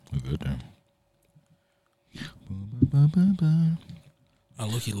Goddamn. I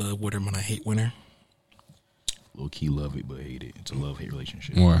low-key love winter, but I hate winter. Low key love it, but hate it. It's a love hate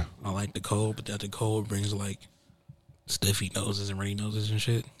relationship. Why? I like the cold, but the cold brings like stuffy noses and runny noses and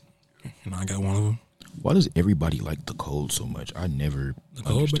shit. And I got one of them. Why does everybody like the cold so much? I never. The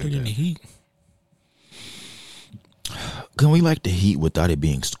cold better than the heat. Can we like the heat without it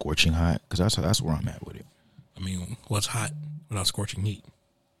being scorching hot? Because that's where I'm at with it. I mean, what's hot without scorching heat?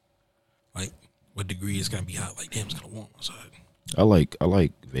 Like, what degree is gonna be hot? Like, damn, it's kind of warm outside. I like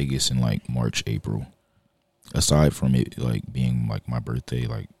Vegas in like March, April. Aside from it like being like my birthday,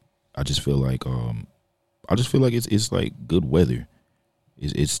 like I just feel like it's like good weather.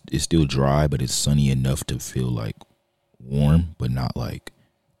 It's still dry, but it's sunny enough to feel like warm, but not like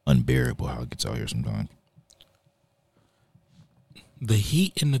unbearable how it gets out here sometimes. The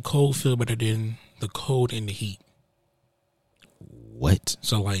heat and the cold feel better than the cold and the heat. What?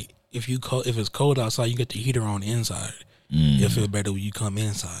 So like if it's cold outside, you get the heater on inside. It feel better when you come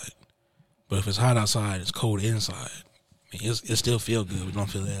inside. But if it's hot outside, it's cold inside. I mean, it still feel good, but don't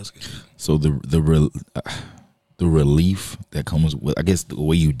feel as good. So the relief that comes with, I guess, the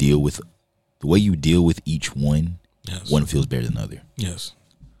way you deal with each one, Yes. one feels better than the other. Yes.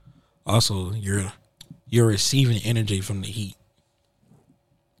 Also, you're receiving energy from the heat.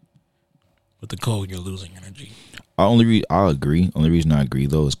 With the cold, you're losing energy. I'll agree. Only reason I agree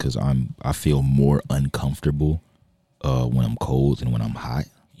though is because I feel more uncomfortable when I'm cold than when I'm hot.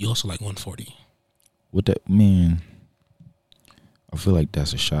 You also like 140. What that man? I feel like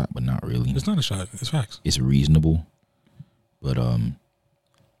that's a shot, but not really. It's not a shot. It's facts. It's reasonable, but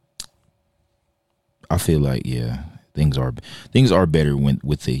I feel like things are better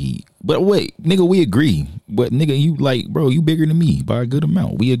with the heat. But wait, nigga, we agree. But nigga, you like, bro, you bigger than me by a good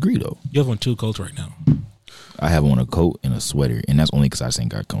amount. We agree though. You have on 2 coats right now. I have on a coat and a sweater, and that's only because I just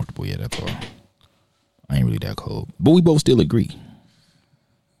ain't got comfortable yet. That's all. I ain't really that cold, but we both still agree.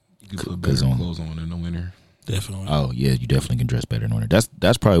 You can put better clothes on in the winter. Definitely. Oh yeah, you definitely can dress better in winter.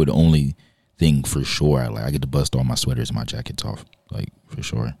 That's probably the only thing for sure. I get to bust all my sweaters and my jackets off, like for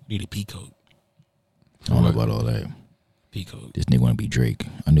sure. Need a pea coat. I don't know about all that. Pea coat. This nigga want to be Drake.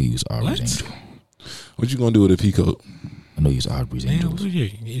 I knew he was Aubrey's What? angel. What you gonna do with a peacoat? I know he's Aubrey's Man, angel. look here.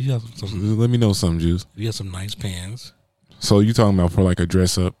 You have some, Let me know something, Juice. you have some nice pants. So you talking about for like a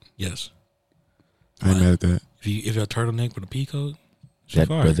dress up? Yes. I ain't mad at that. If you're a turtleneck with a pea coat, That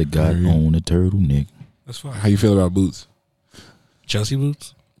fire. brother got on a turtleneck. That's fine. How you feel about boots? Chelsea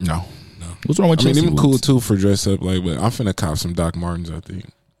boots? No. What's wrong with I mean, Chelsea them boots? cool too for dress up. Like, but I'm finna cop some Doc Martens. I think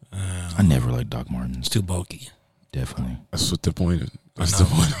I never liked Doc Martens. It's too bulky. Definitely. that's what the point is. That's I the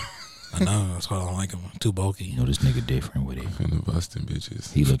know. point. I know. That's why I don't like them. Too bulky. You know this nigga different with it. Finna busting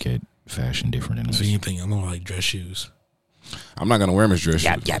bitches. He look at fashion different than us. So you think I don't like dress shoes? I'm not gonna wear them as dress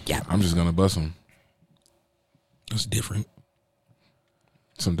Yap, shoes. yap, yap. I'm just gonna bust them. That's different.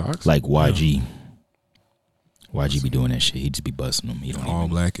 Some Docs. Like YG. YG be doing that shit. He just be busting them. He don't all even,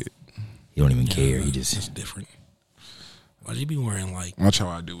 black it. he don't even care. He That's just different. Why'd you be wearing like Watch how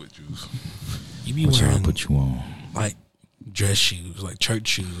I do with Juice. you be watch how I wearing put you on. like dress shoes, like church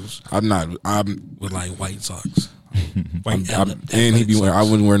shoes I'm not. I'm. with like white socks. White And he be wearing. I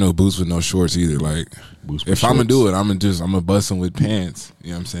wouldn't wear no boots with no shorts either. Like, Boots with if I'm gonna shorts. do it, I'm gonna bust them with pants.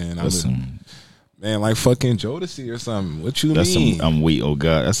 You know what I'm saying? That's some Man, like fucking Jodeci or something. What you that's mean? some oh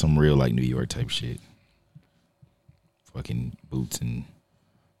god, that's some real like New York type shit. Fucking boots and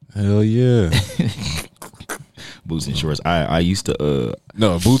Hell yeah. shorts. I used to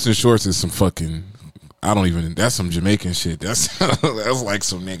No, boots and shorts is some fucking. I don't even. That's some Jamaican shit. That's that's like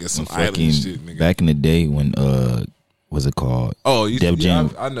some nigga, some fucking island shit, nigga. back in the day when what's it called? Oh, you Def yeah,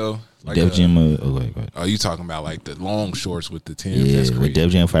 Jam. I know. Like Def Jam. Go ahead. Oh, you talking about like the long shorts with the Timbs? Yeah, That's when crazy.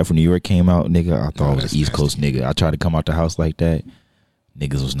 Def Jam Fight for New York came out, nigga, I thought I was that's an East Coast nigga. I tried to come out the house like that.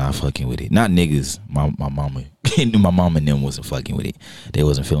 Niggas was not fucking with it. Not niggas. My mama. My mom and them wasn't fucking with it. They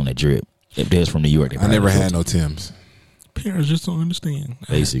wasn't feeling the drip. If they was from New York, they I never probably had felt no Timbs. Parents just don't understand.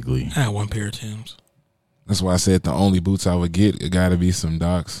 Basically, I had one pair of Timbs. That's why I said the only boots I would get, it got to be some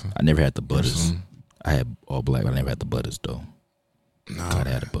Docs. I never had the butters. some- I had all black, but I never had the butters though. No, Gotta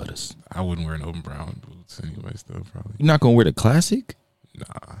have the butters. I wouldn't wear no brown boots anyway. Still probably. You're not gonna wear the classic?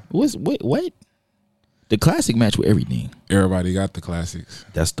 Nah, What? The classic match with everything. everybody got the classics.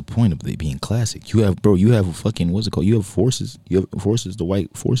 That's the point of it being classic. You have a fucking what's it called? You have forces. You have forces. The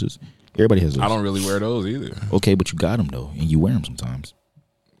white forces. Everybody has those. I don't really wear those either. Okay, but you got them though, and you wear them sometimes.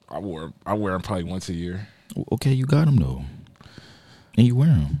 I wear them probably once a year. Okay, you got them though, and you wear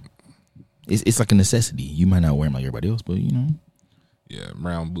them. It's like a necessity. You might not wear them like everybody else, but you know. Yeah,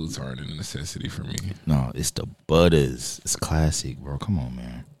 brown boots aren't a necessity for me. No, it's the butters. It's classic, bro. Come on,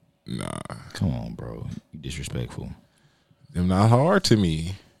 man. Nah. Come on, bro. You disrespectful. Them not hard to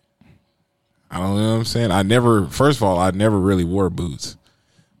me. I don't know what I'm saying. First of all, I never really wore boots.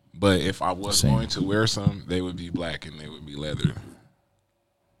 But if I was going to wear some, they would be black and they would be leather.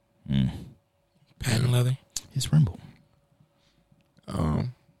 Patent leather? It's Rimble.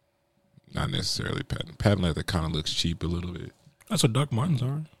 Not necessarily patent. Patent leather kind of looks cheap a little bit. That's what Doc Martens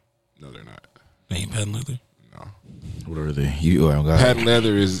are. No, they're not. They ain't patent leather. No. What are they? Patent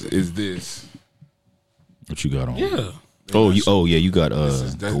leather is this. What you got on? Yeah. You got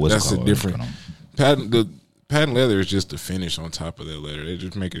that's a different patent. The patent leather is just the finish on top of that leather. They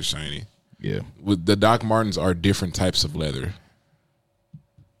just make it shiny. Yeah. With the Doc Martens are different types of leather.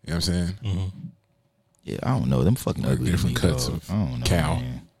 You know what I'm saying? Mm-hmm. Yeah, I don't know. Them fucking ugly. Different cuts of I don't know, cow.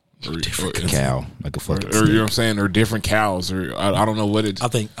 Man. Different Cow, like a fucking. Or you know what I'm saying? Or different cows, or I don't know what it's. I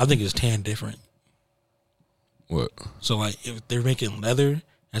think it's tan different. What? So like, if they're making leather, it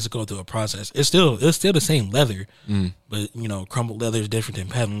has to go through a process. It's still the same leather, but crumbled leather is different than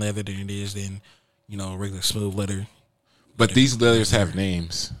patent leather than it is than regular smooth leather. But these leathers have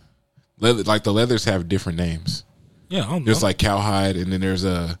names. Like the leathers have different names. Yeah, I don't know. There's like cowhide, and then there's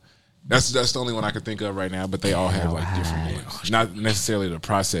a. That's the only one I can think of right now. But they all have like different names. Not necessarily the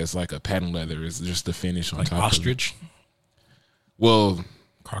process. Like a patent leather is just the finish on like top. Ostrich. Of it. Well,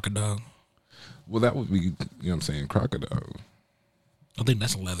 crocodile. Well, that would be, you know what I'm saying, crocodile. I think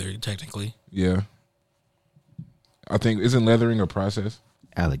that's leather, technically. Yeah. I think, isn't leathering a process?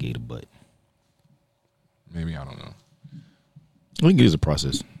 Alligator butt. Maybe, I don't know. I think it is a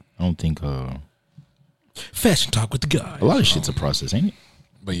process. I don't think... Fashion talk with the guy. A lot of shit's a process, ain't it?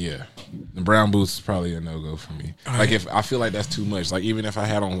 But yeah, the brown boots is probably a no-go for me. All like, if I feel like that's too much. Like, even if I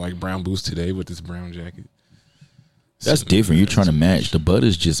had on, like, brown boots today with this brown jacket. That's different. You're trying to match. The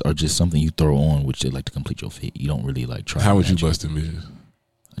butters are just something you throw on, which they like to complete your fit. You don't really like try. How would you bust them bitches?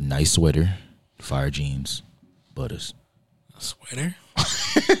 A nice sweater, fire jeans, butters. A sweater?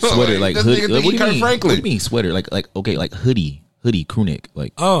 Sweater like hoodie. What do you mean? What do you mean sweater? Like hoodie, crew neck.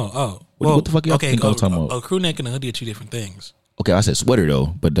 Like what the fuck y'all think I was talking about? A crew neck and a hoodie are two different things. Okay, I said sweater though,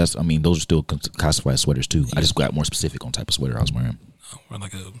 but those are still classified sweaters too. Yeah. I just got more specific on type of sweater I was wearing. Or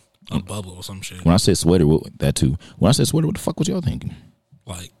like a bubble or some shit. When I said sweater, that too. When I said sweater, what the fuck was y'all thinking?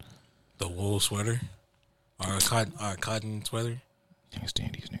 Like the wool sweater or a cotton sweater. Can't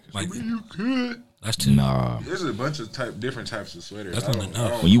stand these niggas. Like you could. That's too. Nah. There's a bunch of different types of sweaters. That's not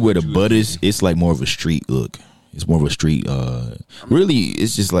enough. When you wear the butters, it's like more of a street look. It's more of a street. Really,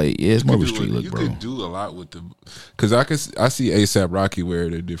 it's just like it's more of a street look, bro. You could do a lot with the, because I see ASAP Rocky wear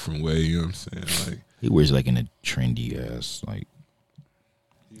it a different way. You know what I'm saying? Like he wears like in a trendy ass like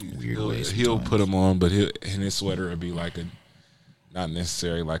weird way. He'll put them on, but in his sweater it'll be like not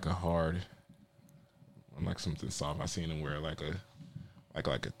necessarily like a hard, like something soft. I seen him wear like a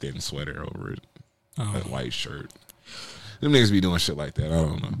thin sweater over it, a white shirt. Them niggas be doing shit like that. I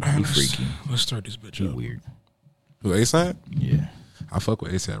don't know. He freaky. Let's start this bitch up. Weird. Who, ASAP? Yeah. I fuck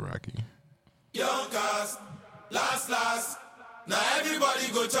with ASAP Rocky. Young cast, last. Now everybody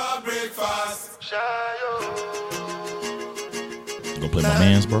go to breakfast. Go play my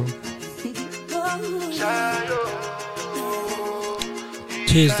mans, bro.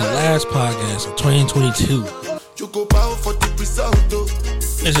 Tis the last podcast of 2022.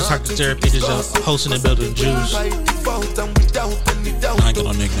 This is Talk to Therapy. This is hosting and building Jews. I ain't got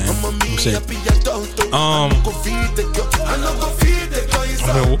no nickname. I'm sick. I'm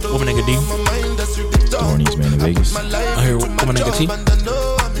here with Woman Nigga D. Dornies, man, in Vegas. I'm here with Woman Nigga T.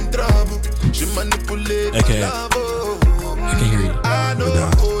 AKA. I can hear you.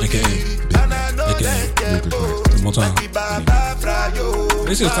 AKA. One more time.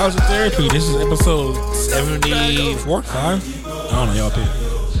 This is Talk to Therapy. This is episode 74, 5. I don't know, y'all pick.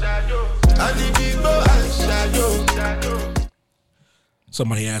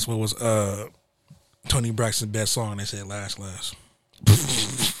 Somebody asked what was Tony Braxton's best song. They said Last.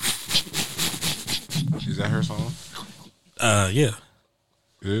 Is that her song? Yeah.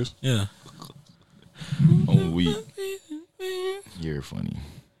 It is? Yeah. Oh, weak. You're funny.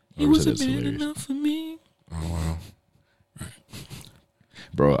 It wasn't bad enough for me. Oh, wow.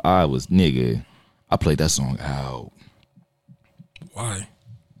 Bro, I played that song out. Why?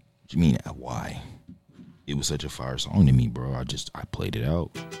 What you mean, why? It was such a fire song to me, bro. I played it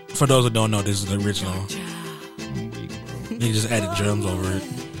out. For those that don't know, this is the original. I'm weak, bro. They just added drums over it.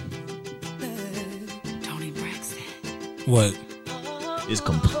 Tony Braxton. What? It's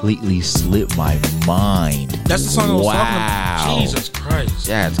completely slipped my mind. That's the song I was talking about. Jesus Christ.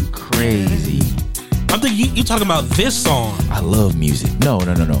 That's crazy. I'm thinking you talking about this song. I love music. No.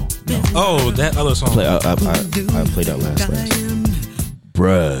 Oh, that other song. I played that last.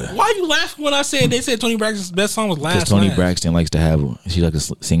 bruh. Why you laughing when I said they said Toni Braxton's best song was Last Because Toni Laugh? Braxton likes to have, she likes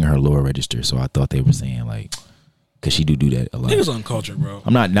to sing her lower register. So I thought they were saying like, because she do that a lot. Niggas uncultured, bro.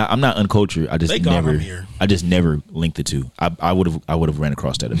 I'm not uncultured. I just They got never him here. I just never linked the two. I would have ran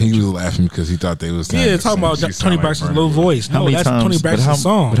across that. He eventually. was laughing because he thought they was saying Yeah, the talking same. about She Toni sound like Braxton's Burna low Boy. voice. No, that's Toni Braxton's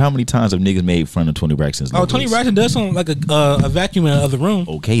song. But how many times have niggas made fun of Toni Braxton's? Oh, low Toni voice? Braxton does sound like a vacuum in the other room.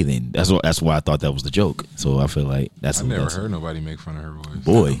 Okay, then that's why I thought that was the joke. So I feel like that's I never heard nobody make fun of her voice.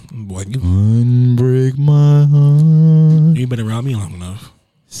 Boy, Boy, you unbreak my heart. you been around me long enough.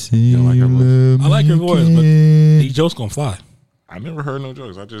 You don't like her voice? I like her voice, but these jokes gonna fly. I never heard no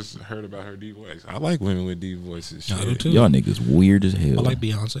jokes. I just heard about her deep voice. I like women with deep voices. I do Shit. too. Y'all niggas weird as hell. I like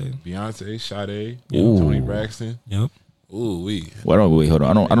Beyonce. Beyonce, Sade, Ooh. Toni Braxton. Yep. Ooh, wee. Well, hold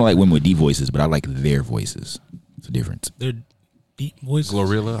on. I don't like women with deep voices, but I like their voices. It's a difference. They're deep voices.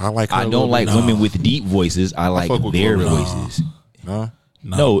 Glorilla. I like her. I a little don't like bit. women with deep voices. I like fuck with their Glorilla. voices. Huh?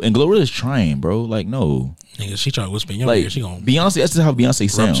 No, and Glorilla's trying, bro. Like, no. Nigga, she try to whisper in your Like, ear. She gonna Beyonce, that's just how Beyonce rupture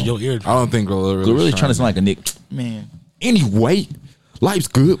sounds. your ear. I don't think Glorilla's Glorilla's trying to sound like a nigga. Man. Anyway, life's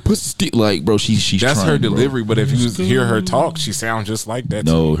good. Pussy stick. Like, bro, she's That's trying, her bro. delivery, but if you hear her talk, she sounds just like that.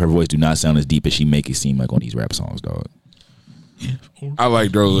 No, her voice do not sound as deep as she make it seem like on these rap songs, dog. I like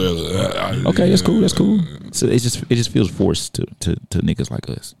Glorilla. Okay, that's cool. That's cool. So it just feels forced to niggas like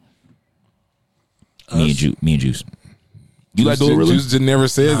us. Me and Juice. You like Glorilla? Juice just never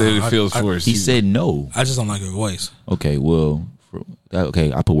said that it I- feels forced. He said no. I just don't like her voice. Okay, well,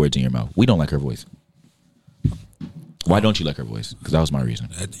 okay, I put words in your mouth. We don't like her voice. Why don't you like her voice? Because that was my reason.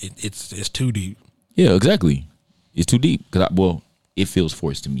 It's too deep. Yeah, exactly. It's too deep. Well, it feels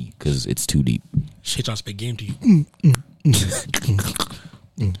forced to me because it's too deep. She trying to spit game to you.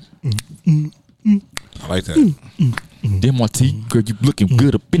 I like that. Damn, my T, girl, you looking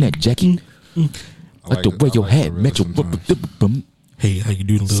good up in that jacket. Like the way your hat match your sometimes. Hey, how you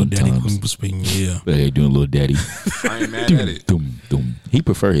doing, little daddy? Sometimes. Let me whisper in your ear. Hey, doing a little daddy. I ain't mad at it. Dum, dum. He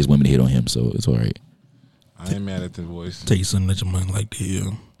prefer his women to hit on him, so it's all right. I ain't mad at the voice. Tell you something that your mind like to hear.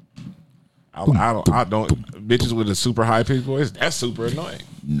 I don't. Bitches with a super high pitched voice, that's super annoying.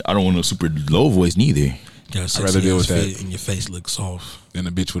 I don't want no super low voice neither. Got I'd rather deal with that. and your face looks soft. Than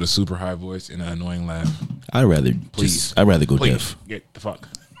a bitch with a super high voice and an annoying laugh. I'd rather Please. I'd rather go Please deaf. get the fuck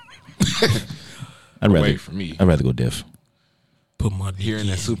I'd rather away from me. I'd rather go deaf. Put my dick Hearing in,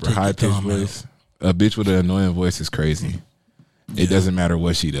 that super take high your pitched thumb out. voice, a bitch with an annoying voice is crazy. It doesn't matter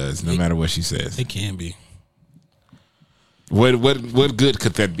what she does, no matter what she says. It can be. What good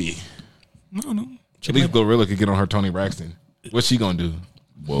could that be? No. At least Glorilla could get on her Toni Braxton. What's she gonna do?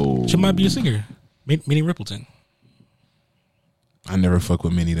 Whoa. She might be a singer. Minnie Riperton. I never fuck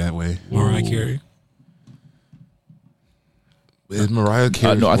with Minnie that way. Mariah Carey. Is Mariah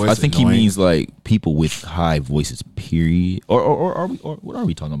Carey's No, I voice think annoying? he means like people with high voices. Period. Or are we? Or what are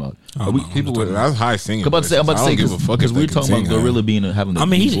we talking about? Are we? People with that's high singing. I'm about to say. voices. I don't give a fuck if because we're they can talking about sing, Glorilla being having. I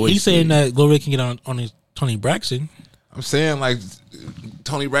mean, voice he's saying thing. that Gloria can get on his Toni Braxton. I'm saying like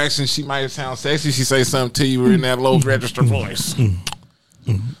Toni Braxton, she might sound sexy. She say something to you in that low register voice.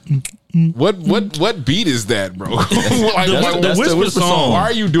 What beat is that, bro? Like, that's the whisper song. Why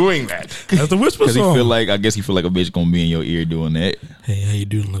are you doing that? That's the whisper Because he song. feel like I guess he feel like a bitch gonna be in your ear doing that. Hey, how you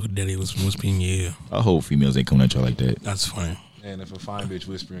doing, little daddy? Let's whisper in your ear. I hope females ain't coming at y'all like that. That's funny. And if a fine bitch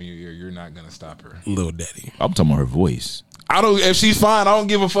whisper in your ear, you're not gonna stop her. Little daddy. I'm talking about her voice. I don't. If she's fine, I don't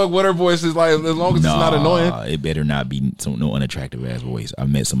give a fuck what her voice is like, as long as it's not annoying. It better not be no unattractive ass voice. I've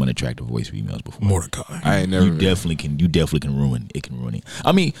met some unattractive voice females before. Mordecai. I ain't never. You definitely can ruin it.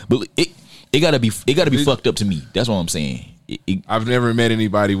 I mean, but it gotta be fucked up to me. That's what I'm saying. I've never met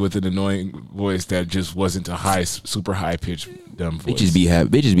anybody with an annoying voice that just wasn't a super high pitched dumb voice.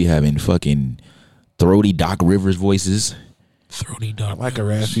 Bitches be having fucking throaty Doc Rivers voices. Throaty dog. I like a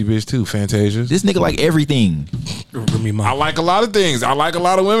raspy bitch too, Fantasia. This nigga like everything. Remy Ma. I like a lot of things. I like a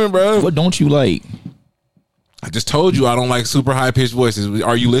lot of women, bro. What don't you like? I just told you I don't like super high pitched voices.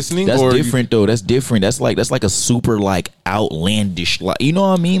 Are you listening? That's or different though. That's different. That's like a super like outlandish like, you know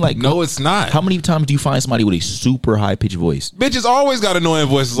what I mean? Like, No, it's not. how many times do you find somebody with a super high pitched voice? Bitches always got annoying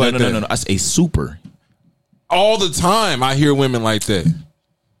voices like that. No. I say super. All the time I hear women like that.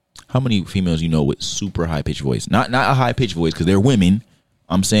 How many females you know with super high pitched voice? Not a high pitched voice because they're women.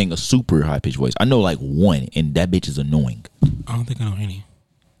 I'm saying a super high pitched voice. I know like one, and that bitch is annoying. I don't think I know any.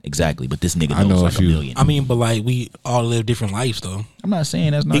 Exactly, but this nigga I knows know a like a few. million. I mean, but like we all live different lives, though. I'm not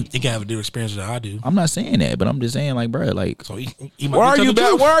saying that's not. You can have a different experience that I do. I'm not saying that, but I'm just saying like, bro, like So he might Why are be you telling the mad?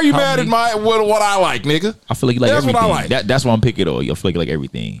 truth. Why are you How mad at many- what I like, nigga? I feel like you like That's what everything. I like. That's why I'm picking on you. I feel like you like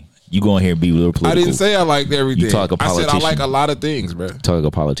everything. You go in here and be a little I political. didn't say I liked everything. You talk a I said I politician. like a lot of things, bro. Talk like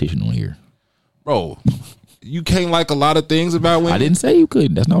a politician on here. Bro, You can't like a lot of things about women. I didn't say you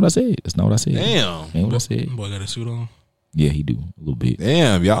couldn't. That's not what I said. Damn. Ain't what I said. Boy got a suit on. Yeah, he do a little bit.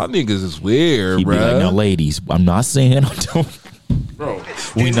 Damn, y'all niggas is weird, He bro. be like, now, ladies, I'm not saying Bro,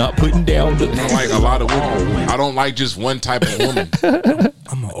 we not putting down the. I don't like a lot of women. I don't like just one type of woman.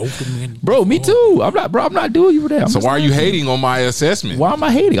 I'm an open man. Bro, me too. I'm not doing you for that. So why are you hating on my assessment? Why am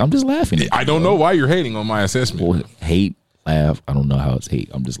I hating? I'm just laughing. I don't know why you're hating on my assessment. Well, hate, laugh. I don't know how it's hate.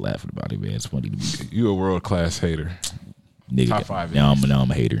 I'm just laughing about it, man. It's funny to me. You a world class hater. Nigga, Top 5 now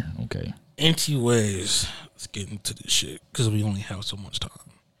I'm a hater. Okay. Anyways, let's get into this shit because we only have so much time.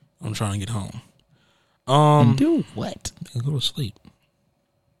 I'm trying to get home. Do what? Go to sleep.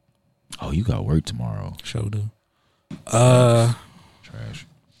 Oh, you got work tomorrow. Show do. Trash.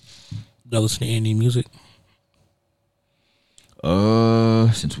 Y'all listen to any music?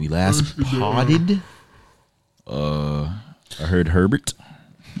 Since we last podded, I heard Herbert.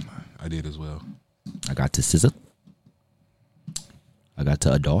 I did as well. I got to SZA. I got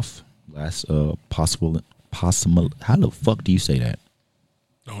to Adolph. Last possible. How the fuck do you say that?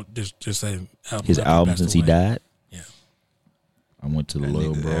 Don't just say His album since he died. Yeah. I went to the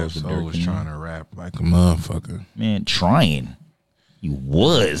Loyal Bros. with I Dirk was and- trying to rap like a motherfucker. Man, trying. You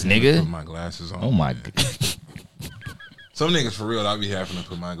was, Put nigga. my glasses on. Oh my man. god. Some niggas for real, I be having to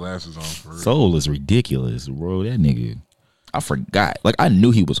put my glasses on for real. Soul is ridiculous, bro. That nigga. I forgot. Like, I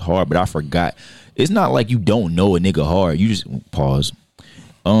knew he was hard, but I forgot. It's not like you don't know a nigga hard. You just pause.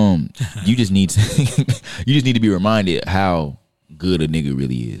 You just need to be reminded how good a nigga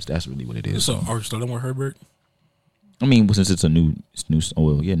really is. That's really what it is. So, are you starting with Herbert? I mean, since it's new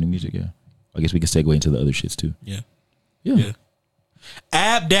music, yeah. I guess we can segue into the other shits too. Yeah. Yeah.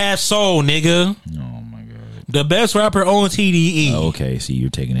 Ab-Soul, nigga. Oh my god. The best rapper on TDE. Oh, okay, see, you're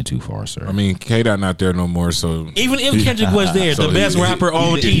taking it too far, sir. I mean, K-Dot not there no more, so Even if Kendrick was there, So the best rapper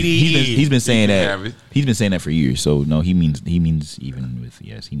on TDE. he's been saying can that. have it. He's been saying that for years. So no, he means even with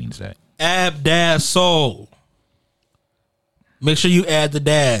he means that. Ab-Soul. Make sure you add the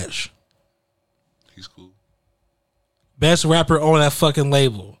dash. he's cool. Best rapper on that fucking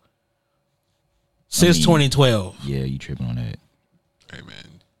label since 2012. Yeah, you tripping on that. Hey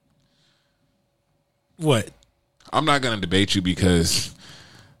man, What? I'm not gonna debate you because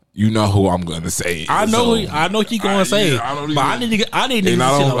you know who I'm gonna say. I know. So, I know what you're gonna say. I don't but I even- need to. I need to. and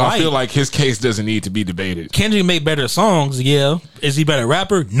I I feel like his case doesn't need to be debated. Kendrick make better songs. Yeah. Is he better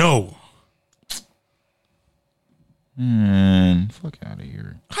rapper? No. Man, fuck out of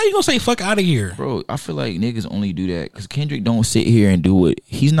here, How you gonna say fuck out of here? bro. I feel like niggas only do that because Kendrick don't sit here and do it.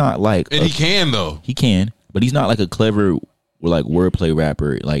 He's not like And he can though. he can, but he's not like a clever like wordplay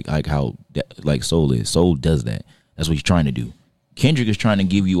rapper like how like Soul is. Soul does that. That's what he's trying to do. Kendrick is trying to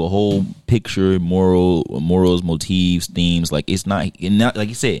give you a whole picture, morals, motifs, themes. Like it's not like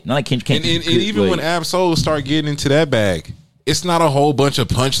you said, not like Kendrick. And even when Ab-Soul start getting into that bag, it's not a whole bunch of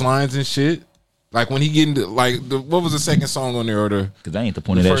punchlines and shit. Like when he get into what was the second song on there or because that ain't the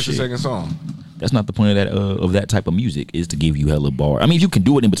point the of that first shit. and second song? That's not the point of that type of music is to give you hella bar. I mean, you can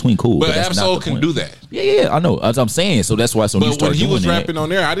do it in between, cool. But that's not Ab-Soul the can point. do that. Yeah, I know. As I'm saying, so that's why. So you But start when he doing was that. rapping on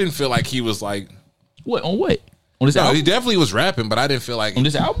there, I didn't feel like he was like. What on what on this No, album? he definitely was rapping, but I didn't feel like On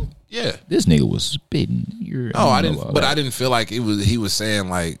this album, yeah. this nigga was spitting. I didn't. But I didn't feel like it was. He was saying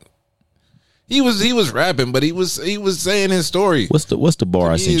like. He was rapping, but he was saying his story. What's the bar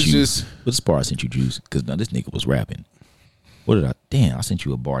I He sent is you? just- What's the bar I sent you, Juice? Because now this nigga was rapping. What did I? Damn, I sent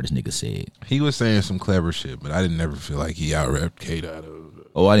you a bar. This nigga said. He was saying some clever shit, but I didn't never feel like he out-rapped K-Dot.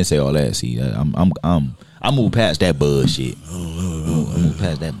 Oh, I didn't say all that. See, I moved past that bullshit. I moved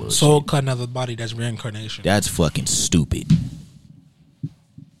past that bullshit. Soul cut another body. That's reincarnation. That's fucking stupid.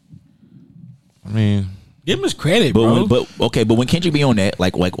 I mean, Give him his credit, But bro. but when Kendrick be on that,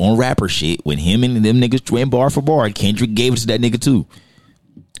 like on rapper shit, when him and them niggas went bar for bar, Kendrick gave it to that nigga too.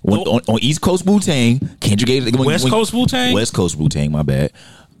 On East Coast Wu-Tang, Kendrick gave it. West Coast Wu-Tang? West Coast Wu-Tang, my bad.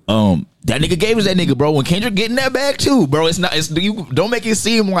 That nigga gave us that nigga, bro. When Kendrick getting that back too, bro. It's not. You don't make it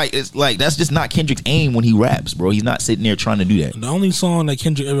seem like it's like that's just not Kendrick's aim when he raps, bro. He's not sitting there trying to do that. The only song that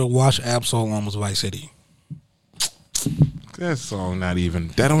Kendrick ever watched Ab-Soul on was Vice City. that song that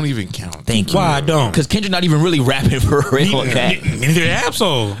don't even count. Thank you. Why I don't? Because Kendrick not even really rapping for real. on that. Neither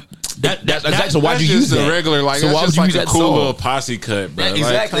Ab-Soul. So why'd you use just that? a regular like So that's why just would you like use a that cool song? little posse cut, bro. Exactly.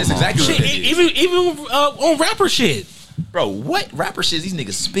 Like, That's come on. exactly what Shit, it is. even on rapper shit. Bro, what rapper shit? These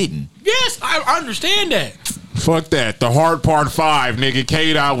niggas spitting. Yes, I understand that. Fuck that. The Hard Part 5, nigga.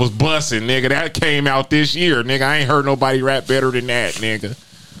 K-Dot was busting, nigga. That came out this year, nigga. I ain't heard nobody rap better than that, nigga.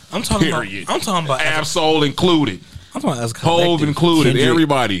 I'm talking Period. about. I'm talking about. Ab-Soul included. I'm talking about as Hove collective. included. Kendrick.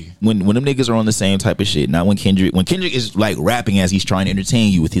 Everybody. When them niggas are on the same type of shit, not when Kendrick is like rapping as he's trying to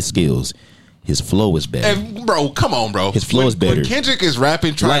entertain you with his skills. His flow is better. And bro, come on, bro. His flow is better. When Kendrick is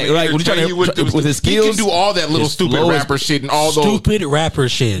rapping, trying to entertain you with his skills, he can do all that little stupid rapper shit and all those stupid rapper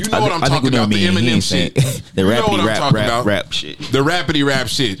shit. You know what I'm talking about? The Eminem shit. The rapidy rap shit. The rapidy rap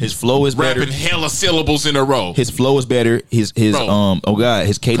shit. His flow is better. Rapping hella syllables in a row. His flow is better. His his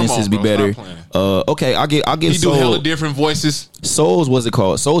cadences be better. Okay, I'll give he Soul. do hella different voices. Soul's what's it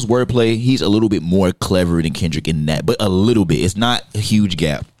called? Soul's wordplay. He's a little bit more clever than Kendrick in that, but a little bit. It's not a huge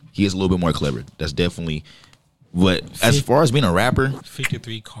gap. He is a little bit more clever. That's definitely. But as far as being a rapper,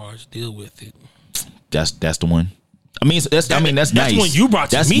 53 cars, deal with it. That's the one. I mean, that's nice. That's one you brought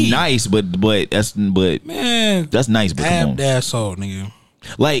to me. That's nice, but man, that's nice. But come on, that soul, nigga.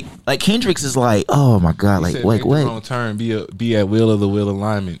 Like Kendrick's is like, oh my god, like what? The wrong turn, be at will of the wheel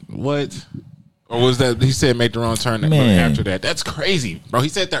alignment. What? Or was that he said make the wrong turn after that? That's crazy, bro. He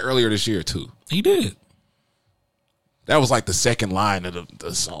said that earlier this year too. He did. That was like the second line of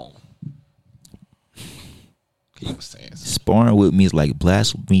the song. He was saying sparring with me is like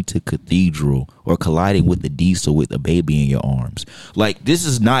blasphemy to cathedral or colliding with the diesel with a baby in your arms. Like, this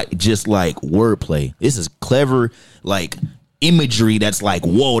is not just like wordplay. This is clever, like imagery that's like,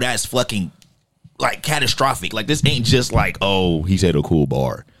 whoa, that's fucking like catastrophic. Like, this ain't just like, oh, he said a cool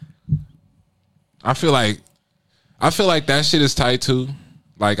bar. I feel like that shit is tight too.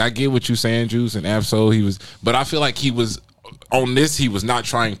 Like, I get what you saying, Juice and Absol. But I feel like he was on this. He was not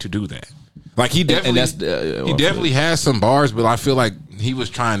trying to do that. Like, he definitely has some bars, but I feel like he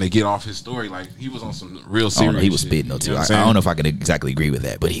was trying to get off his story. Like, he was on some real serious. He was spitting though too. I don't know if I can exactly agree with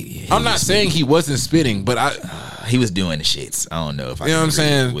that, but I'm not saying he wasn't spitting, but he was doing the shits. I don't know if I can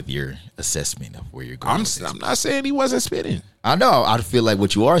agree with your assessment of where you're going. I'm not saying he wasn't spitting. I know. I feel like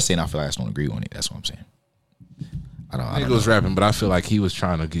what you are saying. I feel like I just don't agree on it. That's what I'm saying. I don't was rapping, but I feel like he was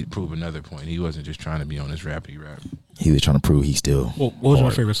trying to prove another point. He wasn't just trying to be on this rappy rap. He was trying to prove he still. What was my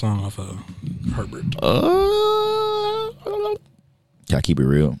favorite song off Herbert? Can I keep it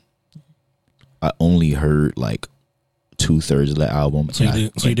real? I only heard like 2/3 of the album. So you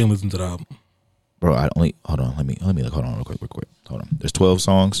didn't listen to the album, bro? Hold on. Let me look. Hold on, real quick. Hold on. There's 12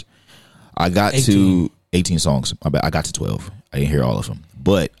 songs. I got 18. To 18 songs. I got to 12. I didn't hear all of them,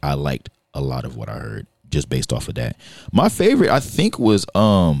 but I liked a lot of what I heard just based off of that. My favorite, I think, was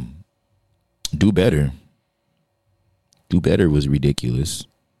 "Do Better." "Do Better" was ridiculous.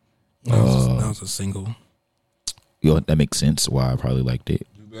 That was a single. Yo, that makes sense why I probably liked it.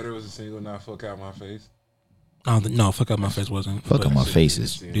 "Do Better" was a single, not "Fuck Out My Face." No, "Fuck Out My Face" wasn't. "Fuck Out My Face"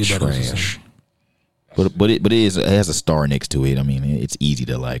 is trash. But it has a star next to it. I mean, it's easy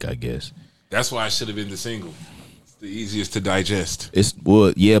to like, I guess. That's why it should have been the single. It's the easiest to digest.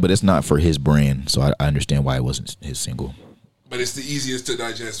 But it's not for his brand, so I understand why it wasn't his single. But it's the easiest to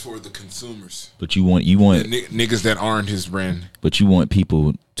digest for the consumers. But you want the niggas that aren't his brand. But you want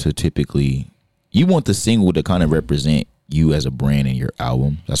people to you want the single to kind of represent you as a brand in your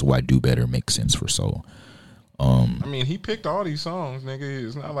album. That's why "Do Better" makes sense for Soul. I mean, he picked all these songs, nigga.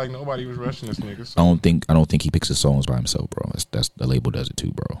 It's not like nobody was rushing this nigga. So. I don't think he picks his songs by himself, bro. That's the label does it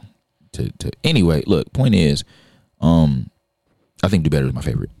too, bro. Anyway, look. Point is, I think "Do Better" is my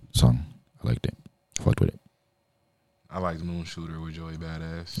favorite song. I liked it. I fucked with it. I liked "Moonshooter" with Joey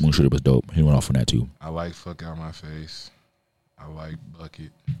Badass. "Moonshooter" was dope. He went off on that too. I like "Fuck Out My Face." I like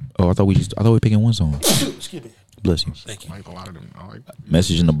 "Bucket." Oh, I thought we were picking one song. Excuse me. Bless you. Thank you. I like a lot of them. I like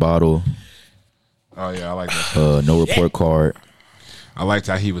 "Message in the Bottle." Oh yeah, I like that. "No Report Card." I liked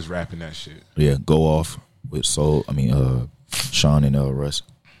how he was rapping that shit. Yeah, "Go Off" with Soul. Sean and Russ.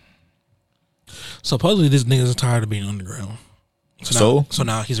 Supposedly this nigga's tired of being underground. So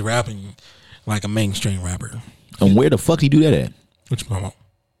now he's rapping like a mainstream rapper. And where the fuck did he do that at? Which mama?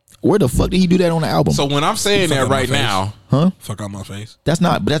 Where the fuck did he do that on the album? So when I'm saying that right now, "Fuck Out My Face." That's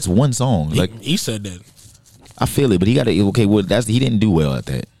one song. He said that. I feel it, but he got to. Okay, well, he didn't do well at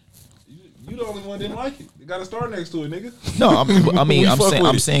that. You the only one that didn't like it. You got a star next to it, nigga. No,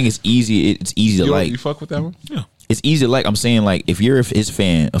 I'm saying it's easy. It's easy to like. You fuck with that one? Yeah. It's easy to like. I'm saying, like, if you're a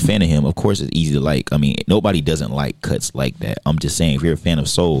fan of him, of course it's easy to like. I mean, nobody doesn't like cuts like that. I'm just saying, if you're a fan of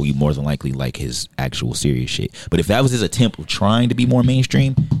Soul, you more than likely like his actual serious shit. But if that was his attempt of trying to be more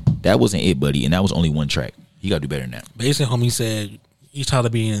mainstream, that wasn't it, buddy. And that was only one track. You got to do better than that. Basically, homie said he's tired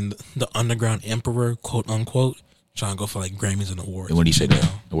of being the underground emperor, quote unquote, trying to go for like Grammys and awards. And when he said that?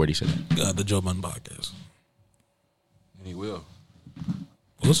 Where did he say that? The Joe Budden podcast. And he will.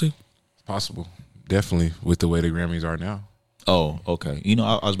 We'll see. It's possible. Definitely with the way the Grammys are now. Oh, okay. You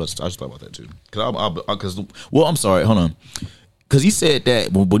know, I just thought about that too. I'm sorry. Hold on. Because he said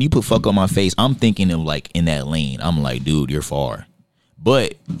that when you put "Fuck On My Face," I'm thinking of like in that lane. I'm like, dude, you're far.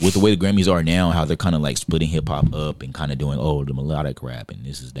 But with the way the Grammys are now, how they're kind of like splitting hip hop up and kind of doing the melodic rap and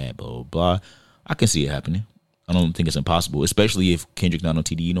this is that, blah blah blah. I can see it happening. I don't think it's impossible, especially if Kendrick's not on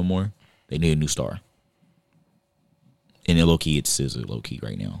TDE no more. They need a new star. And then low key, it's SZA low key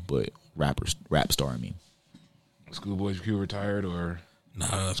right now, but rap star. I mean, Schoolboy Q retired or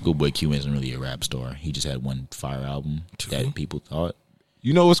Nah, Schoolboy Q isn't really a rap star. He just had one fire album that people thought.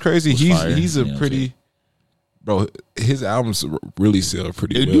 you know what's crazy? fire, He's a you know, pretty bro. His albums really sell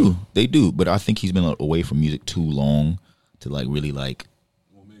pretty well. They do. But I think he's been away from music too long to like really like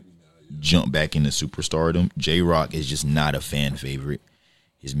jump back into superstardom. J-Rock is just not a fan favorite.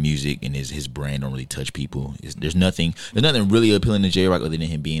 His music and his brand don't really touch people. There's nothing really appealing to J-Rock other than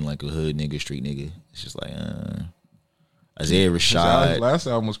him being like a hood nigga, street nigga. It's just like Isaiah Rashad. His last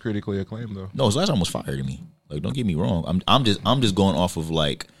album was critically acclaimed though. No, his last album was fire to me. Like, don't get me wrong. I'm just going off of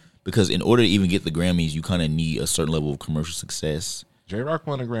like, because in order to even get the Grammys, you kind of need a certain level of commercial success. J-Rock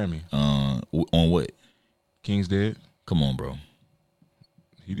won a Grammy. On what? King's Dead. Come on, bro.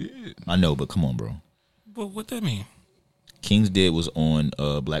 He did. I know, but come on, bro. but what that mean? King's Dead was on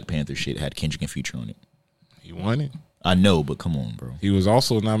Black Panther shit, had Kendrick and Future on it. He won it. I know, but come on, bro. He was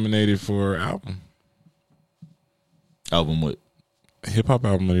also nominated for album. Album what? Hip hop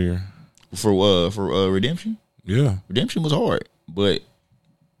album of the year. For Redemption? Yeah. Redemption was hard, but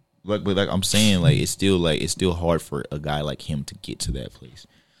I'm saying, like, it's still hard for a guy like him to get to that place.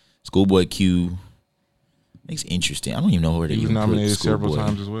 Schoolboy Q makes interesting. I don't even know where they He was even nominated put several Schoolboy.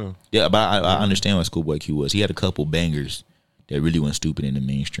 times as well. Yeah, but I understand what Schoolboy Q was. He had a couple bangers that really went stupid in the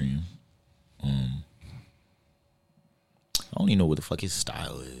mainstream. I don't even know what the fuck his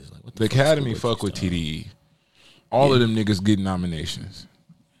style is. Like, what The fuck is Academy Schoolboy fuck with Q's style? TDE. All of them niggas get nominations.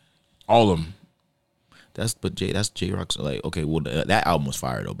 All of them. That's J-Rock's like, okay, well that album was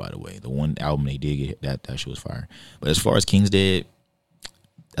fire though, by the way. The one album they did get that shit was fire. But as far as King's Dead,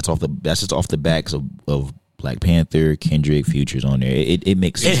 that's just off the backs of Black Panther, Kendrick, Future's on there. It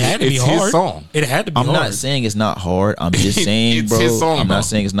makes sense. It had to be It's hard. his song. It had to be I'm hard. not saying it's not hard. I'm just saying, It's bro. his song, I'm bro. not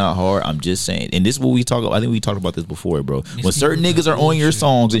saying it's not hard. I'm just saying, and this is what we talk about. I think we talked about this before, bro. When certain niggas are on your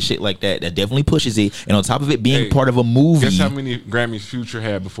songs and shit like that, that definitely pushes it. And on top of it being Hey, part of a movie, Guess how many Grammys Future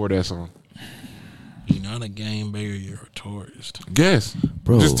had before that song? You're not a game banger, you're a tourist. Guess.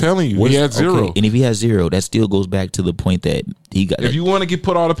 bro, I'm just telling you. what's- He had zero. okay, and if he has zero, that still goes back to the point that he got. If you want to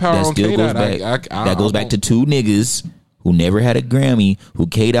put all the power that on still goes K-Dot, back. That goes back to two niggas who never had a Grammy, who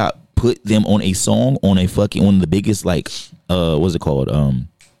K-Dot put them on a song on a fucking one of the biggest what's it called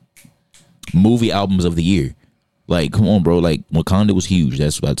movie albums of the year. Like, come on, bro. Like, Wakanda was huge.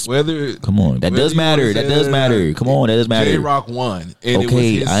 That's whether. come on. That whether does you matter. wanna That say does matter. Come on, that does matter. J-Rock won. And it was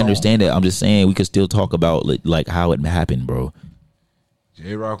Okay, his I song. understand that. I'm just saying we could still talk about like how it happened, bro.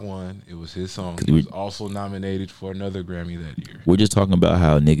 J-Rock won. It was his song. 'Cause He we- was also nominated for another Grammy that year. We're just talking about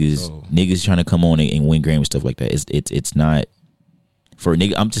how niggas trying to come on and win Grammy stuff like that. It's not for a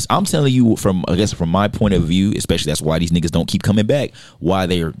nigga. I'm telling you from my point of view, especially that's why these niggas don't keep coming back. Why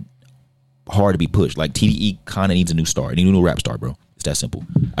they're hard to be pushed. Like TDE kind of needs a new star. They need a new rap star, bro. It's that simple.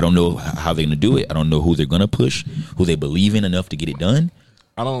 I don't know how they're gonna do it. I don't know who they're gonna push, who they believe in enough to get it done.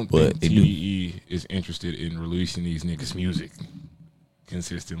 I don't But think they do. TDE is interested in releasing these niggas' music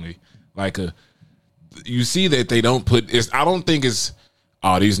consistently. You see that they don't put. I don't think it's.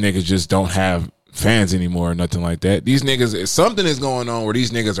 Oh, these niggas just don't have fans anymore or nothing like that. These niggas, something is going on where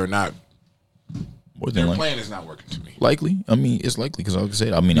these niggas are not. More Their than plan is not working to me. likely. I mean, it's likely because like I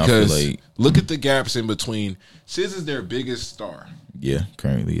said. I mean, I Because feel like look at the gaps in between. SZA is their biggest star. yeah,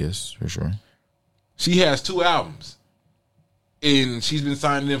 currently yes, for sure. She has 2 albums, and she's been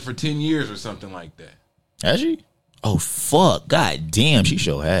signing them for 10 years or something like that. Has she? Oh fuck! God damn, she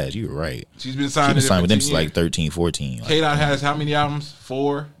sure has. You're right. She's been She signing been signed with them 10 since years. like 13, 14. Like, K-Dot has how many albums?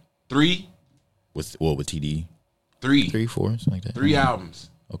 4? 3? with TD 3. 3, 4, something like that. 3 albums.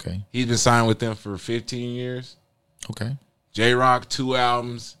 Okay. He's been signed with them for 15 years. Okay. J-Rock, 2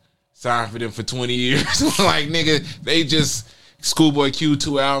 albums. Signed for them for 20 years. Like, nigga, they just... Schoolboy Q,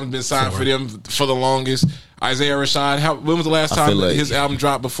 2 albums. Been signed for them for the longest. Isaiah Rashad, when was the last I time feel like- his album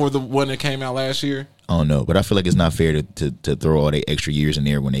dropped before the one that came out last year? I don't know, but I feel like it's not fair to throw all the extra years in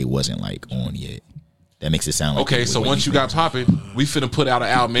there when they wasn't like on yet. That makes it sound like Okay, so once you got popping, we finna put out an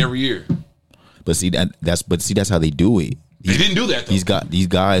album every year. But see that's how they do it. They didn't do that, though. These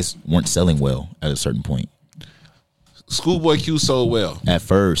guys weren't selling well at a certain point. Schoolboy Q sold well. At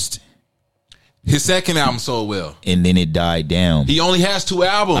first, His second album sold well. and then it died down. He only has 2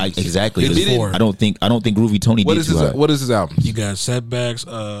 albums. Exactly. It didn't- Four. I don't think Groovy Tony What did is too his hot. What is his album? You got Setbacks,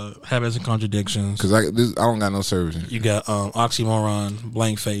 Habits and Contradictions. Because I don't got no service. You got Oxymoron,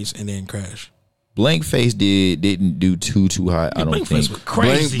 Blank Face, and then Crash. Blank Face didn't do too high. I don't Blank think. Face was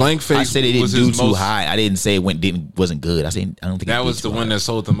crazy. Blank Face. I said it was didn't do his too most- high. I didn't say it wasn't good. I said I don't think That it was did the too one high. that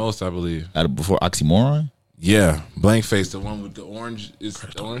sold the most, I believe. Out of before Oxymoron. Yeah, Blank Face, the one with the orange is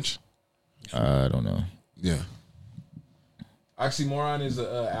orange. I don't know. Yeah, Oxymoron is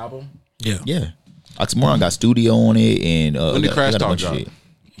a album. Yeah, Oxymoron got studio on it, and When did Crash got a Talk bunch of drop? shit.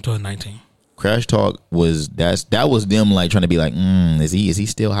 2019. Crash Talk was that was them like trying to be like, is he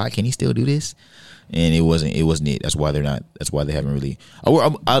still hot? Can he still do this? And it wasn't it. That's why they're not. That's why they haven't really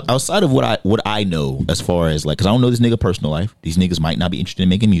outside of what I know as far as like, because I don't know this nigga personal life. These niggas might not be interested in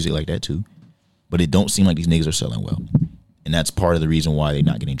making music like that too, but it don't seem like these niggas are selling well, and that's part of the reason why they're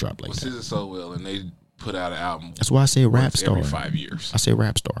not getting dropped like Well, that. SZA sold well, and they put out an album. That's why I say rap star. Every 5 years. I say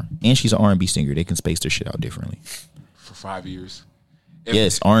rap star, and she's an R&B singer. They can space their shit out differently. For 5 years.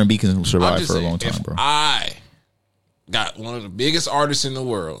 Yes, R&B can I'm survive just for a saying, long time, if bro. I got one of the biggest artists in the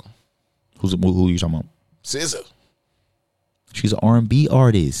world, Who you talking about? SZA. She's an R&B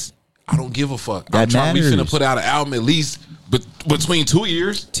artist. I don't give a fuck. That I'm trying to be matters. finna put out an album at least between 2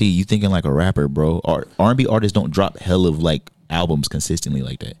 years. T, you thinking like a rapper, bro? R&B artists don't drop hell of like albums consistently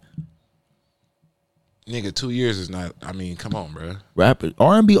like that. Nigga, 2 years is not. I mean, come on, bro. Rapper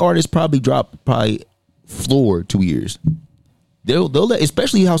R&B artists probably drop floor 2 years. They'll let,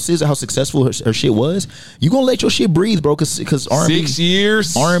 especially how SZA, how successful her shit was. You gonna let your shit breathe, bro? Because R&B 6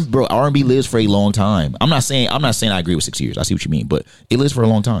 years. R&B lives for a long time. I'm not saying I agree with 6 years. I see what you mean, but it lives for a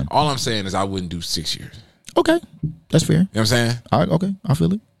long time. All I'm saying is I wouldn't do 6 years. Okay, that's fair. You know what I'm saying? Okay, I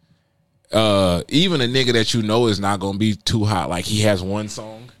feel it. Even a nigga that you know is not gonna be too hot. Like he has one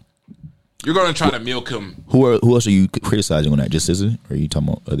song, you're gonna try to milk him. Who else are you criticizing on that? Just SZA, or are you talking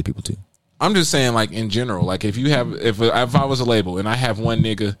about other people too? I'm just saying, like in general, like if I was a label and I have one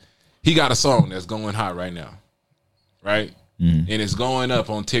nigga, he got a song that's going hot right now, right? And it's going up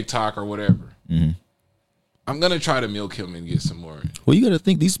on TikTok or whatever. I'm gonna try to milk him and get some more. Well, you got to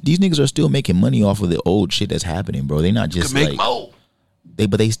think these niggas are still making money off of the old shit that's happening, bro. They not just Make like more.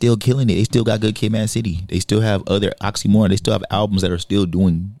 but they still killing it. They still got good Kid, Mad City. They still have other Oxymoron. They still have albums that are still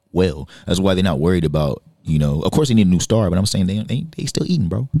doing well. That's why they're not worried about, of course they need a new star, but I'm saying they still eating,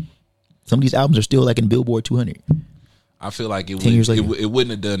 bro. Some of these albums are still like in Billboard 200. I feel like 10 years later. it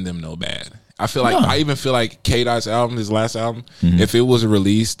wouldn't have done them no bad. I feel like I even feel like K-Dot's album, his last album, if it was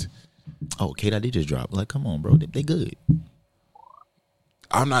released. Oh, K-Dot did just drop. Like, come on, bro. They good.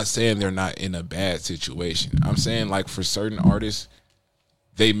 I'm not saying they're not in a bad situation. I'm saying like for certain artists,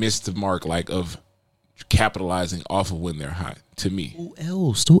 they missed the mark like of capitalizing off of when they're hot. To me, Who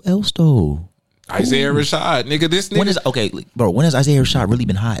else though? Isaiah Rashad, nigga, this nigga. When has Isaiah Rashad really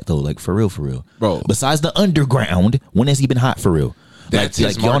been hot though? Like for real, Bro. Besides the underground, when has he been hot for real? That's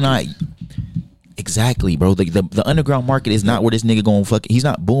his y'all not market. exactly, bro. Like the underground market is not where this nigga going fuck. He's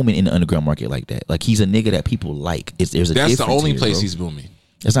not booming in the underground market like that. Like he's a nigga that people like. There's a That's the difference only here, place bro. he's booming.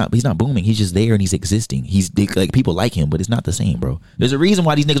 He's not booming. He's just there and he's existing. Like people like him, but it's not the same, bro. There's a reason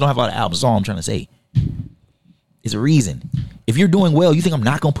why these niggas don't have a lot of albums. That's all I'm trying to say. There's a reason. If you're doing well, you think I'm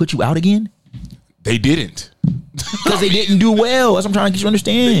not gonna put you out again? They didn't. Because they didn't do well. That's what I'm trying to get you to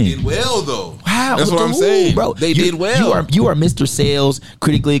understand. They did well though. Wow, That's what I'm saying, bro. They did well. You are Mr. Sales,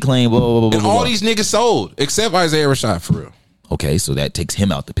 critically acclaimed. Blah, blah, blah, And blah, all blah. these niggas sold except Isaiah Rashad for real. Okay, so that takes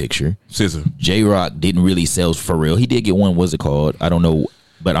him out the picture. SZA. J-Rock didn't really sell for real. He did get one. What's it called? I don't know,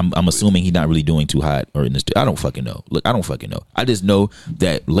 but I'm assuming he's not really doing too hot or in this. I don't fucking know. Look, I don't fucking know. I just know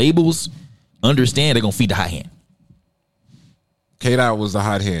that labels understand they're gonna feed the hot hand. K-Dot was the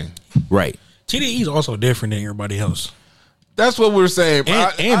hot hand. Right. TDE's also different than everybody else. That's what we're saying.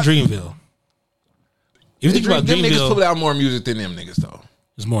 And Dreamville. If you think about them niggas Dreamville, put out more music than them niggas though.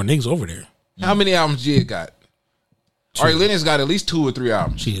 there's more niggas over there. How many albums Jid got? Ari Lennox got at least 2 or 3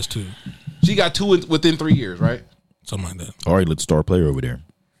 albums. She is too. She got 2 within 3 years, right? Something like that. Already let the star player over there.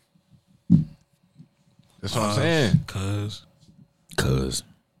 That's what I'm saying. Cause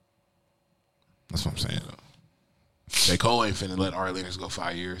That's what I'm saying though. J. Cole ain't finna let Ari Lennox go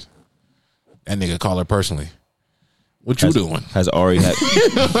 5 years. That nigga call her personally. What you doing? Has already had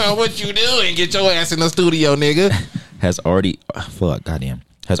What you doing? Get your ass in the studio, nigga. has already goddamn.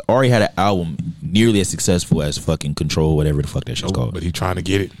 Has already had an album nearly as successful as fucking Control, whatever the fuck that shit's called. But he trying to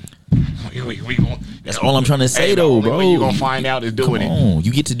get it. That's all I'm trying to say though, bro. You gonna find out is doing Come it. on.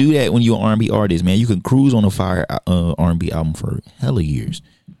 You get to do that when you're an R&B artist, man. You can cruise on a fire R&B album for hella years.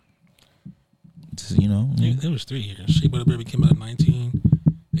 it was 3 years. Shea Butter Baby came out in 19.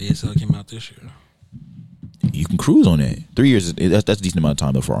 ASL came out this year. You can cruise on that. 3 years that's a decent amount of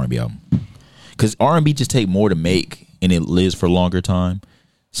time though for R&B album. Because R&B just take more to make and it lives for a longer time.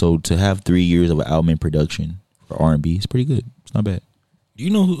 So to have 3 years of an album in production for R&B is pretty good. It's not bad. Do you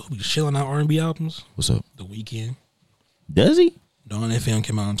know who be chilling out R&B albums? What's up? The Weeknd. Does he? Dawn FM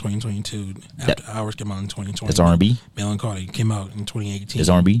came out in 2022. After Hours came out in 2020. That's R&B. Melancholy came out in 2018. It's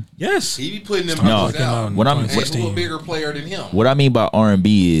R&B. Yes. He be putting them No, albums out. what I'm And who a bigger player than him? what I mean by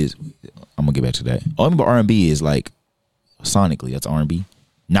R&B is, I'm gonna get back to that. All I mean by R&B is like sonically, that's R&B.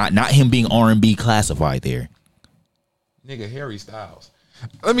 Not him being R&B classified there. Nigga, Harry Styles.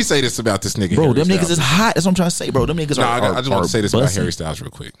 Let me say this about this nigga, Bro, Harry them Styles. niggas is hot. That's what I'm trying to say, bro. Them niggas No, are. I just want to say this about busting. Harry Styles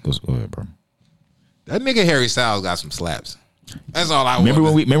real quick. Go ahead, bro. That nigga Harry Styles got some slaps. That's all I Remember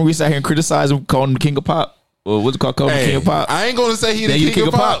want. when we sat here and criticized him, calling him the king of pop? Or what's it called? Calling him the king of pop? I ain't gonna say he the Yeah, king,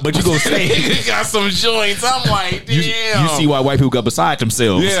 of pop, but you gonna say he got some joints. I'm like, damn. you see why white people got beside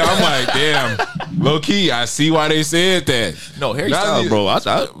themselves. Yeah, I'm like, damn. Low key, I see why they said that. No, Harry Now Styles, you- bro. I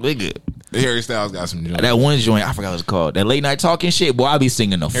nigga. Harry Styles got some joints. That one joint, I forgot what it's called. That late night talking shit, boy. I be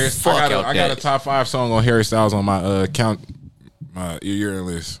singing the Harry, fuck I out got that. a top 5 song on Harry Styles on my my year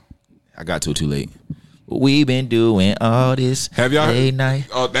list. I got to it too late. We been doing all this. Have y'all late night?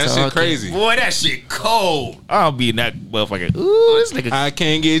 Oh, that shit talking. crazy. Boy, that shit cold. I'll be in that motherfucker. Ooh, this nigga I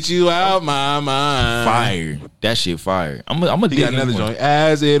can't get you out my mind. fire. That shit fire. I'm gonna He dig got another in more. joint.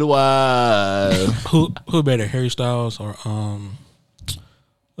 As it was. Who better, Harry Styles or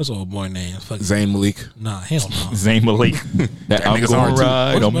what's the old boy name? Fuck Zayn Malik. Nah, hell no. Zayn Malik. That I'm nigga's gonna hard, too.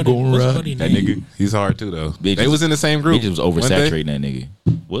 ride. What's I'm buddy- gonna what's ride. buddy That name? nigga, he's hard too though. Bitches- They was in the same group. Bitches was weren't they? oversaturating that nigga.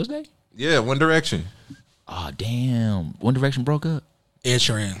 Was they? Yeah, One Direction. Oh damn! One Direction broke up. Ed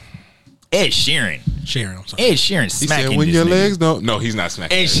Sheeran. Ed Sheeran. Sharon, I'm sorry. Ed Sheeran He smacking said, when this your nigga. legs don't. No, he's not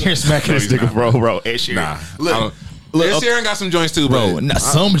smacking. Ed Sheeran smacking No, this he's nigga, not. bro. Ed Sheeran. Nah. Look, Ed Sheeran got some joints too, bro. but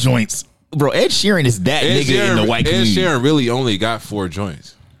Some joints, bro. Ed Sheeran is that Ed nigga in the white Ed community. Sheeran really only got 4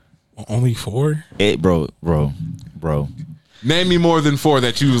 joints. Only 4? Ed, bro. Name me more than 4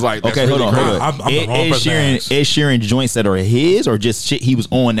 that you was like. That's Okay, really hold on. great. I'm the wrong Ed person to ask. Sheeran joints that are his, or just shit he was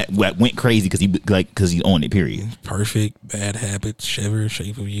on that went crazy because he's on it. Period. Perfect, Bad Habits, Shiver,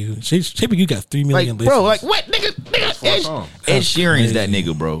 Shape of You. Shape of You got 3 million Like, bro, listens. like what, nigga? four songs. Ed Sheeran is that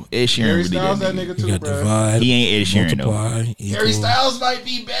nigga, bro. Ed Sheeran Harry really Styles, that that nigga. nigga You too, got bro. Divide, He ain't Ed Sheeran though. Multiply, Harry Equal. Styles might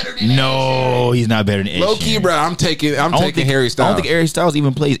be better than No, he's not better than Ed Low key, Sheeran. bro. I'm taking I don't think Harry Styles. I don't think Harry Styles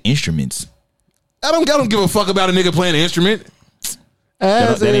even plays instruments. I don't give a fuck about a nigga playing an instrument.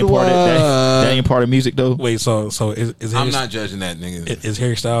 That ain't part of music though. Wait, so is I'm Harry, not judging that nigga. is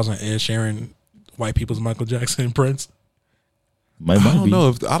Harry Styles and Ed Sheeran white people's Michael Jackson and Prince? Might I don't be. know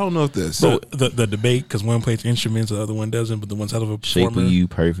if this. So the debate, because one plays instruments, the other one doesn't, but the one's hell of a Shape performer. of You,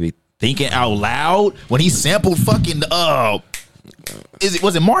 perfect. Thinking out loud when he sampled fucking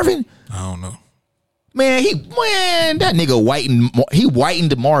was it Marvin? I don't know. Man, that nigga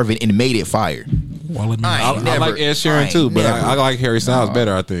whitened Marvin and made it fire. Wallet I Man. ain't I never- like Ed Sheeran ain't too, but never. I like Harry Styles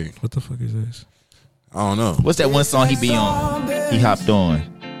better. I think. What the fuck is this? I don't know. What's that one song he be on? He hopped on.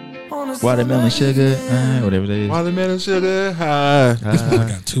 Watermelon sugar, whatever that is. Watermelon sugar high. This one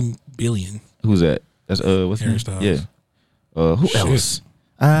got 2 billion. Who's that? That's what's Harry his Styles. Yeah. Who Shit. else?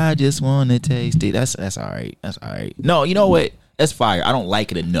 I just want to taste it. That's all right. That's all right. No, you know what? That's fire. I don't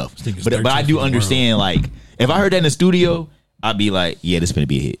like it enough. think it's But I 13th do in the understand. Like, if I heard that in the studio, I'd be like, yeah, this is gonna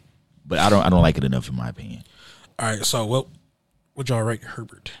be a hit. But I don't like it enough in my opinion. All right, so what would y'all rate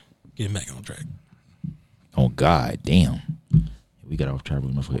Herbert? Getting back on track. Oh God, damn. We got off track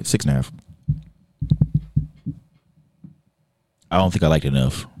with my 6.5. I don't think I liked it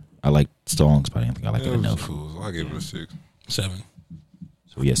enough. I liked songs, but I didn't think I liked it enough. Cool. I give it a 6. 7.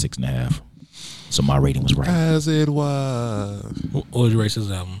 So we had 6.5. So my rating was right. As it was. What would you rate this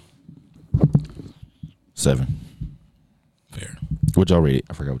album? 7. Fair. What y'all rated?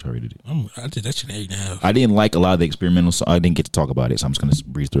 I forgot what y'all rated it. I did that shit 8.5. I didn't like a lot of the experimental. So I didn't get to talk about it, so I'm just gonna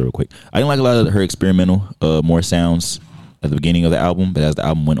breeze through it real quick. I didn't like a lot of her experimental, more sounds at the beginning of the album, but as the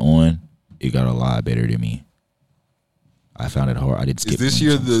album went on, it got a lot better than me. I found it hard. I did skip. Is this some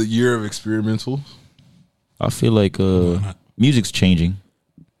year songs. the year of experimental? I feel like music's changing.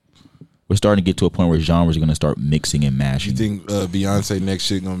 We're starting to get to a point where genres are gonna start mixing and You mashing. think Beyonce next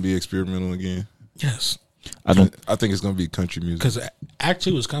shit gonna be experimental again? Yes. I don't. I think it's gonna be country music. Because Act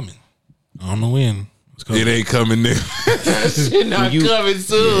 2 is coming. I don't know when. It's coming. It ain't coming nigga. Shit not When you- coming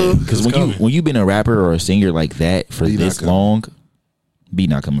soon. Because coming. when you've been a rapper or a singer like that for Be not this coming. long, be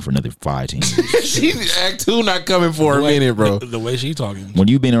not coming for another 5-10 years. She Act 2 not coming for a minute, bro. The way she talking. When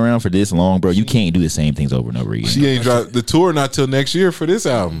you've been around for this long, bro, you can't do the same things over and over again. She ain't dropped the tour not till next year for this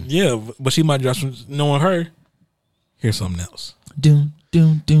album. Yeah, but she might just knowing her. Here's something else. Doom. I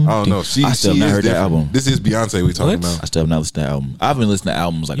don't know. I still have not heard that album. This is Beyonce we talking What? I about. still have not listened to the album. I haven't listened to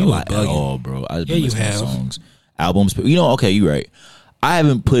albums like You a a lot at bugging. all, bro. I've Yeah, been you listening to have. songs, albums. But okay, you're right. I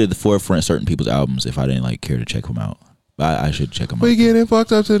haven't put at the forefront certain people's albums if I didn't like care to check them out. I should check them out. We getting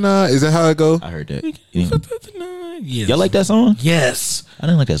fucked up tonight. Is that how it go? I heard that. Yes. Y'all like that song? Yes. I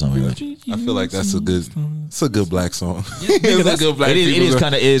didn't like that song very much. I feel like that's a good black song. It's a good black. It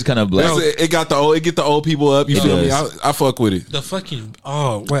is kind of black. It get the old people up. You feel me? I fuck with it. The fucking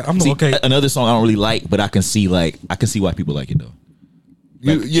I'm See, okay. Another song I don't really like, but I can see why people like it though.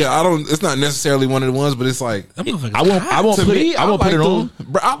 I don't. It's not necessarily one of the ones, but it's like I won't put it on.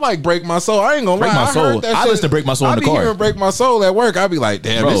 I like Break My Soul. I ain't gonna Break lie. My Soul. I listen to Break My Soul in the car. I be hearing Break My Soul at work. I be like,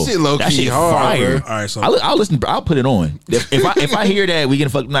 damn, Bro, this shit low that key shit hard. fire. Bro. All right, so I'll listen. I'll put it on. If I hear that we can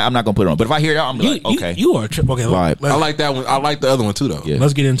fuck, I'm not gonna put it on. But if I hear that, I'm like, okay. You are okay. Right. I like that one. I like the other one too, though. Yeah.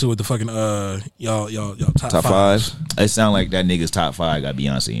 Let's get into it. The fucking y'all Top five. It sound like that nigga's top five got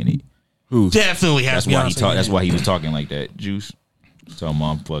Beyonce in it. Who? Definitely has Beyonce. That's why he was talking like that. Juice. So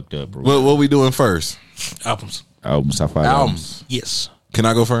mom fucked up, bro. What we doing first? Albums. Top five albums. Yes. Can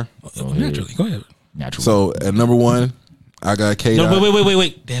I go first? Naturally. Go ahead. Natural. So at number one, I got K. No,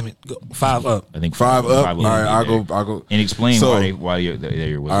 wait. Damn it. Go. 5 up. I think Five up. Five All right, I'll go. And explain So- why you're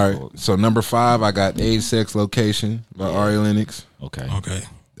there. All right. So number 5, I got Age, Sex, Location by Ari Lennox. Okay. Okay.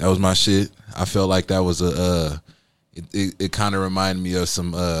 That was my shit. I felt like that was it kind of reminded me of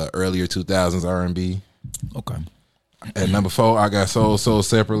some earlier 2000s R&B. Okay. At number 4, I got Soul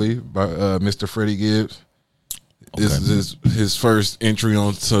Separately by Mr. Freddie Gibbs. This is his first entry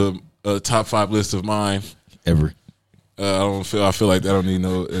onto a top 5 list of mine. Ever. I feel like that don't need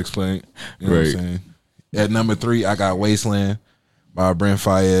no explain. You know what I'm saying? At number 3, I got Wasteland by Brent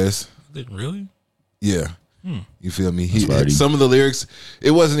Faiyaz. Really? Yeah. You feel me? That's Some of the lyrics, it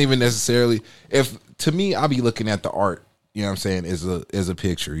wasn't even necessarily to me, I'll be looking at the art, you know what I'm saying, as a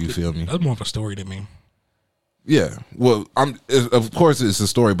picture, you feel me? That's more of a story to me. Yeah. Well, of course it's a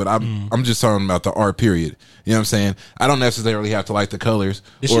story, but I'm just talking about the art period. You know what I'm saying? I don't necessarily have to like the colors.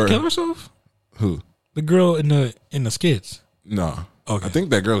 Did she kill herself? Who? The girl in the skits. No. Okay. I think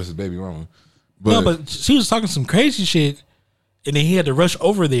that girl is his baby mama. But she was talking some crazy shit, and then he had to rush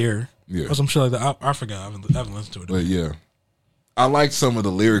over there. Yeah. Or some shit like that. I forgot. I haven't listened to it. But yeah. I liked some of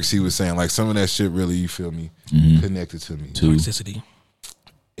the lyrics he was saying. Like some of that shit really, you feel me, connected to me. Toxicity.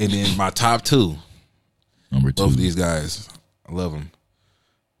 And then my top 2. Number 2. Both of these guys. I love them.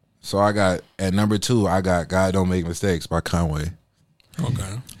 So I got, at number 2, I got God Don't Make Mistakes by Conway.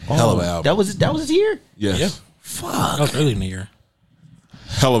 Okay. Hell of an album. That was his year? Yes. Yeah. Fuck. That was early in the year.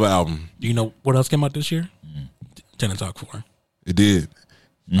 Hell of an album. Do you know what else came out this year? 10 and Talk 4. It did.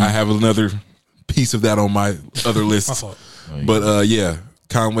 I have another piece of that on my other My list. fault. But yeah,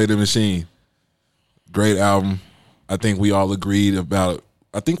 Conway the Machine. Great album. I think we all agreed about,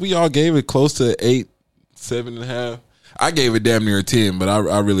 I think we all gave it close to 8, 7.5. I gave it damn near a 10, but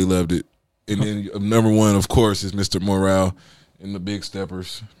I really loved it. And then number 1, of course, is Mr. Morale and the Big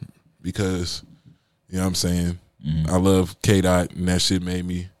Steppers, because, you know what I'm saying, I love K-Dot, and that shit made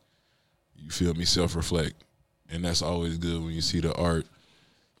me, you feel me, self-reflect. And that's always good when you see the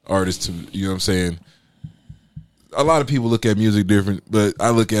artists, you know what I'm saying. A lot of people look at music different, but I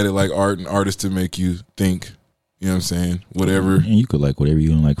look at it like art and artists to make you think, you know what I'm saying, whatever. And you could like whatever you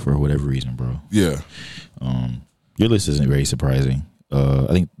don't like for whatever reason, bro. Yeah. Your list isn't very surprising. I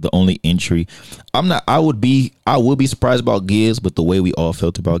think the only entry I would be surprised about Gibbs, but the way we all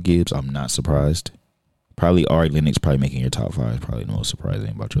felt about Gibbs, I'm not surprised. Probably Ari Lennox probably making your top 5 is probably the most surprising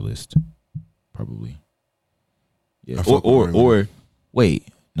about your list. Probably. Yeah. Or wait.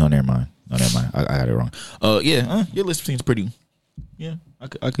 No, never mind. I got it wrong. Your list seems pretty. Yeah,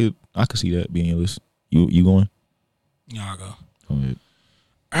 I could see that being your list. You going? Yeah, I'll go. Go ahead.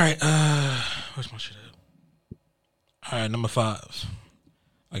 All right. Where's my shit at? All right, number 5.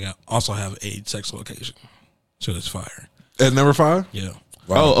 I also have Age, Sex, Location. So it's fire. At number 5? Yeah.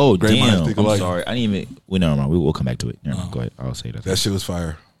 Wow. Oh, Great minds damn. think I'm alike. sorry. I didn't even. Never mind. We'll come back to it. Never mind. Go ahead. I'll say that. That shit was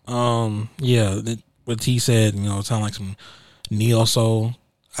fire. Yeah. What T said, it sounded like some neo soul.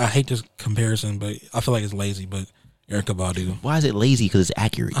 I hate this comparison, but I feel like it's lazy. But Erykah Badu. Why is it lazy? Because it's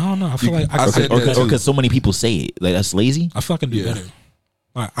accurate. I don't know. I feel like I said that too. Because so many people say it. Like that's lazy. I feel like I can do Yeah. better.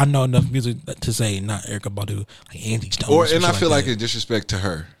 Like, I know enough music to say not Erykah Badu, like Angie Stone. And I feel like it's disrespect to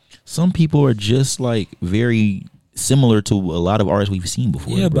her. Some people are just like very similar to a lot of artists we've seen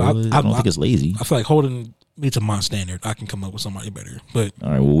before. Yeah, bro. but I don't think it's lazy. I feel like holding me to my standard, I can come up with somebody better. But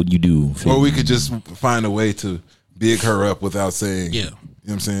All right. Well, what you do? Or we could just find a way to big her up without saying, yeah. You know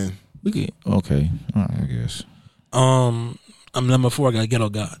what I'm saying? We could. Okay. All right. I guess. I'm number 4. I got Ghetto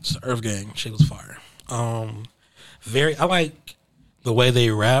Gods, Earth Gang. Shit was fire. I like the way they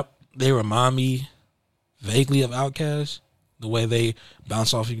rap. They remind me vaguely of Outkast. The way they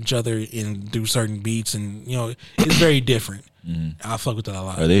bounce off each other and do certain beats, and it's very different. I fuck with that a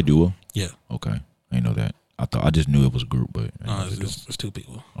lot. Are they a duo? Yeah. Okay. I didn't know that. I just knew it was a group, but No, it's two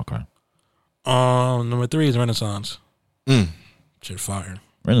people. okay. Number 3 is Renaissance. Shit fire.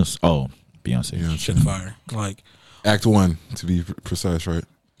 Renaissance. Oh, Beyonce. Shit fire. Like Act 1 to be precise, right?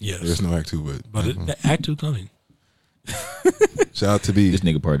 yes. There's no Act 2, But the Act 2 coming. shout out to B. This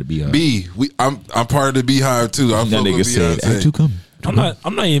nigga part of the Beehive. B. I'm part of the Beehive too. I'm That nigga said Act 2 coming. I'm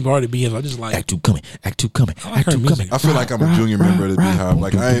not even part of BF. I just like Act 2 coming. Act 2 coming. I like Act her 2 music. coming. I feel like I'm a junior member of the Beehive.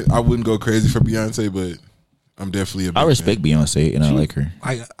 Like I wouldn't go crazy for Beyonce, but I'm definitely a big I respect Beyonce and I like her.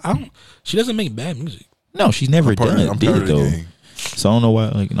 I don't. She doesn't make bad music. No, she's never I'm part done of did the it though. gang. So I don't know why.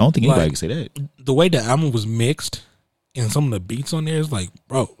 Like I don't think anybody Like- can say that. The way the album was mixed and some of the beats on there is like,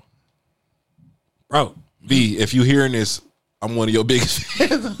 bro. B, if you hearing this, I'm one of your biggest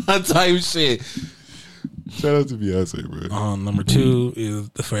fans. That type shit. Shout out to Beyonce, bro. Number 2 is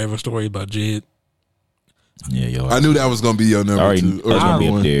The Forever Story by Jid. Yeah, yo. I knew that was gonna be your number already, 2 or it's gonna number be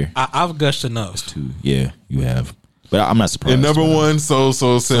up 1. there I've gushed enough. too. Yeah, you have. But I'm not surprised. And number 1, so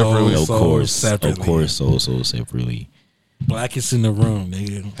separately. of So course, separately. of course, so separately. Blackest in the Room,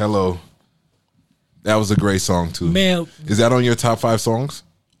 nigga. Hello. That was a great song too. Man, Is that on your top 5 songs?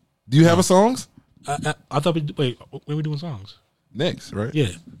 Do you have a songs? I thought we were doing songs. Next, right? Yeah.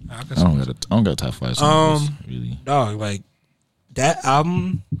 I don't got top 5 songs. Really. Dog, like that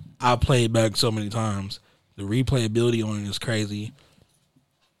album I played back so many times. The replayability on it is crazy.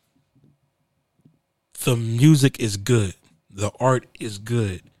 The music is good. The art is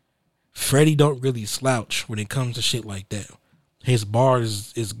good. Freddie don't really slouch when it comes to shit like that. His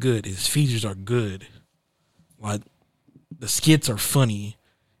bars is good. His features are good. Like the skits are funny,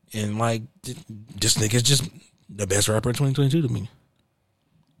 and like this nigga's just the best rapper in 2022 to me.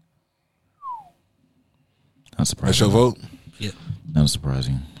 Not surprising. That's your vote? Yeah. Not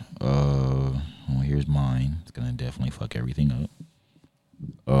surprising. Well, here's mine. It's gonna definitely fuck everything up.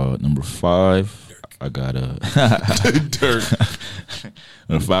 Number 5, I got Dirt.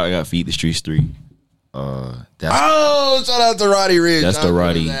 Number 5, I got Feed the Streets 3. That's Shout out to Roddy Ricch. that's the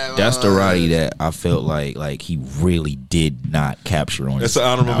Roddy. That's the Roddy that I felt like he really did not capture on. That's this an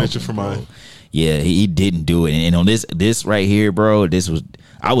honorable album, mention for bro. mine. Yeah, he didn't do it. And on this right here, bro,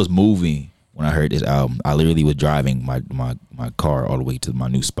 I was moving when I heard this album. I literally was driving my car all the way to my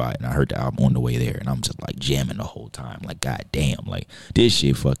new spot, and I heard the album on the way there, and I'm just like jamming the whole time. Like, god damn, like this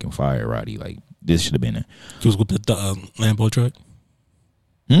shit fucking fire, Roddy. Like this should have been He was with the Lambo truck.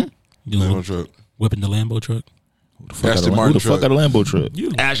 You was Lambo truck. whipping the Lambo truck. Aston Martin who the fuck truck. got a Lambo truck?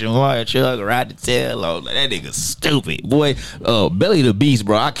 You. Aston Martin truck, ride the tail on. That nigga stupid, boy. Belly the Beast,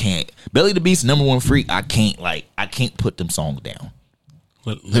 bro. I can't. Belly the Beast, number 1 freak. I can't put them songs down.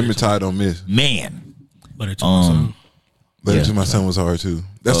 Him and Ty don't miss. Man, Letter to my son. Letter Yeah. to My Son was hard too.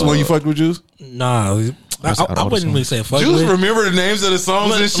 That's the one you fucked with, Juice? Nah, I wouldn't really say fuck Juice with. remember the names of the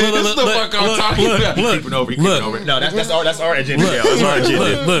songs and shit. This is the fuck I'm talking about. Look, No, that's our agenda. That's our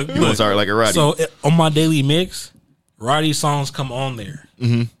agenda. look. You want to start like a Roddy? So on my daily mix, Roddy songs come on there.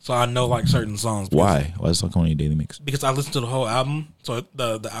 So I know like certain songs. Why? Why is it on your daily mix? Because I listen to the whole album. So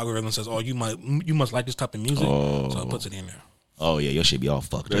the algorithm says, "Oh, you must like this type of music." So it puts it in there. Oh yeah, your shit be all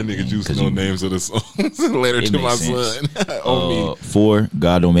fucked That up. nigga man, Juice 'cause know you- names of the songs. Letter It to My makes sense. Son. On me. 4,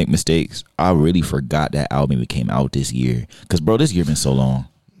 God Don't Make Mistakes. I really forgot that album even came out this year. Cause bro, this year been so long.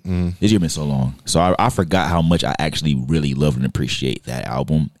 This year been so long. So I forgot how much I actually really love and appreciate that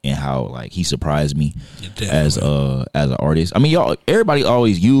album and how like he surprised me as an artist. I mean, y'all, everybody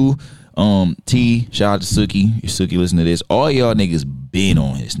always T, shout out to Suki. If Suki listen to this, all y'all niggas been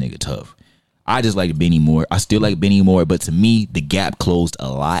on this nigga tough. I just like Benny more. I still like Benny more, but to me, the gap closed a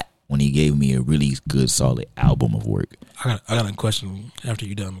lot when he gave me a really good, solid album of work. I got a question after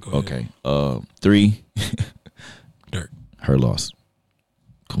you done. Go ahead. Okay. 3, Dirk. Her Loss.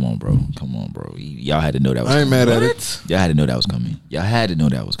 Come on, bro. Y'all had to know that was I ain't coming. mad at it. Y'all had to know that was coming. Y'all had to know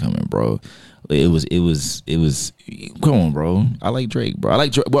that was coming, bro. It was. Come on, bro. I like Drake, bro. I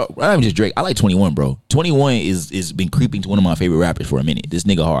like Drake. Well, not even just Drake. I like 21, bro. 21 is been creeping to one of my favorite rappers for a minute. This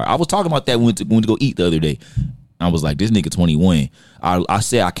nigga hard. I was talking about that when we went to go eat the other day. I was like, this nigga 21. I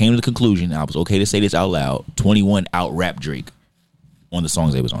said I came to the conclusion. I was okay to say this out loud. 21 out rap Drake on the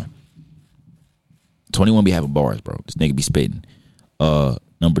songs they was on. 21 be having bars, bro. This nigga be spitting.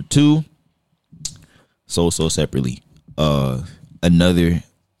 Number 2, So Separately. Another,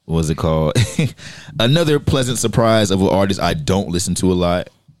 what was it called? Another pleasant surprise of an artist I don't listen to a lot.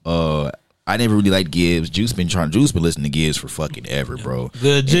 I never really liked Gibbs. Juice been listening to Gibbs for fucking ever, bro.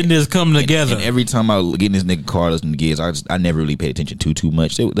 The agenda is coming together. And every time I get in this nigga car listening to Gibbs, I never really paid attention too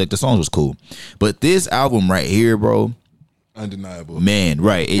much. Like the songs was cool, but this album right here, bro, Undeniable. man,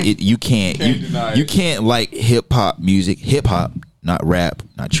 right? You can't deny it. you can't like hip hop music, hip hop, not rap,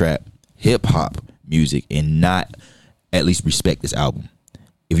 not trap, hip hop music and not at least respect this album.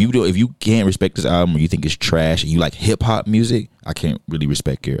 If you can't respect this album or you think it's trash and you like hip hop music, I can't really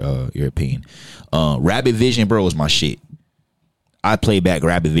respect your opinion. Rabbit Vision, bro, is my shit. I played back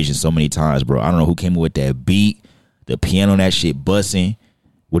Rabbit Vision so many times, bro. I don't know who came up with that beat, the piano on that shit busting.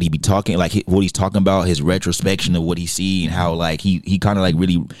 What he be talking, like what he's talking about, his retrospection of what he see and how like he kind of like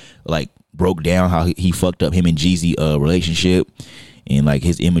really like broke down how he fucked up him and Jeezy relationship and like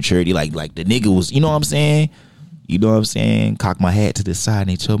his immaturity. Like the nigga was, you know what I'm saying? You know what I'm saying? Cock my hat to the side and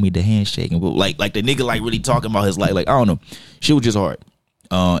they told me the handshake and like the nigga like really talking about his life. Like I don't know, shit was just hard.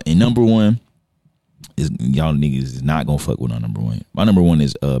 And number one is y'all niggas is not gonna fuck with our number one. My number one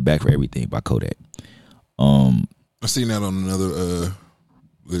is Back for Everything by Kodak. I seen that on another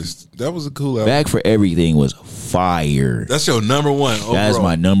list. That was a cool album. Back for Everything was fire. That's your number one overall. That's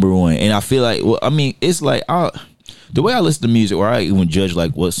my number one. And I feel like, well, I mean, it's like the way I listen to music, or I even judge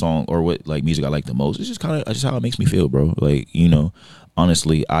like what song or what like music I like the most, it's just kind of just how it makes me feel, bro. Like, you know,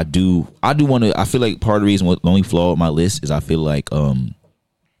 honestly, I do want to. I feel like part of the reason what the only flaw with my list is I feel like I'm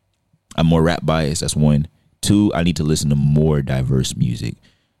more rap biased. That's one. Two, I need to listen to more diverse music.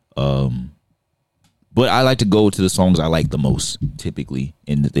 But I like to go to the songs I like the most, typically,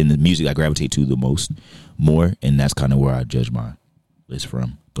 in the music I gravitate to the most, more, and that's kind of where I judge my list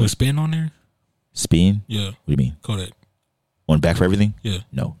from. Put Spin on there? Spin? Yeah. What do you mean? Kodak. On Back for Everything? Yeah.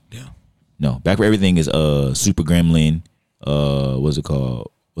 No. Yeah. No. Back for Everything is Super Gremlin. What's it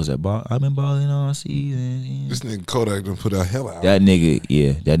called? What's that? I've been balling all season. This nigga Kodak done put a hell out. That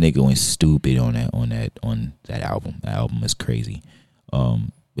nigga went stupid on that album. That album is crazy.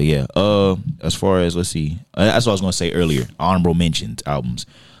 But yeah, as far as, let's see, that's what I was gonna say earlier. Honorable mentions albums.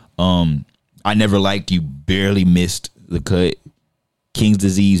 I Never Liked You barely missed the cut. King's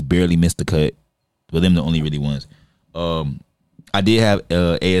Disease barely missed the cut. But them the only really ones. I did have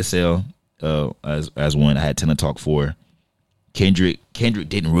ASL as one. I had Tenor Talk 4. Kendrick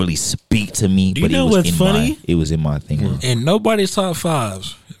didn't really speak to me, Do but you know what's funny? It was in my thing. And nobody's top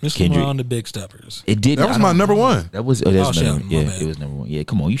fives. Mr. Kendrick. On the Big Steppers. It did. That was my number one. That was that's Oh, shit, number, my yeah. bad. It was number one. Yeah,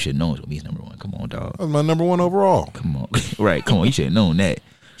 come on, you should know he's number one. Come on, dog. That was my number one overall. Come on, right? Come on, you should have known that.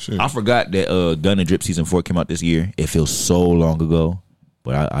 Shit. I forgot that Gunna Drip Season 4 came out this year. It feels so long ago,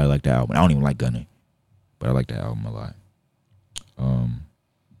 but I like that album. I don't even like Gunna, but I like that album a lot.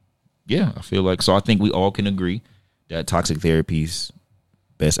 Yeah, I feel like so. I think we all can agree that Toxic Therapy's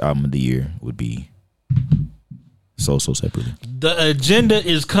best album of the year would be So Separately. The agenda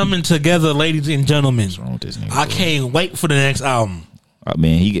is coming together, ladies and gentlemen. What's wrong with this nigga? I can't wait for the next album.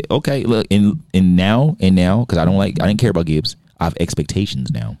 Man, he get okay. Look, and now because I didn't care about Gibbs. I have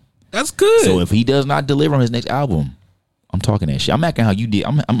expectations now. That's good. So if he does not deliver on his next album, I'm talking that shit. I'm acting how you did.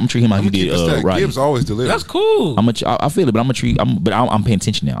 I'm treating him how you did. Roddy. Gibbs always delivers. That's cool. I feel it, but I'm gonna treat. I'm paying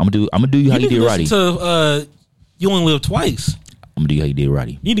attention now. I'm gonna do you how you did Roddy. To You Only Live Twice. I'm gonna do you how you did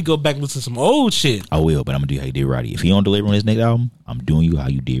Roddy. You need to go back and listen to some old shit. I will, but I'm gonna do you how you did Roddy. If he don't deliver on his next album, I'm doing you how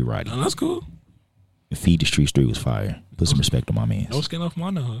you did Roddy. Oh, that's cool. And Feed the Streets 3 was fire. Put some respect on my man. No skin off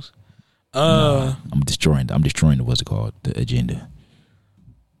my nose. I'm destroying the what's it called? The agenda.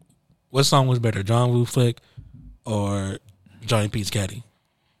 What song was better, John Woo Flick or Johnny P's Caddy?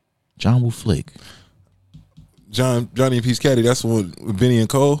 John Woo Flick. Johnny and Peace Caddy. That's the one with Benny and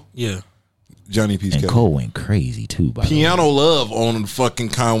Cole. Yeah. Johnny Peace And Caddy. Cole went crazy too. By Piano Love on the fucking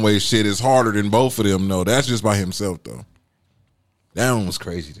Conway shit is harder than both of them. No, that's just by himself though. That one was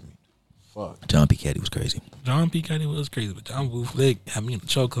crazy to me. Fuck. John P. Caddy was crazy. John P. Caddy was crazy, but John Woo Flick had me in the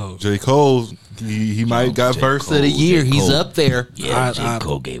chokehold. J. Cole, he might got J. verse Cole, of the year. J. He's Cole. up there. Yeah, J.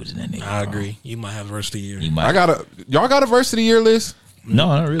 Cole gave it to that nigga. I agree. You might have verse of the year. Y'all got a verse of the year list? No,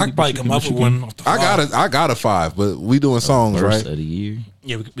 not really. I could probably come up with one off the fly. I got a 5, but we doing songs, Verse right? of the year.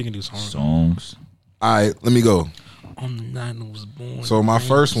 Yeah, we can do songs. Songs. All right, let me go. On the night I was born. So my the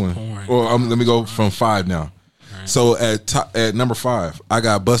first rain was one. pouring. Well, let me go from 5 now. Right. So at number 5, I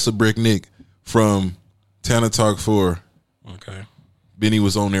got Busta Brick Nick from Tana Talk 4. Okay. Benny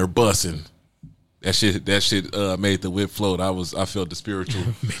was on there bussing. That shit made the whip float. I felt the spiritual.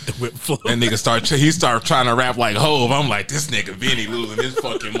 Made the whip float. And nigga started trying to rap like Hove. I'm like, this nigga Benny losing his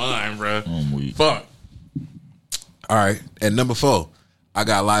fucking mind, bro. I'm weak. Fuck. All right. At number 4, I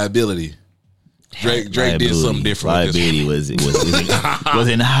got Liability. Drake did something different. with this Liability was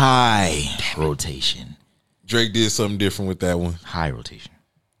in high rotation. Drake did something different with that one. High rotation.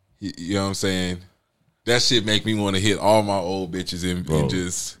 You know what I'm saying? That shit make me want to hit all my old bitches and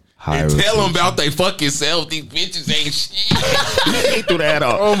just high tell them rotation. about they fucking self. These bitches ain't shit. Ain't through that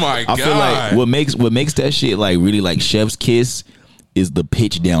off. Oh my I god! feel like what makes that shit like really like Chef's Kiss is the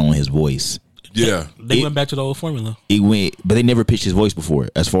pitch down on his voice. Yeah, They went back to the old formula. It went, but they never pitched his voice before.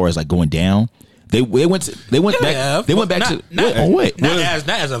 As far as like going down, They went back. They went back to what? Not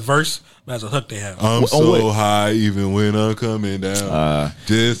as a verse, but as a hook they have. I'm so high even when I'm coming down.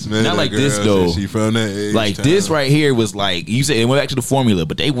 Just met not a like girl, this though. said she from the H-town. Like this right here was like you said. It went back to the formula,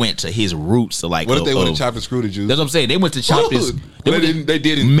 but they went to his roots. So like, What if they would have chopped and screwed the juice? That's what I'm saying. They went to chop this. They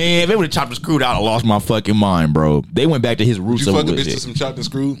didn't. Man, if they would have chopped and screwed out, I lost my fucking mind, bro. They went back to his roots. Would you fuck a bitch to some chopped and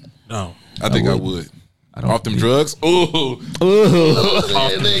screwed? No. I think I would. Off them drugs? Ooh.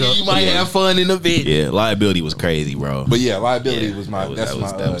 Nigga, you might have fun in a bit. Yeah, liability was crazy, bro. But yeah, liability was my that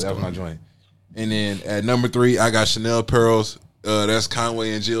was my joint. And then at number 3, I got Chanel Pearls. That's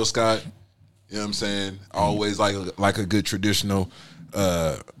Conway and Jill Scott. You know what I'm saying? Always like a good traditional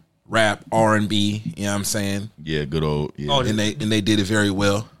rap R&B. You know what I'm saying? Yeah, good old. Yeah. Oh, And they did it very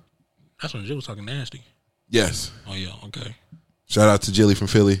well. That's when Jill was talking nasty. Yes. Oh yeah, okay. Shout out to Jilly from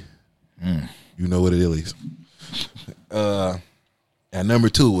Philly. You know what it is. At number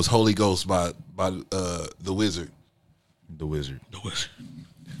 2 was Holy Ghost by The Wizard. The Wizard. The Wizard.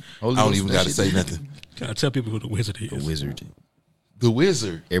 I don't even got to say nothing. Gotta tell people who the Wizard is. The Wizard. The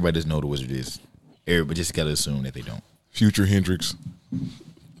Wizard. Everybody doesn't know who the Wizard is. Everybody just gotta assume that they don't. Future Hendrix.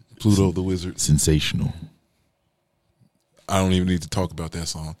 Pluto the Wizard. Sensational. I don't even need to talk about that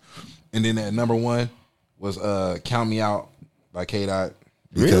song. And then at number 1 was Count Me Out by K-Dot.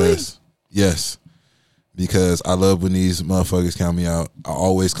 Really? Yes. Because I love when these motherfuckers count me out. I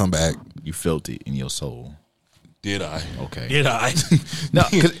always come back. You felt it in your soul. Did I? Okay. Did I? No,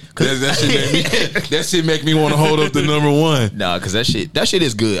 that shit make me want to hold up the number 1. nah, because that shit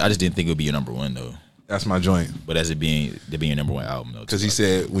is good. I just didn't think it would be your number 1 though. That's my joint. But as it being your number 1 album though. Because he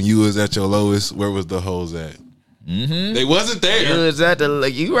said, when you was at your lowest, where was the hoes at? Mm-hmm. They wasn't there. Was that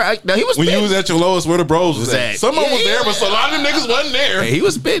you right? No, he was. When spitting. you was at your lowest, where the bros was at? Some of them was there, but a lot of them niggas wasn't there. Hey, he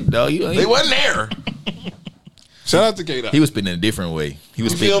was spitting though. They wasn't there. Shout out to K-Dot. He was spitting in a different way. He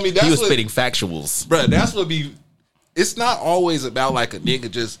was You feel me? spitting. He was That's spitting factuals. Bruh, that's what be. It's not always about like a nigga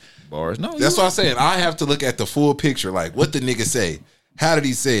just Bars. No, That's what I'm saying. I have to look at the full picture. Like, what the nigga say? How did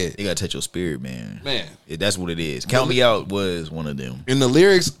he say it? You gotta touch your spirit, man. Man. That's what it is. Count Me Out was one of them. In the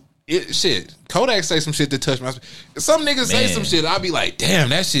lyrics, shit. Kodak say some shit that touch my spirit. Some niggas say some shit, I'll be like, damn,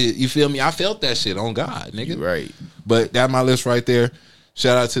 that shit, you feel me? I felt that shit on God, nigga. You right. But that's my list right there.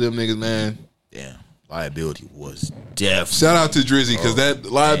 Shout out to them niggas, man. Damn. Liability was deaf. Shout out to Drizzy, because that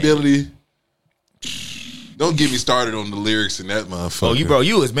liability. Don't get me started on the lyrics in that motherfucker. Oh,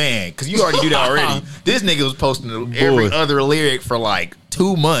 you was man, because you already do that already. This nigga was posting every other lyric for like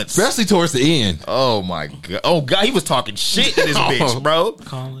 2 months. Especially towards the end. Oh my god. Oh god, he was talking shit to this bitch, bro.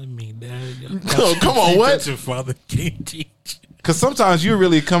 Calling me daddy. Oh, come on, what? Your father can't teach. Because sometimes you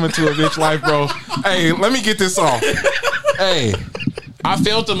really come into a bitch life, bro. Hey, let me get this off. Hey, I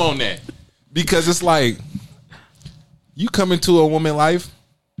felt him on that. Because it's like, you come into a woman life,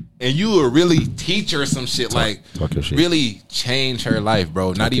 and you will really teach her some shit, talk your shit. Really change her life,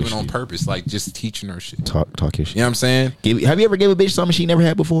 bro. Not your even on shit. purpose, like just teaching her shit. Talk your shit. You know what I'm saying? Have you ever gave a bitch something she never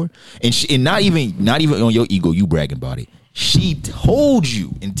had before? And not even on your ego, you bragging about it. She told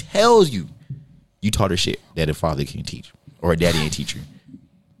you and tells you taught her shit that her father can't teach or her daddy ain't teach her.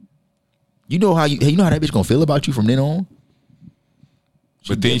 You know how that bitch gonna feel about you from then on?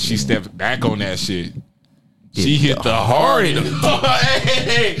 But then she stepped back on that shit. She hit the hard end.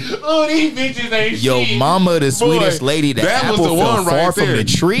 Hey, oh, these bitches ain't Yo, shit. mama, the sweetest lady. That was apple the fell one far right from there. the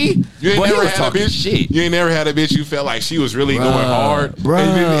tree. You ain't Boy, he never was had a talking bitch. shit. You ain't never had a bitch you felt like she was really going hard. Bruh.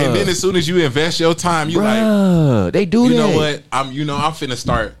 And then as soon as you invest your time, you like, Bruh, they do you that. know what? I'm finna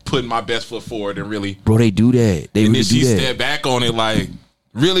start putting my best foot forward and really. Bro, they do that. They And really then she do that. stepped back on it, like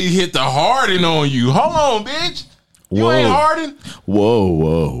really hit the harden on you. Hold on, bitch. You Whoa. ain't harden.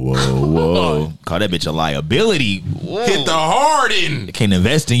 Whoa. Call that bitch a liability. Whoa. Hit the harden. They can't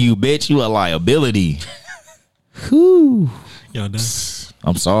invest in you, bitch. You a liability. Whew. Y'all done?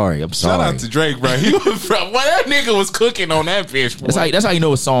 I'm sorry. Shout out to Drake, bro. He was from that nigga was cooking on that bitch. Boy. That's how you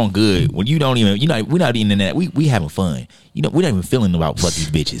know a song good. When you don't even we're not even in that. We having fun. You know, we're not even feeling about fuck these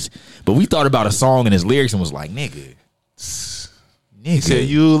bitches. But we thought about a song and his lyrics and was like, nigga. He said,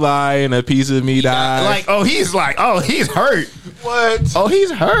 "You lie and a piece of me die." Like, he's hurt. What? Oh,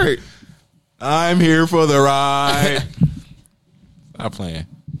 he's hurt. I'm here for the ride. Stop playing.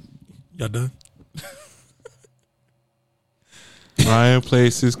 Y'all done? Flying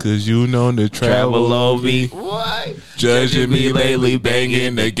places cause you known to travel over me. What? Judging me lately,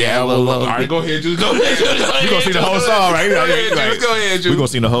 banging the gavel. All right, go ahead, Juice. Go ahead. You gonna see the whole song, right? Go ahead, Juice. Go ahead, Juice. We gonna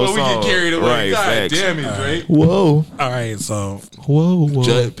see the whole But song. we get carried away. Right, God facts. damn it, Drake. Whoa. All right, so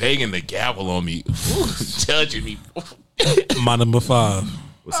Whoa. Banging the gavel on me. Judging me. my number 5,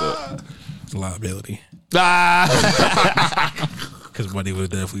 What's up? liability. Because Buddy was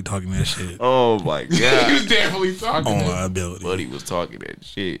definitely talking that shit. Oh my He god. was definitely talking. On that. liability. Buddy was talking that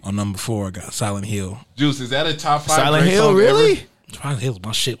shit. On number 4, I got Silent Hill. Juice, is that a top 5 Silent Drake Hill, song really? ever? Silent Hill's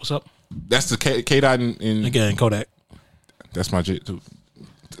my shit. What's up? That's the K Dot in Again, Kodak. that's my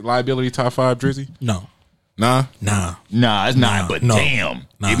liability top 5 Drizzy. No. Nah. Nah. Nah, it's not. Nah, But no. damn,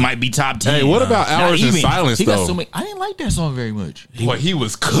 Nah. it might be top 10. Hey, what about Not Hours in even. Silence He got though? so many. I didn't like that song very much. Boy, he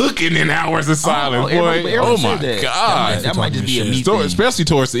was cooking in Hours of Silence, boy. everybody Oh said my that. god. That might just be a me So, thing. especially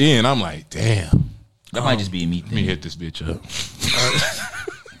towards the end, I'm like, damn. That might just be a me Let me thing. hit this bitch up.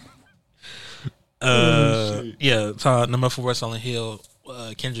 Yeah, so number 4, Silent Hill,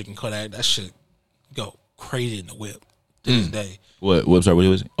 Kendrick and Kodak. That shit go crazy in the whip to this day. What? Sorry, what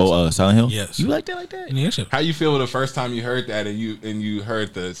was it? Oh, Silent Hill. Yes. You like that? Like that? And that shit. How you feel the first time you heard that and you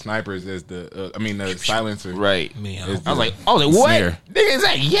heard the snipers as the the silencer? Right. Me, Is I was like, the what? snare. Nigga, is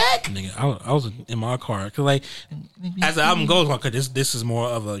that yak? Nigga, I was in my car because like as the album goes on, because this is more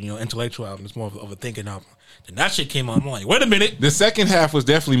of a intellectual album. It's more of a thinking album. Then that shit came on. I'm like, wait a minute. The second half was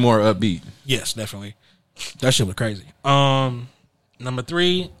definitely more upbeat. Yes, definitely. That shit was crazy. Number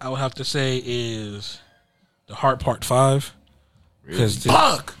 3, I would have to say is The Heart Part 5. Because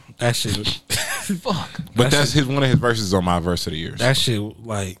Fuck. that shit, Fuck. But that's one of his verses on my verse of the year. that shit,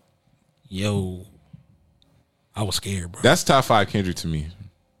 like, yo, I was scared, bro. That's top 5 Kendrick to me.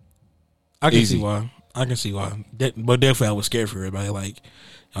 I can easy. see why. I can see why. But definitely, I was scared for everybody. Like,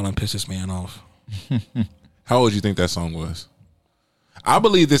 y'all done pissed this man off. How old you think that song was? I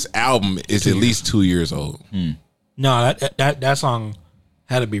believe this album is at least 2 years old. No, that song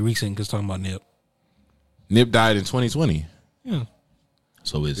had to be recent because talking about Nip. Nip died in 2020. Yeah,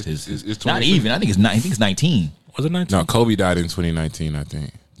 So it's It's not 20. even. I think it's 19. was it 19? No, Kobe died in 2019, I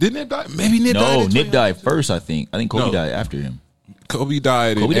think. Did Nip die? Maybe Nip died No, in Nip 2019. died first. I think Kobe No. died after him. Kobe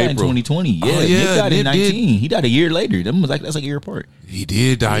died Kobe in died in April. 2020. Yeah, Oh, Nip yeah, died in Nip did. 19. He died a year later. That's like a year apart. He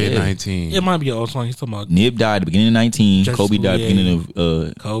did die in Yeah. 19. It might be an old song. He's talking about Nip died at the beginning of 19. Justice Kobe died at the Louis beginning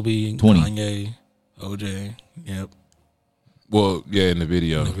of Kobe, 20. Kanye, OJ. Yep, Well, yeah, in the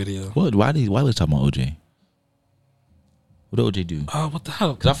video. the video. what? Why was talking about OJ? What did OJ do? Oh, what the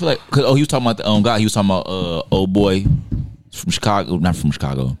hell? Because I feel like he was talking about the guy. He was talking about old boy from Chicago, not from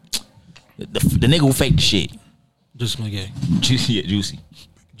Chicago. The nigga who faked the shit. Just Smoothie. Juicy, yeah, juicy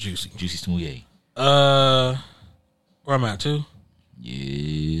Smoothie. Where am I at? 2?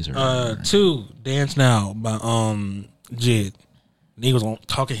 Yes, sir. 2, Dance Now by Jid. Niggas on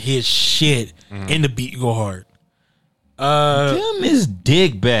talking his shit in the beat go hard. Damn his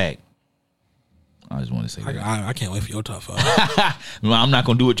dick back. I just want to say that. I can't wait for your top 5. Well, I'm not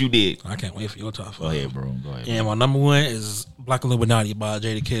gonna do what you did. I can't wait for your top 5. Go ahead, bro. Go ahead. And my number 1 is Black Illuminati by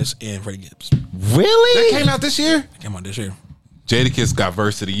Jadakiss and Freddie Gibbs. Really? Came out this year? Came out this year. Jadakiss got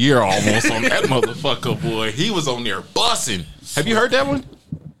verse of the year almost on that motherfucker, boy. He was on there bussing. Have you heard that one?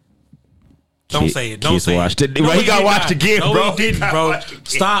 Don't say it. Don't Kids say watched it. it. Well, he got did watched not. again, no, bro. he didn't, bro.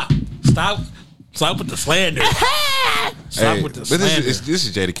 Stop with the slander. Stop with the but slander. this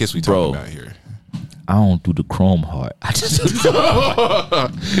is Jadakiss we Bro. talking about here. I don't do the chrome heart. I just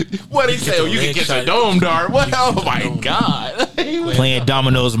What he say? Oh, you can get the dome dart. What? Oh my god! playing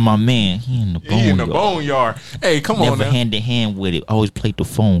dominoes with my man. He in the He in the boneyard. boneyard. Hey, come on Never now. hand to hand with it. Always played the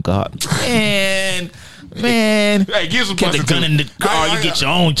phone. God, man. Hey, give some Kept the gun in the car. You get your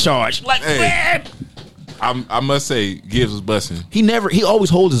own charge. Like, Hey. man. I must say, Gibbs was busting. He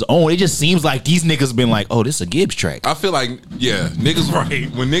always holds his own. It just seems like these niggas been like, oh, this is a Gibbs track. I feel like, yeah, niggas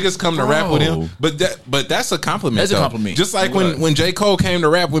when niggas come to rap with him, Bro. but that's a compliment. That's a though. compliment. Just like when J. Cole came to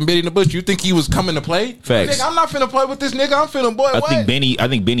rap with Benny the Bush, you think he was coming to play? Facts. Nigga, I'm not finna play with this nigga. I'm finna boy. I what?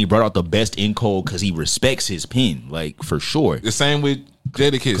 think Benny brought out the best in Cole because he respects his pen, like for sure. The same with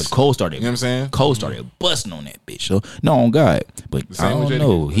Jadakiss. Because Cole started, You know what I'm saying? Cole started busting on that bitch. So no, on God, but I same with don't Jadakiss.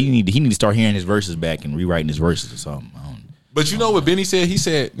 know. He need to start hearing his verses back and rewriting his verses or something. I don't. But you know what Benny said? He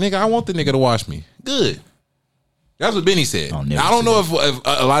said, "Nigga, I want the nigga to watch me." Good. That's what Benny said. I'll I never don't say know if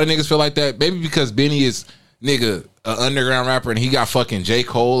a lot of niggas feel like that. Maybe because Benny is nigga an underground rapper and he got fucking J.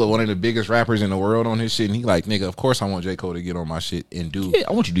 Cole, one of the biggest rappers in the world, on his shit, and he like, nigga, of course I want J. Cole to get on my shit and do. Yeah,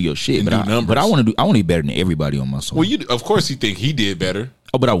 I want you to do your shit, And but do I numbers. want to be better than everybody on my song. Well, you of course he think he did better.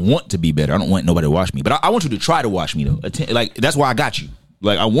 Oh, but I want to be better. I don't want nobody to watch me. But I want you to try to watch me though. Like that's why I got you.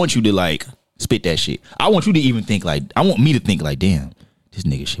 Like I want you to like spit that shit. I want you to even think like I want me to think like, damn, this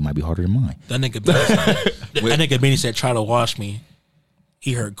nigga shit might be harder than mine. That nigga Benny said, try to wash me.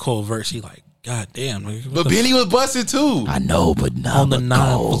 He heard Cole verse. He like, God damn. Nigga. But Benny was busted too. I know, but now On the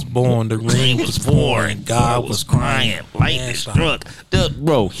night was born, the ring was born, God was crying, lightning struck.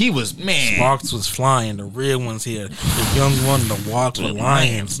 Bro, he was, man. Sparks was flying, the real ones here, the young one, the walks with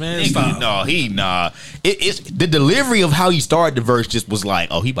lions. Man, stop. Nah. It's the delivery of how he started the verse just was like,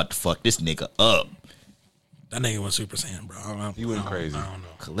 oh, he about to fuck this nigga up. That nigga went Super Saiyan, bro. He went crazy. I don't know.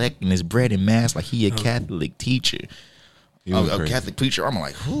 Collecting his bread and mass like he a Catholic teacher. He went A crazy. Catholic preacher. I'm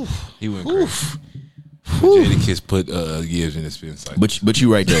like, whew. He went crazy. Jadakiss put Gibbs in the spin cycle. But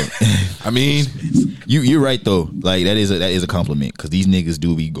you right though. I mean, You're right though. Like that is a compliment because these niggas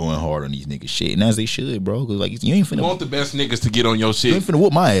do be going hard on these niggas shit, and as they should, bro. Because like you ain't you want finna, the best niggas to get on your shit. you ain't finna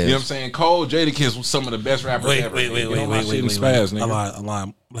whoop my ass. You know what I'm saying? Cole, Jadakiss was some of the best rappers ever. Wait. Get on my shit and spaz, nigga. I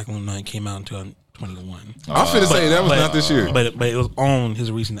lied. Black Moon 9 came out in 2021. I'm finna say that was not this year. But it was on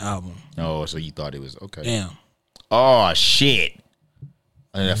his recent album. Oh, so you thought it was okay? Damn. Oh shit!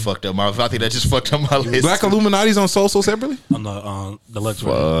 I think that fucked up my. I think that just fucked up my list. Black Illuminati's on Soul separately? On the deluxe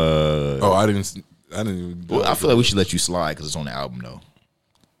version. Oh, I didn't even. Well, I feel like we should let you slide because it's on the album though.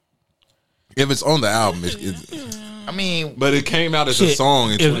 If it's on the album, it's I mean, but it came out as a Shit.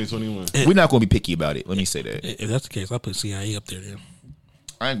 song in If- 2021. we're not gonna be picky about it. Let me say that. If that's the case, I'll put CIA up there then.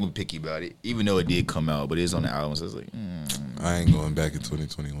 I ain't gonna be picky about it, even though it did come out, but it's on the album. So it's like, I ain't going back in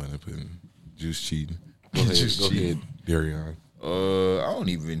 2021 and putting Juice cheating. Go ahead, Darion. I don't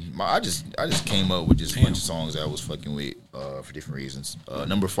even. I just came up with just a bunch of songs that I was fucking with for different reasons.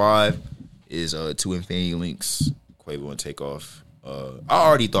 Number 5 is To Infinity Links, Quavo and Takeoff. I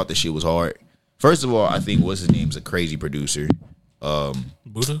already thought the shit was hard. First of all, I think what's his name's a crazy producer.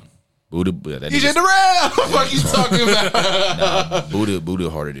 Buddha? Buddha, that DJ nigga, Durant, what the fuck you talking about? Buddha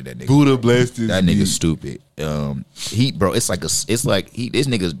harder than that nigga. Buddha blasted. That nigga's stupid. It's like this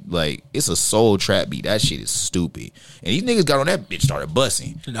nigga's like it's a soul trap beat. That shit is stupid. And these niggas got on that bitch started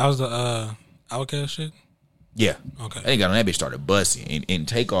busting. That was the Outkast shit? Yeah. Okay. They got on that bitch started busting. And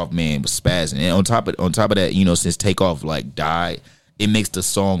Takeoff, man, was spazzing. And on top of that, you know, since Takeoff like died, it makes the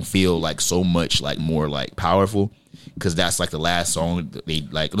song feel like so much like more like powerful. Cause that's like the last song they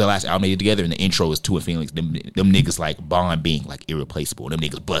like the last album they did together, and the intro is To Infinity Links. Them niggas like bond being like irreplaceable. Them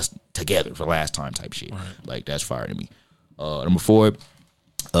niggas bust together for last time type shit. Right. Like that's fire to me. Number 4,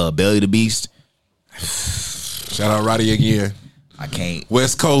 Belly the Beast. Shout out Roddy again. I can't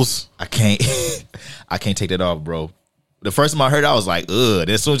West Coast. I can't take that off, bro. The first time I heard it, I was like, ugh.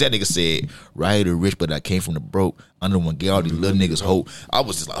 Then as soon as that nigga said, right or rich, but I came from the broke, I'm the one get all these little niggas hope. I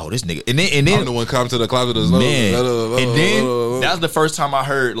was just like, oh, this nigga. And then I'm the one come to the closet of man. And then that was the first time I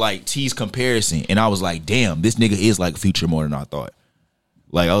heard like T's comparison, and I was like, damn, this nigga is like Future more than I thought.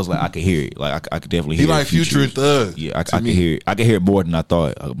 Like I was like, I could hear it. Like I could definitely hear he like Future and Thug. Yeah, I could hear it. I could hear it more than I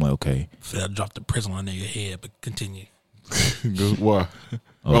thought. I'm like, okay. I dropped the prison on nigga head, but continue. Why?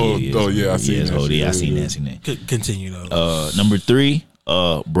 Yeah, I seen that. I seen that. Continue though. Number 3,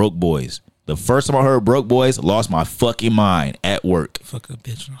 Broke Boys. The first time I heard Broke Boys, lost my fucking mind at work. Fuck a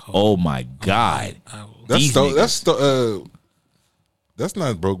bitch. Oh my god. That's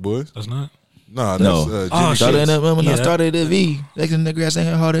not Broke Boys. That's not. No, No. that's Jimmy Started Shits. when I Yeah. started the V. Next in the grass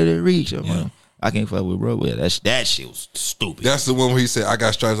ain't harder to reach. I'm Yeah. like, I can't fuck with Broke Boys. That shit was stupid. That's the one where he said, "I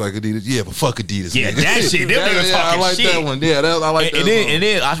got stripes like Adidas." Yeah, but fuck Adidas. Yeah, nigga. that shit. Them niggas I talking like shit. that one. Yeah, I like that. And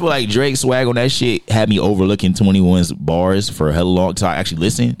then I feel like Drake swag on that shit had me overlooking 21's bars for a hella long time. Actually,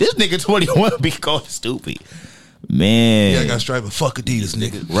 listen, this nigga 21 be called stupid. Man. Yeah, I got stripes, but fuck Adidas,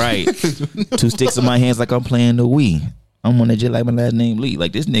 nigga. Right. 2 sticks in my hands like I'm playing the Wii. I'm on that jet like my last name Lee.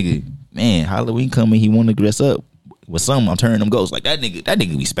 Like this nigga, man, Halloween coming, he want to dress up with something. I'm turning them ghosts. Like that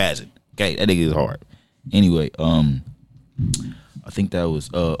nigga be spazzing. Okay, that nigga is hard. Anyway, I think that was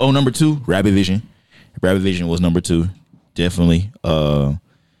number 2, Rabbit Vision. Rabbit Vision was number 2. Definitely.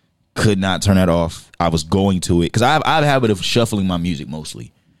 Could not turn that off. I was going to it because I have a habit of shuffling my music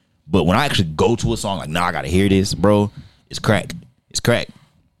mostly. But when I actually go to a song, like, nah, I gotta hear this, bro. It's crack. It's crack.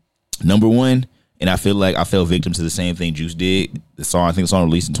 Number 1, and I feel like I fell victim to the same thing Juice did. I think the song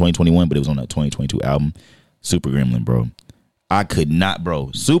released in 2021, but it was on that 2022 album. Super Gremlin, bro. I could not, bro.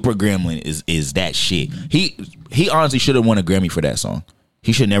 Super Gremlin is that shit. He honestly should have won a Grammy for that song.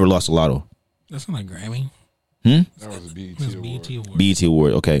 He should have never lost a lotto. That's not a Grammy. That was a It was BET BET award. Award. BET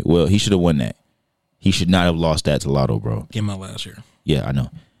Award. Okay, well, he should have won that. He should not have lost that to Lotto, bro. Came out last year. Yeah, I know.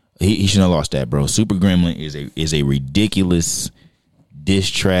 He shouldn't have lost that, bro. Super Gremlin is a ridiculous diss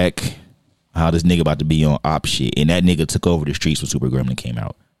track. How this nigga about to be on op shit, and that nigga took over the streets when Super Gremlin came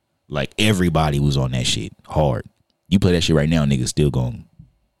out. Like everybody was on that shit hard. You play that shit right now, niggas still gonna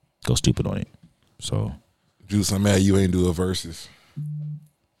go stupid on it. So Juice, I'm mad you ain't do a verses.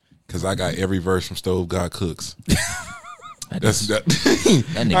 Cause I got every verse from Stove God Cooks. That's that.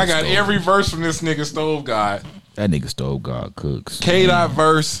 nigga I got stole. every verse from this nigga Stove God. That nigga stole God Cooks. K-Dot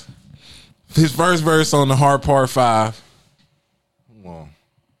verse. His first verse on the Hard Part 5. Come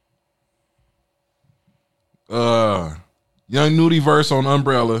on. Young Nudie verse on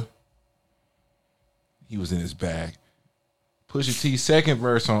Umbrella. He was in his bag. Pusha T second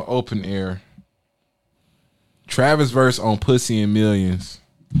verse on Open Air. Travis verse on Pussy and Millions.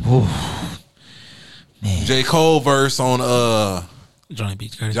 Man. J. Cole verse on Johnny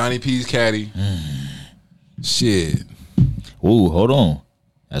P's Caddy. Johnny P's Caddy. Shit. Ooh, hold on.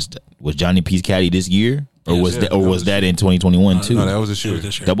 Was Johnny P's Caddy this year, or Yeah, was yeah, that, or that was was- that in 2021 too? No, that was a It shit. was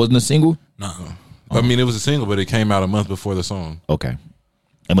this year. That wasn't a single. No. I mean, it was a single, but it came out a month before the song. Okay,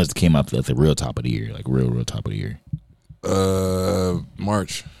 it must have came out at the real top of the year, like real top of the year.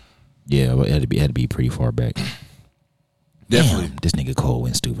 March. Yeah, but it had to be pretty far back. Definitely. Damn, this nigga Cole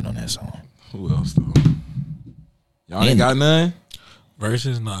went stupid on that song. Who else though? Y'all ain't And- got none?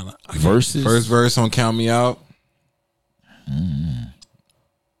 Verses? No. Verses, First verse on Count Me Out.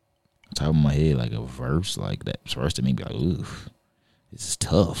 top of my head, like a verse like that. First to me, be like, oof, this is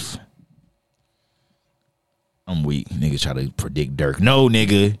tough. I'm weak. Niggas try to predict Dirk. No,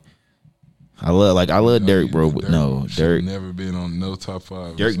 nigga. I love Dirk, bro. But no, Dirk. Never been on no top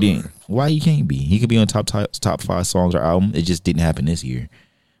 5. Dirk didn't. Why he can't be? He could be on top 5 songs or album. It just didn't happen this year.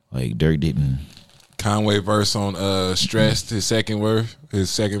 Like Dirk didn't. Conway verse on Stressed, his second verse.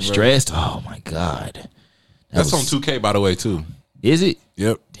 Stressed. Oh my god. That's on 2K, by the way, too. Is it?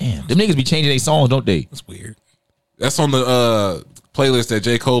 Yep. Damn. Them niggas be changing their songs, don't they? That's weird. That's on the playlist that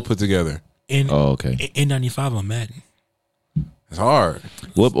J. Cole put together. In Oh, okay. N95 on Madden. It's hard.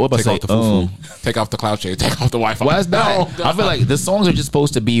 What about Take say? off the foo-foo. Take off the cloud shade. Take off the Wi-Fi. Why is that? I feel like the songs are just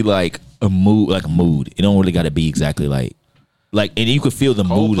supposed to be like a mood, It don't really got to be exactly like, and you could feel the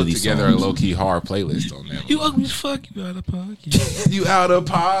Cole mood put of these together songs. a low-key hard playlist on that. You ugly as fuck. You out of pocket. You out of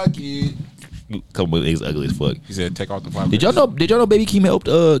pocket. Come with niggas ugly as fuck. He said, take off the Wi-Fi. Did y'all know Baby Keem helped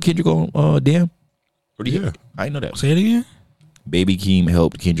Kendrick on Damn? Or did he? Yeah. I didn't know that. Say it again? Baby Keem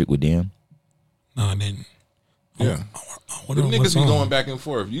helped Kendrick with Damn. No, I didn't. Yeah. I wonder Them what niggas be song. going back and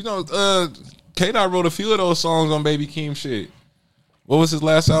forth. You know, K-Dot wrote a few of those songs on Baby Keem shit. What was his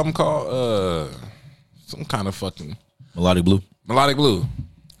last album called? Some kind of fucking Melodic Blue. Melodic Blue.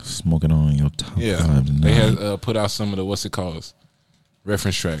 Smoking on your top Yeah. 5 tonight. They had put out some of the, what's it called?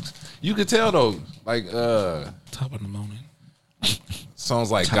 Reference tracks. You could tell though, like Top of the morning. songs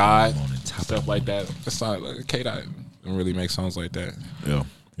like Top of God, the morning, top of stuff like that. It's not like K-Dot don't really make songs like that. Yeah.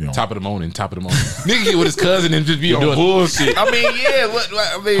 Top of the morning. Nigga get with his cousin and just be on bullshit. I mean, yeah.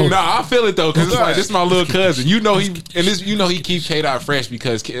 I mean, Nah, I feel it though, cause it's like this is my little cousin. You know he keep K-Dot fresh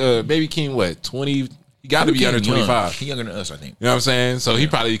because Baby King 20. He got to be under 25. He younger than us, I think. You know what I'm saying? So he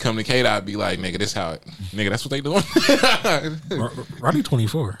probably come to K-Dot and be like, nigga, this how it, nigga, that's what they doing. Roddy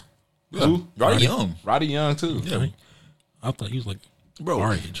 24. Who? Roddy Young, Roddy Young too. Yeah. I thought he was like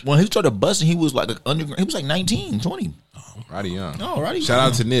our age. when he started busting, he was like underground. He was like 19, 20. Roddy Young. No, Roddy. Shout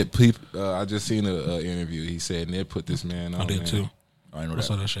out to Nip. I just seen an interview. He said Nip put this man on. I did man. too. I know I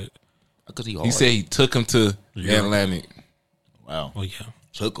saw that that shit. because he hard. He said he took him to Yeah. Atlantic. wow, Oh, yeah.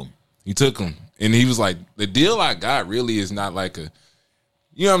 took him. He took him. And he was like, the deal I got really is not like a,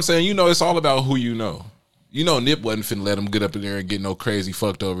 you know what I'm saying? You know, it's all about who you know. You know, Nip wasn't finna let him get up in there and get no crazy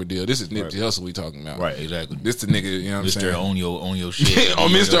fucked over deal. This is Nip Hustle we talking about. Right, exactly. This the nigga, you know what I'm Mr. saying? Own your shit. Oh,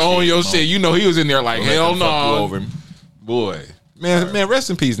 Mr. Own Your Shit. You know, he was in there like, Don't let hell them fuck you no. over him. Boy. Man, rest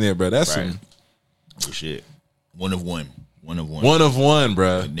in peace, Nip, bro. That's Right. some For shit. One of one. one of one,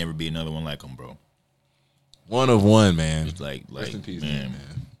 bro. There'll never be another one like him, bro. One of one, man. It's like Rest in peace, man.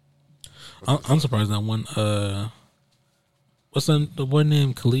 man. I'm surprised that one. What's the one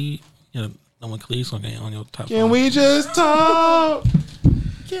named Khalid? Yeah, that one Khalid song ain't on your top. Can 5. we just talk?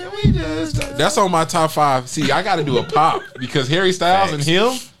 Can we just talk? That's on my top 5. See, I got to do a pop because Harry Styles and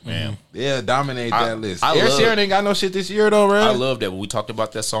him, Man. yeah, dominate that list. I Ed love- Sheeran ain't got no shit this year though, bro. I love that when we talked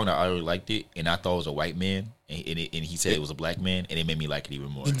about that song, I really liked it, and I thought it was a white man, and he said it was a black man, and it made me like it even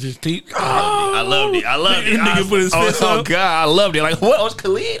more. Just deep. I loved it. Nigga put his fist oh up. God, I loved it. Like what was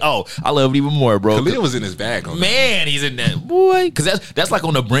Khalid? Oh, I loved it even more, bro. Khalid was in his bag on that. Man, he's in that boy, because that's like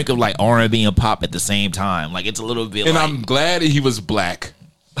on the brink of like R&B and pop at the same time. Like it's a little bit. And like, I'm glad that he was black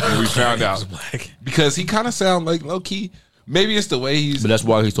when we found out Black. because he kind of sound like low key. Maybe it's the way he's. but that's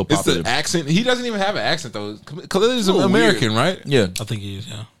why he's so It's popular. the accent. He doesn't even have an accent though. Khalid is little American, right? yeah, I think he is.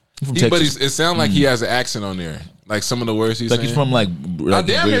 Yeah. he's from But Texas. it sounds like he has an accent on there. Like some of the words he's Like saying. he's from like. I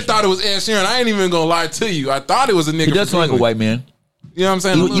damn near thought it was Ed Sheeran. I ain't even gonna lie to you. I thought it was a nigga. He does from sound like a England. white man. You know what I'm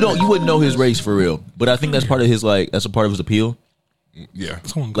saying? You wouldn't know his race for real, but I think that's part of his like that's a part of his appeal. Yeah.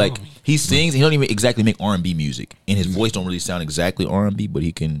 Someone Like call me. he sings, he don't even exactly make R&B music, and his voice don't really sound exactly R&B, but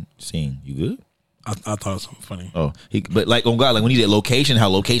he can sing. You good? I thought it was something funny. Oh, but like on God, like when he did Location, how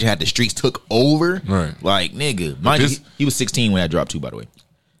Location had the streets took over. Right. Like nigga, mind you, he was 16 when that dropped too. By the way,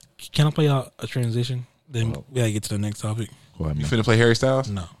 Can I play out a transition? Then we gotta get to the next topic. go ahead, You man. finna play Harry Styles?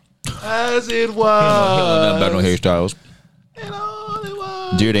 No. As it He don't know nothing about no hairstyles.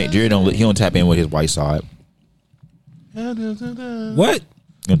 Jerry don't. He don't tap in with his white side. What?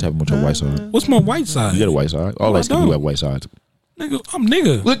 He don't tap in with your white side. What's my white side? You got a white side. All light skin don't. people have white sides. Nigga, I'm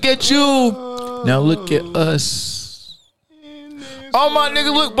nigga. Look at you. Now look at us. All my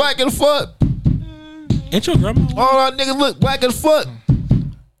niggas look black as fuck. Ain't your grandma? All our niggas look black as fuck.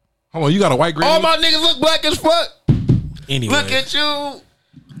 Hold on, you got a white granny? All my niggas look black as fuck. Anyway. Look at you.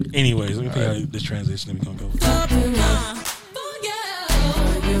 Anyways, let me tell you how this transition we gonna go.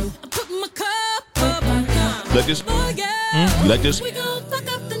 You like this? You like this?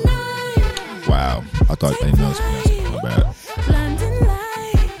 Wow. I thought I didn't know this. My bad.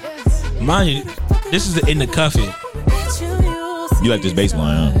 Mind you, this is in the cuff it. You like this bass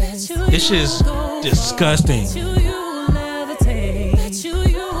line, huh? This shit's disgusting.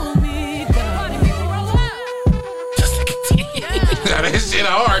 That shit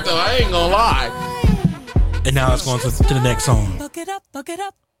hard though. I ain't gonna lie. And now it's going to the next song. Buck it up, buck it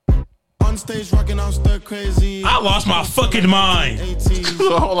up. On stage rocking, I'm stuck crazy. I lost my fucking mind. 18.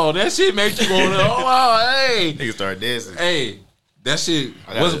 Hold on, that shit makes you wanna. Hold on, hey, Niggas start dancing. hey, that shit.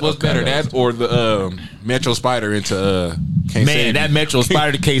 got it. What's Okay, better, I got that or the Metro Spider into Can't Save Man, You? that Metro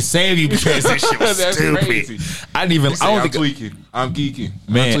Spider can't save you transition was That's stupid. crazy. I didn't even. Say, I don't I'm think. tweaking. I'm geeking.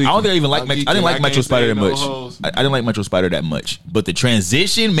 Man, I don't think I even like. I'm I geeking. didn't like I Metro can't Spider say that no much. hoes. I didn't like Metro Spider that much, but the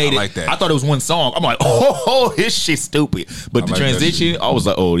transition made I it. like that. I thought it was one song. I'm like, oh, this shit's stupid. But the like that transition, shit. I was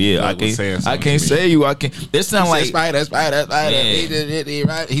like, oh yeah, Like I was can't. saying I something can't to me. say you. I can't. This sound like Spider. Yeah.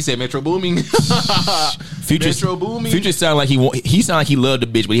 Right. He said Metro Booming. Future. Metro Booming. Future sounded like he sounded like he loved the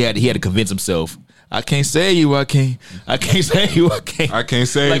bitch, but he had to convince himself. I can't say you. I can't say you. I can't. I can't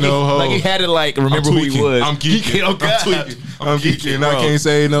say like no he, hoe. Like he had to like remember who he was. I'm geeking. Oh, God. I'm tweaking. I'm geeking. I bro. can't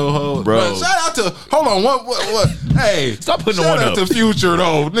say no hoe. Bro. But shout out to hold on. What? Hey, Stop putting the shout one out up. to Future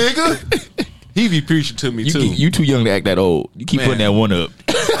though, nigga. He be preaching to me too. You too young to act that old. You keep Man. putting that one up.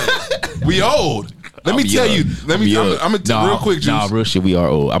 We old. Let me tell you. Let me. I'm gonna tell real quick, Juice. Nah, real shit. We are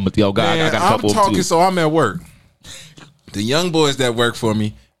old. I'm yo, God. Man, I got a I'm couple talking. of too. So I'm at work. The young boys that work for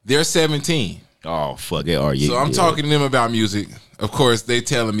me, they're 17. Oh fuck it. Are you? So I'm talking to them about music. Of course, they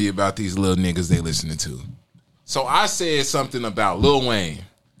telling me about these little niggas they listening to. So I said something about Lil Wayne.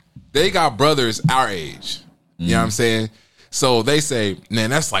 They got brothers our age. You know what I'm saying? So they say, man,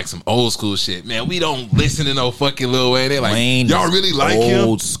 that's like some old school shit. Man, we don't listen to no fucking Lil Wayne. They like, Wayne y'all is really like him?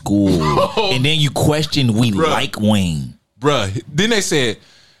 old school. And then you question we Bruh. like Wayne. Bruh. Then they said,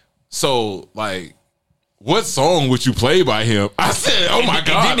 so like, what song would you play by him? I said, oh my God.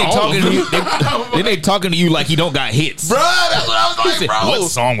 And then they all talking of to you. them. Then they talking to you like he don't got hits. Bruh, that's what I was He like, said, bro. what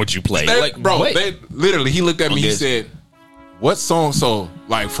song would you play? They, like, bro, what? they literally, he looked at me, he guess. said, what song, so,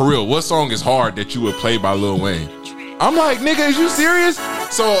 like, for real, what song is hard that you would play by Lil Wayne? I'm like, nigga, is you serious?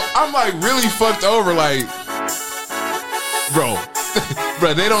 So, I'm like really fucked over, like, bro,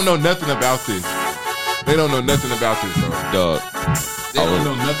 bro, they don't know nothing about this. They don't know nothing about this, bro. Dog. They don't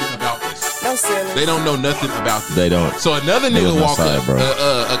know nothing about this. No silly. They don't know nothing about this. They don't. So another They nigga was walked outside, up, bro.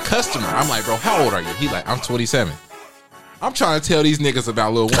 a customer. I'm like, bro, how old are you? He like, I'm 27. I'm trying to tell these niggas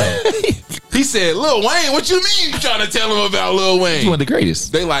about Lil Wayne. He said, Lil Wayne, what you mean you trying to tell him about Lil He's Wayne? one of the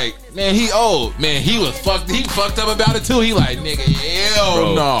greatest. They like, man, he old. Man, he fucked up about it too. He like, nigga, hell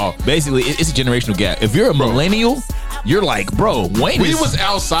Bro, no. Basically, it's a generational gap. If you're a millennial, you're like, bro, Wayne We is... was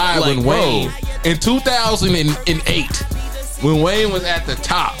outside like, when Wayne, in 2008, when Wayne was at the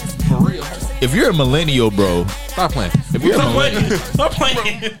top. For real. If you're a millennial, bro, Stop playing. if you're a millennial, Stop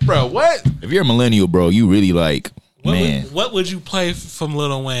playing. Bro, what? if you're a millennial, bro, you really like, man, What would you play from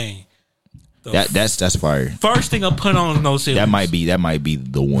Lil Wayne? that's fire. First thing I put on is No Ceilings. That might be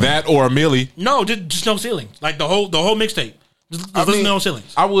the one. That or a Millie. No, just No Ceilings. Like the whole mixtape. Just listen to No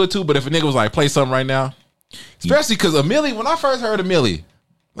Ceilings. I would too, but if a nigga was like, play something right now, especially because a Millie, when I first heard a Millie,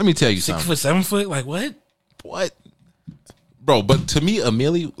 let me tell you 6 something. foot, 7 foot. Like what? What? Bro, but to me, a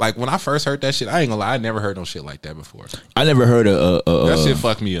Millie, like when I first heard that shit, I ain't gonna lie, I never heard no shit like that before. I never heard That shit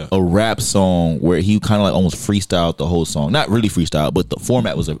fucked me up. a rap song where he kind of like almost freestyled the whole song. Not really freestyle, but the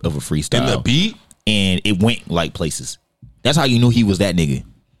format was of a freestyle. And the beat, and it went like places. That's how you knew he was that nigga.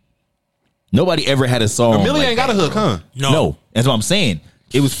 Nobody ever had a song. a Millie like ain't got a that. hook, huh? No, that's what I'm saying.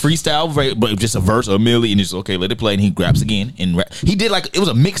 It was freestyle, but just a verse, a milli, and just okay, let it play, and he raps again and he did like it was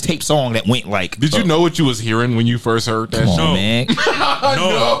a mixtape song that went like. Did you know what you was hearing when you first heard that? Come show? on, man.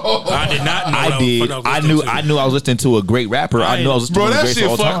 No, I did not know. I did. I knew I was listening to a great rapper. I knew I was listening to Bro, one of that the shit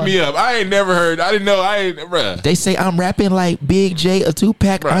greatest of all fucked time. me up. I ain't never heard. I didn't know. I ain't, bruh. They say I'm rapping like Big J, a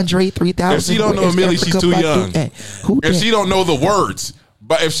 2-pack, Andre 3000. If she don't know Where's Millie, she's Africa too by young. Who If that? she don't know the words,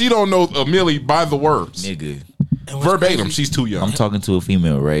 but if she don't know a Millie by the words, Nigga, verbatim, she's too young. I'm talking to a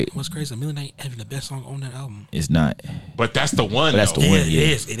female, right? What's crazy? Millie ain't having the best song on that album. It's not. But that's the one. But that's though. the one. Yeah, yeah. it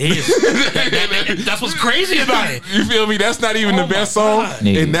is. It is. That's what's crazy about it. You feel me? That's not even Oh the best my song, God.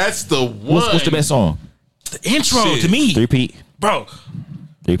 Nigga. and that's the one. What's the best song? The intro Shit. to me, 3P. bro.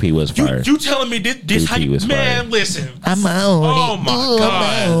 3P was fire. You telling me this how 3P you, was man? fire. Listen, I'm on Oh it. my Ooh, God.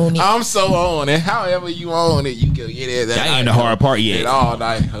 I'm on it. I'm so on it. However you on it, you can get it. That ain't the hard part yet. All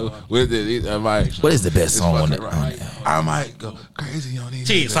night with it. I might. What is the best song on fucking it? right. I might go crazy on these.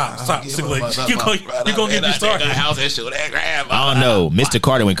 Gee, stop. You gonna get me started. I don't know. Mr.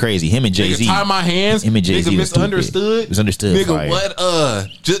 Carter went crazy. Him and Jay Z. Nigga, tie my hands. Him and Jay Z Nigga, was stupid. misunderstood. Misunderstood. Nigga, Fire. what?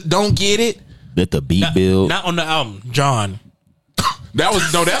 Just don't get it. Let the beat build. Not on the album, John. That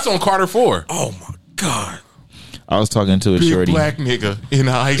was no. That's on Carter 4. Oh my God. I was talking to a Big shorty. black nigga in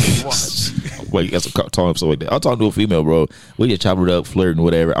high school. Wait, that's talking so like that. I was talking to a female, bro. We just chopped it up, flirting,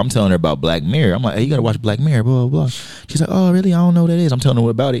 whatever. I'm telling her about Black Mirror. I'm like, hey, you gotta watch Black Mirror, blah, blah, blah. She's like, oh, really? I don't know what that is. I'm telling her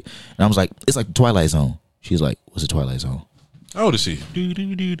about it. And I was like, it's like the Twilight Zone. She's like, what's the Twilight Zone? How old is she?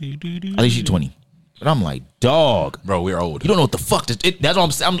 I think she's 20. But I'm like, dog. Bro, we're old. You don't know what the fuck this. That's what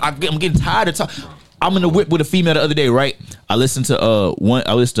I'm saying. I'm getting tired of talking. I'm in the whip with a female the other day, right? I listened to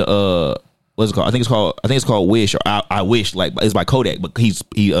what's it called? I think it's called Wish or I Wish. Like it's by Kodak, but he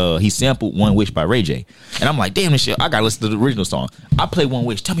sampled One Wish by Ray J. And I'm like, damn this shit. I gotta listen to the original song. I play One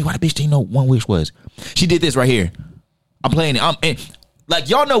Wish. Tell me why the bitch didn't know One Wish was. She did this right here. I'm playing it. And like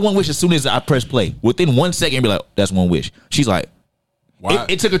y'all know One Wish as soon as I press play. Within 1 second, be like, that's One Wish. She's like, Why?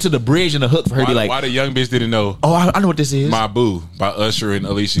 it took her to the bridge and the hook for her to be like, why the young bitch didn't know oh, I know what this is. My Boo by Usher and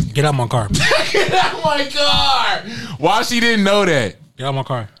Alicia? Get out my car. Oh my God. Why she didn't know that? Get out my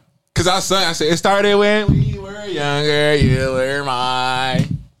car. Cause I said it started when we were younger, you were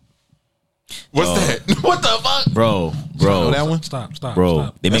mine. What's that? What the fuck? Bro. Know that one? Stop.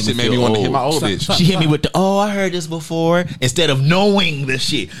 Bro, they That make shit me made me feel want to old. hit my old Stop, bitch. stop. She hit me with the, oh, I heard this before. Instead of knowing the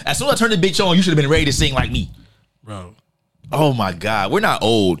shit. As soon as I turned the bitch on, you should have been ready to sing like me. Bro. Oh my God. We're not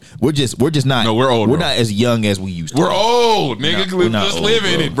old. We're just not. No, we're old, We're bro. not as young as we used to. We're old, nigga. We're not Just old, live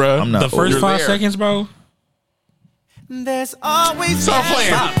in bro. it, bro. I'm not The old. first You're 5 there. seconds, bro. There's always Stop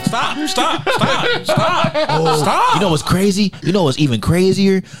playing. Stop. You know what's crazy? You know what's even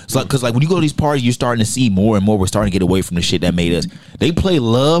crazier? It's like, cause like when you go to these parties, you're starting to see more and more. We're starting to get away from the shit that made us. They play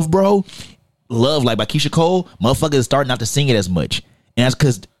Love, bro. Love, like by Keisha Cole. Motherfuckers are starting not to sing it as much, and that's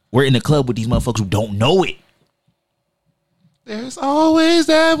because we're in the club with these motherfuckers who don't know it. There's always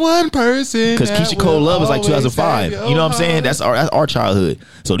that one person. Because Keisha Cole Love is like 2005. You know what I'm saying? That's our childhood.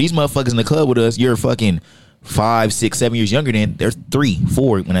 So these motherfuckers in the club with us, you're fucking 5, 6, 7 years younger than. They're 3,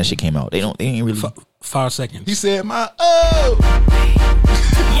 4 when that shit came out. They ain't really. 5 seconds. He said, "My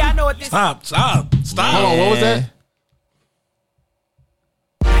Yeah, I know what this Stop. Hold on, what was that?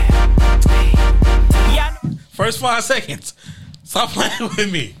 Yeah, I know. First 5 seconds. Stop playing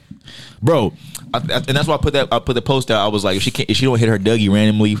with me. Bro, and that's why I put the post out. I was like, if she don't hit her Dougie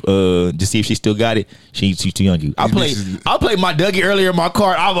randomly, to see if she still got it, she's too young. I played my Dougie earlier in my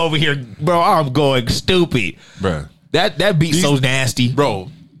car. I'm over here, bro. I'm going stupid, Bruh. That beat's so nasty, Bro,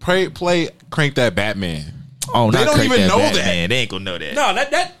 play Crank That Batman. Oh, They not don't Crank even know Batman. that. They ain't gonna know that. No,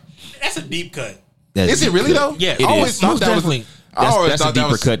 that's a deep cut. That's Is it deep really cut. though? Yeah, I always it thought is. that was. Definitely. I always That's a thought that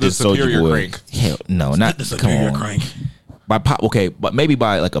deeper was cut the than Soulja superior Boy. Crank. Hell, no, not The come superior on. crank. By but maybe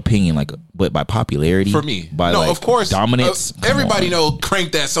by like opinion, but by popularity For me, by no, like of course, dominance. Come everybody on. know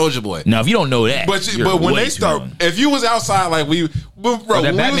Crank That Soulja Boy. Now, if you don't know that, But you're when way they too start, young. if you was outside like bro, that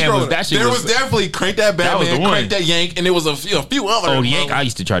when we Batman growing was- up, that shit there was- was definitely Crank That That was Batman, the one. Crank That Yank, and there was a few other. Oh, the Yank! I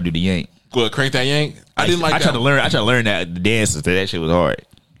used to try to do the Yank. What, Crank That Yank? I didn't like I that. tried to learn. I tried to learn that the dances. That shit was hard.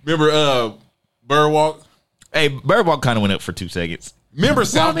 Remember Birdwalk? Hey, Birdwalk kind of went up for 2 seconds. Remember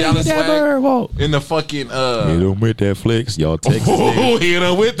South Dallas Swag Birdwalk. in the fucking Hit 'em with that flex, y'all Texas. Oh, hit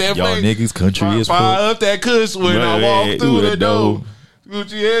him with that Y'all flex. niggas country as Fire fuck. up that kush when I Man, walk through through the the door. door.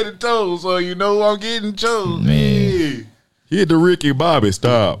 Gucci head to toe, so you know I'm getting chose. Man. Hit the Ricky Bobby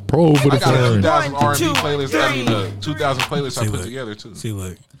stop. Pro for I got a fun. 2000 R&B 2, playlist. I mean, 3. 2000 playlist I put look. together too. See,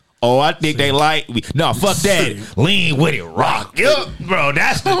 look. Oh, I think they like me. No, fuck that. Lean with it, rock. Yup, bro,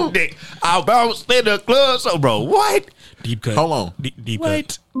 that's the thing. I bounce in the club. So, bro, what? Deep cut. Hold on. Deep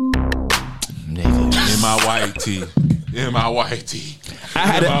What? cut. Nigga. In my white tee. In my white tee.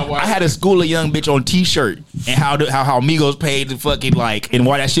 I had a School of Young bitch on T-shirt and how Migos paid the fucking like and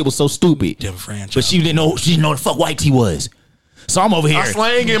why that shit was so stupid. Them franchise. But she didn't know the fuck white tee was. So I'm over here. I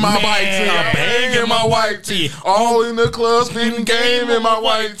slang in my white tee. I bang in my white tee. All in the club, spinning game in my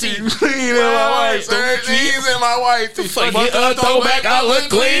white tee. Clean in my white tee. Jeans in my white tee. Fuck it, throwback, I look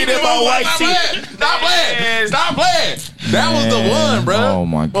clean in my white tee. Stop playing. That was the one, bro. Oh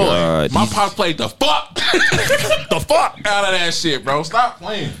my God. My pops played the fuck out of that shit, bro. Stop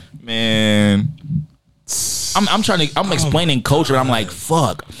playing. Man. I'm explaining culture. I'm like,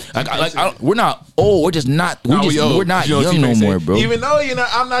 fuck. We're not old. We're just not. We're not young no more, bro. Even though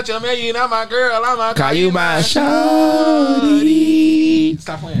I'm not your man, you're not my girl. I'm not. Call you my shawty.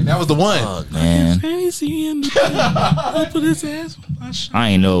 Stop playing. That was the one. Fuck, man. Put his ass.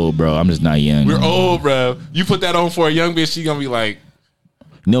 I ain't old, bro. I'm just not young. We're old, bro. You put that on for a young bitch, she gonna be like,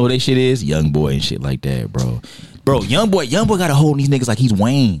 you know what that shit is? Young boy and shit like that, bro. Bro, young boy gotta hold these niggas like he's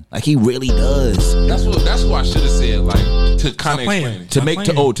Wayne. Like he really does. That's what I should have said. Like to kind of explain it.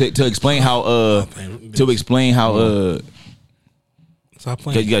 To explain how Stop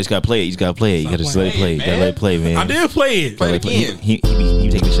playing. you guys gotta play it. You gotta play it. You gotta just let it play. You gotta let it play, man. I did play it. Play it again. He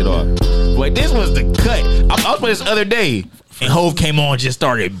taking the shit off. Boy, this was the cut. I was playing this other day, and Hove came on and just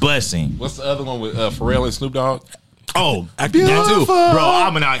started busting. What's the other one with Pharrell and Snoop Dogg? Oh, that too, bro.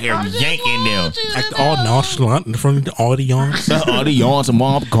 I'm out here yanking them. Act all nonchalant in front of all the youngs. All the yawns,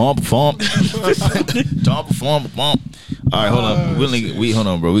 bump, bump. All right, hold on. Hold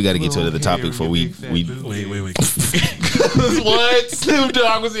on, bro. We got to get to the topic before we. Wait. What? Snoop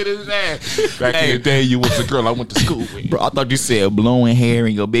Dogg was in his ass. Back in the day, you was the girl I went to school with. Bro, I thought you said blowing hair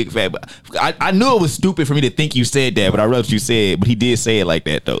and your big fat. But I knew it was stupid for me to think you said that, but I realized you said. But he did say it like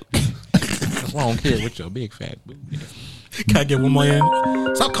that though. That's why I don't care with your big fat booty. Can I get one more in?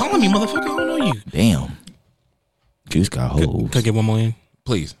 Stop calling me, motherfucker. I don't know you. Damn. Juice got hoes. Can I get one more in?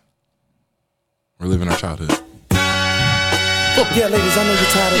 Please. We're living our childhood. Yeah, ladies, I know you're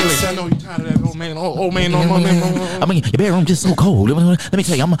tired of this. I know you're tired of that old man. Old man. I mean, your bedroom just so cold. Let me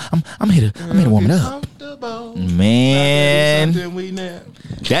tell you, I'm here to warm it up. Man,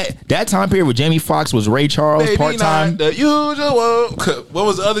 that time period where Jamie Foxx was Ray Charles part time. The usual. What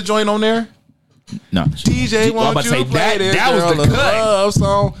was the other joint on there? No, DJ, won't you say play this that was girl the a cut. love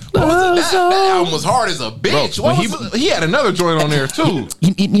song? What was it? That album was hard as a bitch. Bro, He had another joint on there too.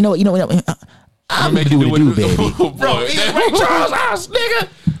 You know. I'm gonna do what it do, baby. Bro, He's Ray Charles' house, nigga.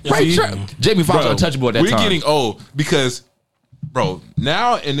 Ray Charles. Jamie Foxx untouchable at that time. We're getting old because, bro,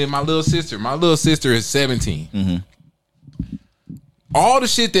 now and then my little sister is 17. Mm-hmm. All the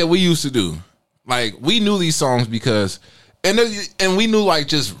shit that we used to do, like we knew these songs because, and we knew like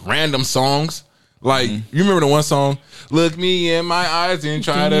just random songs. Like you remember the one song, "Look me in my eyes and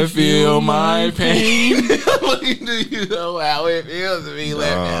try to feel my pain." Do you know how it feels to be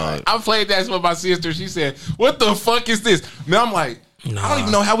left? I played that with my sister. She said, "What the fuck is this?" Now I'm like, I don't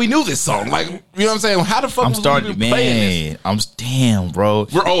even know how we knew this song. Like, you know what I'm saying? How the fuck I'm was starting, we playing this? Damn, bro.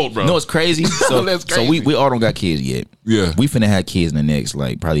 We're old, bro. You know what's crazy? So, That's crazy. So we all don't got kids yet. Yeah. We finna have kids in the next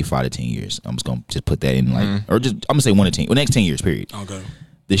like probably 5 to 10 years. I'm just gonna put that in like, or just I'm gonna say 1 to 10. Well, next 10 years, period. Okay.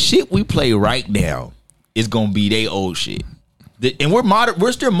 The shit we play right now is gonna be they old shit. And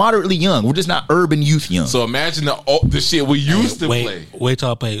we're still moderately young. We're just not urban youth young. So imagine the shit we used to play. Wait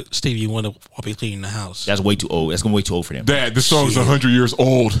till I play Stevie Wonder while we cleaning the house. That's way too old. That's gonna be way too old for them. Dad, this song's 100 years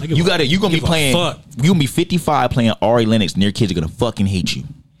old. You gonna be playing. You gonna be 55 playing Ari Lennox, and their kids are gonna fucking hate you.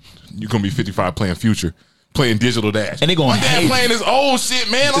 You're gonna be 55 playing Future, playing Digital Dash, and they gonna hate playing this old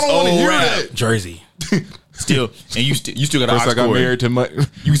shit, man. I don't want to hear that. Jersey. Still, and you still got an First aux I got cord. married to my.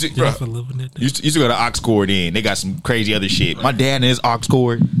 You still got an aux cord in. They got some crazy other shit. My dad and his aux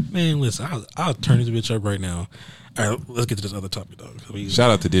cord. Man, listen, I'll turn this bitch up right now. All right, let's get to this other topic, though. Shout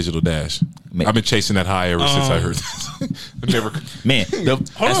out to Digital Dash. I've been chasing that high ever since I heard this. Never. Man, as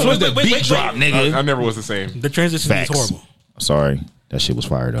soon as the beat drop, nigga. I never was the same. The transition is horrible. Sorry. That shit was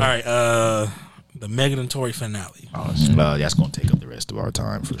fired up. All right, the Megan and Tory finale. That's gonna take up the rest of our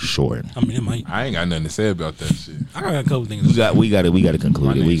time for sure. I mean, it might. I ain't got nothing to say about that shit. I got a couple things. We got to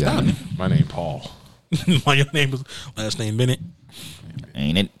conclude it. We got it. My name Paul. My name is last name Bennett.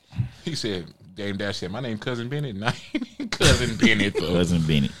 Ain't it? He said, Dame Dash said, my name Cousin Bennett. Not Cousin Bennett. Though. Cousin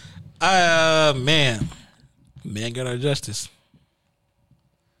Bennett. Man got our justice.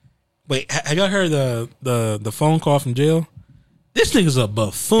 Wait, have y'all heard the phone call from jail? This nigga's a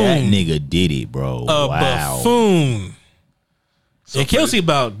buffoon. That nigga did it, bro. Buffoon. And Kelsey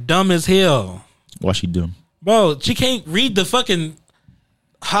about dumb as hell. Why she dumb? Bro, she can't read the fucking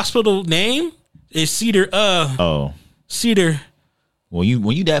hospital name. It's Cedar. Cedar. when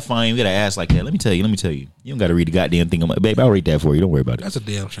you that fine, you got an ass like that. Let me tell you. You don't got to read the goddamn thing. I'm like, babe, I'll read that for you. Don't worry about it. That's a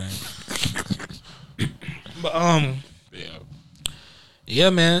damn shame. But yeah,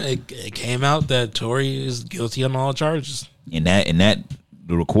 man, it came out that Tory is guilty on all charges. And that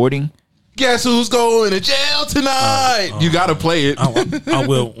the recording. Guess who's going to jail tonight? You got to play it. I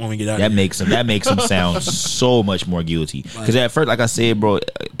will when we get out. That makes him sound so much more guilty. Because at first, like I said, bro,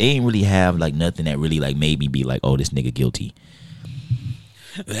 they ain't really have like nothing that really like made me be like, oh, this nigga guilty.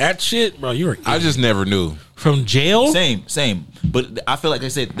 That shit, bro. You were. I just never knew. From jail. Same. But I feel like they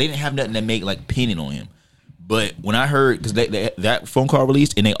said they didn't have nothing that make like pinning on him. But when I heard, because that phone call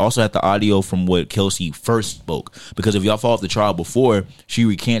released, and they also had the audio from what Kelsey first spoke. Because if y'all followed the trial before, she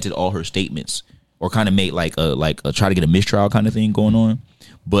recanted all her statements, or kind of made like a try to get a mistrial kind of thing going on.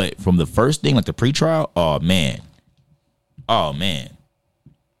 But from the first thing, like the pre-trial, oh man,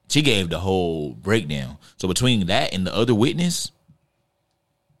 she gave the whole breakdown. So between that and the other witness,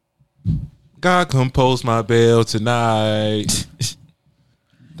 God compose my bail tonight.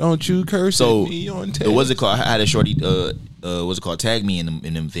 Don't you curse at me on text. What's it called? I had a shorty. What's it called? Tag me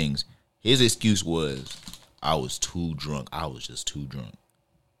in them things. His excuse was, I was too drunk. I was just too drunk.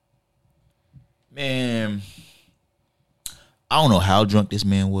 Man, I don't know how drunk this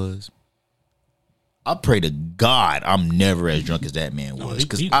man was. I pray to God I'm never as drunk as that man was,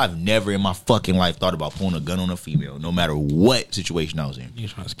 because I've never in my fucking life thought about pulling a gun on a female, no matter what situation I was in. You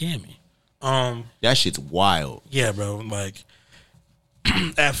trying to scam me? That shit's wild. Yeah, bro. Like.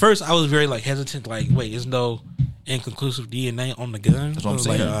 At first, I was very like hesitant. Like, wait, there's no inconclusive DNA on the gun. That's what I'm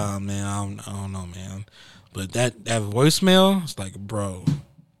saying. Like, oh man, I don't know, man. But that voicemail, it's like, bro,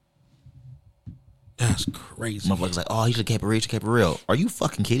 that's crazy. Motherfuckers like, oh, he should have kept it real. Are you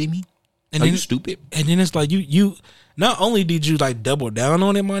fucking kidding me? And Are then, you stupid? And then it's like you. Not only did you like double down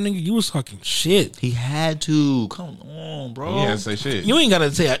on it, my nigga, you was talking shit. He had to. Come on, bro. Yeah, say shit. You ain't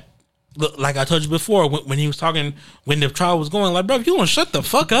gotta say. Look, like I told you before, when he was talking, when the trial was going, like, bro, if you want to shut the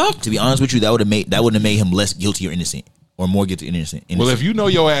fuck up. To be honest with you, that wouldn't have made him less guilty or innocent, or more guilty or innocent. Well, if you know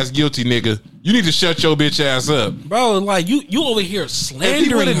your ass guilty, nigga, you need to shut your bitch ass up, bro. Like you over here slandering. If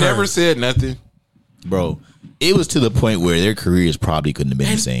he would have her. never said nothing, bro, it was to the point where their careers probably couldn't have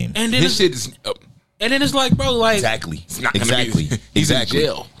been the same. And then his shit is. And then it's like, bro, like exactly, it's not gonna be. He's in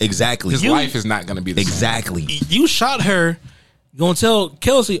jail. Exactly, his life is not gonna be the exactly. same. You shot her. You gonna tell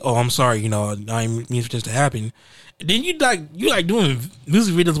Kelsey, oh, I'm sorry, you know, I didn't mean for this to happen. And then you like doing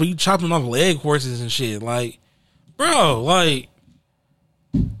music videos where you chopping off leg horses and shit. Like, bro, like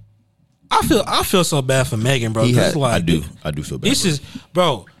I feel so bad for Megan, bro. Like, I do feel bad. This is,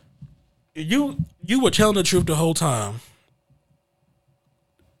 bro, you were telling the truth the whole time.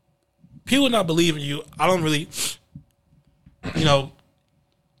 People not believing you. I don't really, you know,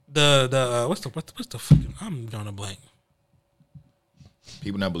 the what's the fucking, I'm drawing a blank.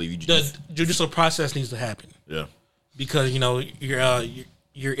 People not believe you. The judicial process needs to happen. Yeah, because you know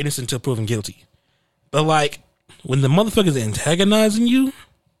you're innocent until proven guilty. But like when the motherfuckers antagonizing you,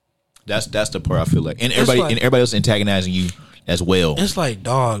 that's the part I feel like, and everybody else antagonizing you as well. It's like,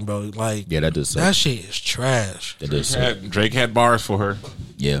 dog, bro. Like, yeah, that does suck. That shit is trash. That does suck. Drake had bars for her.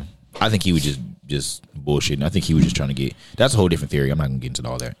 Yeah, I think he was just bullshitting. I think he was just trying to get. That's a whole different theory. I'm not gonna get into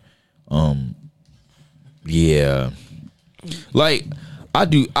all that. Yeah, like. I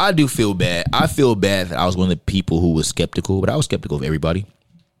do feel bad. I feel bad that I was one of the people who was skeptical, but I was skeptical of everybody.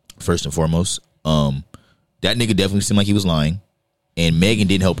 First and foremost, that nigga definitely seemed like he was lying, and Megan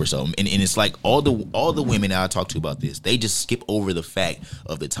didn't help herself. And it's like all the women that I talked to about this, they just skip over the fact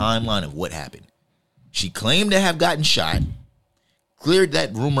of the timeline of what happened. She claimed to have gotten shot, cleared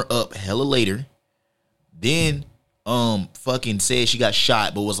that rumor up hella later, then fucking said she got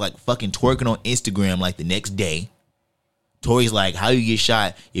shot, but was like fucking twerking on Instagram like the next day. Tory's like, how you get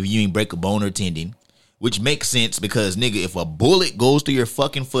shot if you ain't break a bone or tendon? Which makes sense because, nigga, if a bullet goes through your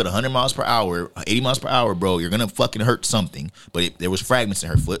fucking foot 100 miles per hour, 80 miles per hour, bro, you're going to fucking hurt something. But there was fragments in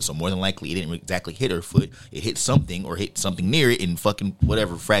her foot, so more than likely it didn't exactly hit her foot. It hit something or hit something near it, and fucking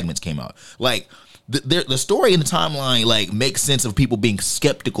whatever fragments came out. Like, the story in the timeline, like, makes sense of people being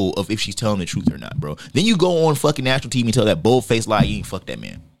skeptical of if she's telling the truth or not, bro. Then you go on fucking national TV and tell that bold-faced lie, you ain't fuck that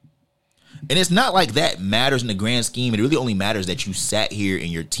man. And it's not like that matters in the grand scheme. It really only matters that you sat here and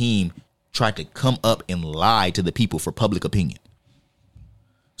your team tried to come up and lie to the people for public opinion.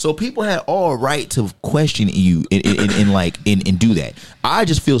 So people had all right to question you and do that. I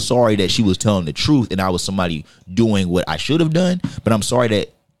just feel sorry that she was telling the truth and I was somebody doing what I should have done. But I'm sorry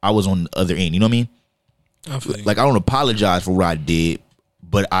that I was on the other end. You know what I mean? Like, I don't apologize for what I did,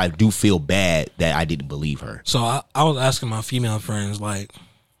 but I do feel bad that I didn't believe her. So I was asking my female friends, like,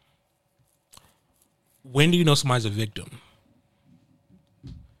 when do you know somebody's a victim?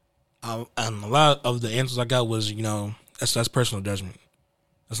 And a lot of the answers I got was, that's personal judgment.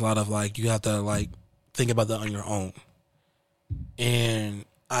 That's a lot of like you have to like think about that on your own. And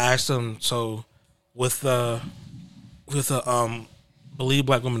I asked them, so with the believe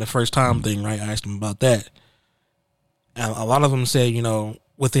black women the first time thing, right? I asked them about that, and a lot of them said,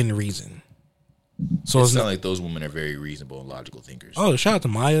 within reason. So It it's sounds not like those women are very reasonable and logical thinkers. Oh, shout out to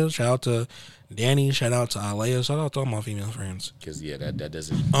Maya, shout out to Danny, shout out to Alea, shout out to all my female friends. Because that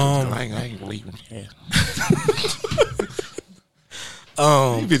doesn't. I ain't believing. Yeah.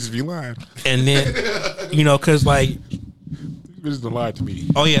 These bitches be lying. And then because like, These bitches don't lie to me.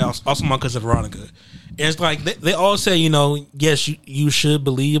 oh yeah, also my cousin Veronica. And it's like they all say, yes, you should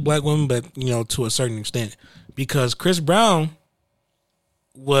believe black women, but to a certain extent, because Chris Brown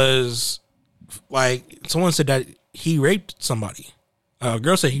was like, someone said that he raped somebody. A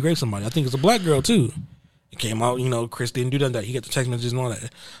girl said he raped somebody. I think it's a black girl too. It came out, Chris didn't do that. He got the text messages and all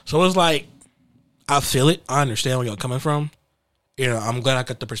that. So it's like, I feel it. I understand where y'all coming from. I'm glad I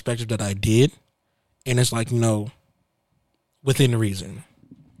got the perspective that I did. And it's like, within reason.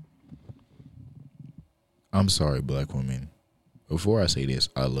 I'm sorry, black women. Before I say this,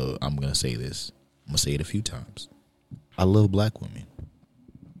 I'm gonna say this. I'm gonna say it a few times. I love black women.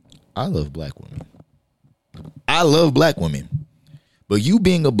 I love black women. I love black women. But you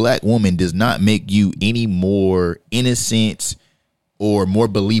being a black woman does not make you any more innocent or more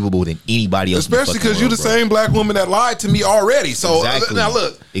believable than anybody else. Especially because you're the same black woman that lied to me already. So exactly. Now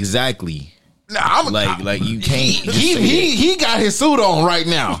look. Exactly. Nah, like you can't. He got his suit on right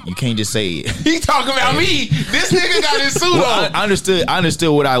now. You can't just say it. He talking about me. This nigga got his suit on. I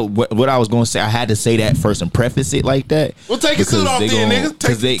understood what I was going to say. I had to say that first and preface it like that. Well, take your suit off then, nigga.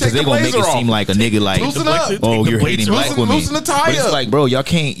 Because they gonna make it seem like a nigga like, loosen up. Oh, you're hating black women. Loosen the tie but it's up. like, bro, y'all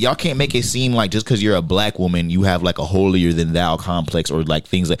can't make it seem like just because you're a black woman, you have like a holier than thou complex or like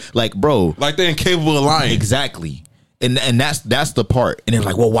things like bro, like they're incapable of lying. Exactly. And that's the part. And they're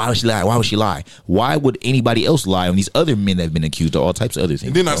like, well, why would she lie? Why would she lie? Why would anybody else lie on these other men that have been accused of all types of other things?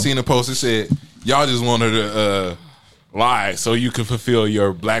 And then I seen a post that said, y'all just want her to lie so you can fulfill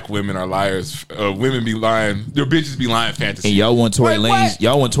your black women are liars. Women be lying. Your bitches be lying fantasy. And y'all want Tory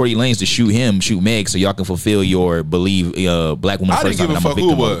Lanez to shoot Meg so y'all can fulfill your believe black woman I first didn't give time a I'm a fuck who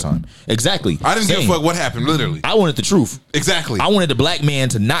victim it all the was. time. Exactly. I didn't give a fuck what happened, literally. I wanted the truth. Exactly. I wanted the black man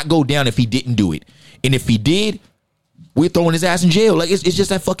to not go down if he didn't do it. And if he did, we're throwing his ass in jail. Like it's just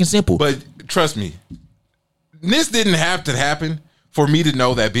that fucking simple. But trust me, this didn't have to happen for me to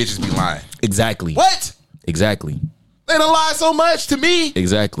know that bitches be lying. Exactly. What? Exactly. They done lie so much to me.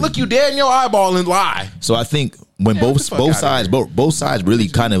 Exactly. Look you dead in your eyeball and lie. So I think when both sides really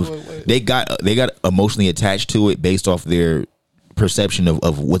kind of they got emotionally attached to it based off their perception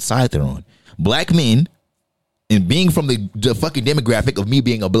of what side they're on. Black men, and being from the fucking demographic of me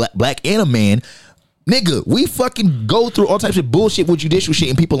being a black and a man, nigga, we fucking go through all types of bullshit with judicial shit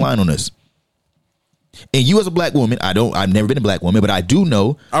and people lying on us. And you as a black woman, I've never been a black woman, but I do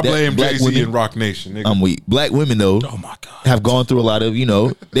know I blame black Jay-Z women, and Rock Nation, nigga. I'm weak. Black women though, Oh my God. have gone through a lot of,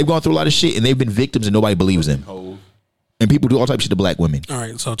 they've gone through a lot of shit and they've been victims and nobody believes them. And people do all types of shit to black women. All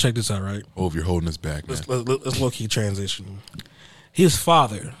right, so check this out, right? Oh, if you're holding us back, man. Let's low-key transition. His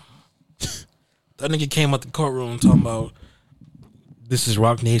father, that nigga came out the courtroom talking about this is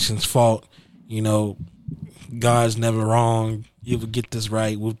Rock Nation's fault. God's never wrong. You will get this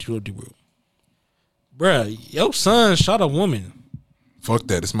right. Whoop-de-whoop-de-whoop. Bruh, your son shot a woman. Fuck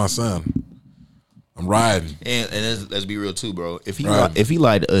that. It's my son. I'm riding. And let's be real too, bro. If he Right.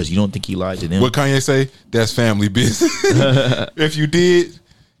 lied to us, you don't think he lied to them? What Kanye say? That's family business. If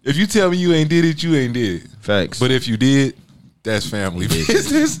you tell me you ain't did it, you ain't did it. Facts. But if you did, that's family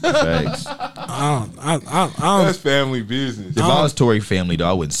business. Facts. That's family business. If I was Tory family, though,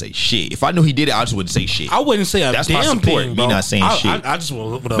 I wouldn't say shit. If I knew he did it, I just wouldn't say shit. I wouldn't say a That's my damn support, thing, me bro. not saying shit. I just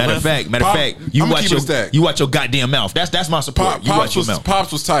would have Matter of fact, you I'ma watch keep it a stack. you watch your goddamn mouth. That's my support. You watch your mouth.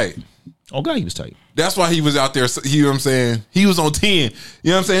 Pops was tight. Oh God, he was tight. That's why he was out there. You know what I'm saying? He was on 10. You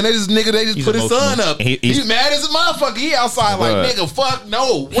know what I'm saying? They just He's put his son emotional. up. He's He's mad as a motherfucker. He outside like, Bruh. nigga, fuck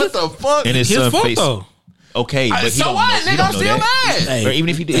no. What the fuck? And his His son fault face. though. Okay, but he So don't what, know- he nigga? don't I'm know still that. mad. Or even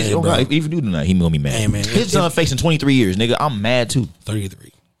if he did, Hey, bro. if you do not, he will be mad. Hey, man, His son facing 23 years, nigga. I'm mad too.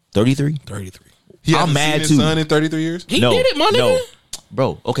 33. 33. He I'm hasn't mad seen his too. son in 33 years? He did it, my nigga.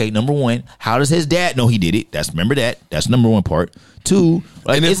 Bro, okay, number one, how does his dad know he did it? Remember that. That's number one part. Two,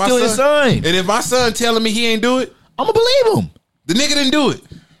 like, And if it's my still his son. And if my son telling me he ain't do it, I'm gonna believe him. the nigga didn't do it.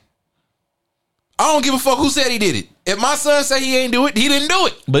 I don't give a fuck who said he did it. If my son say he ain't do it, he didn't do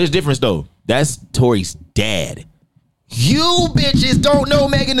it. But it's different though. That's Tory's dad. You bitches don't know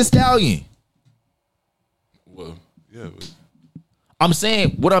Megan Thee Stallion. Well, yeah. I'm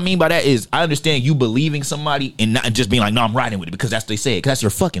saying what I mean by that is I understand you believing somebody and not just being like, no, I'm riding with it because that's what they said. Because that's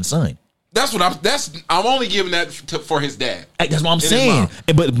your fucking son. That's what I'm only giving that for his dad. That's what I'm saying.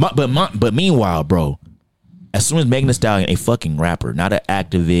 But meanwhile, bro, as soon as Megan Thee Stallion, a fucking rapper, not an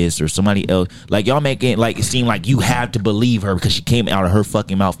activist or somebody else, like y'all making like it seem like you have to believe her because she came out of her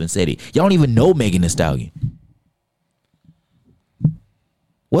fucking mouth and said it. Y'all don't even know Megan Thee Stallion.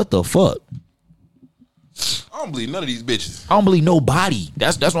 What the fuck? I don't believe none of these bitches. I don't believe nobody.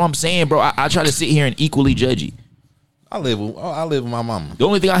 That's what I'm saying, bro. I try to sit here and equally judge it. I live with my mama. The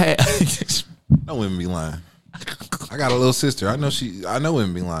only thing I had, No women be lying. I got a little sister. I know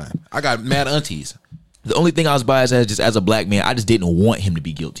women be lying. I got mad aunties. the only thing I was biased as just as a black man, I just didn't want him to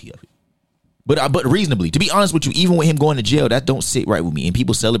be guilty of it. But reasonably, to be honest with you, even with him going to jail, that don't sit right with me. And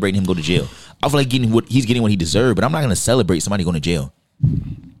people celebrating him go to jail, I feel like he's getting what he deserved. But I'm not gonna celebrate somebody going to jail.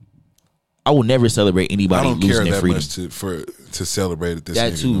 I will never celebrate anybody losing their freedom. I don't care that much to celebrate it.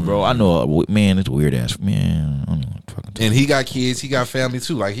 That too, bro. I know, man. It's weird ass, man. I don't know what the fuck. And he got kids. He got family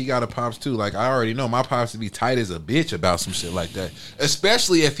too. Like he got a pops too. Like I already know my pops to be tight as a bitch about some shit like that.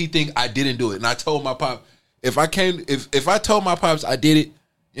 Especially if he think I didn't do it. And I told my pop if I told my pops I did it,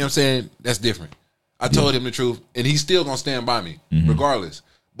 you know what I'm saying? That's different. I told him the truth, and he's still gonna stand by me regardless.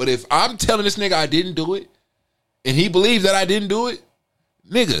 But if I'm telling this nigga I didn't do it, and he believes that I didn't do it,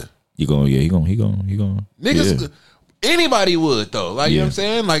 nigga. He going. Niggas, anybody would though. Like you know what I'm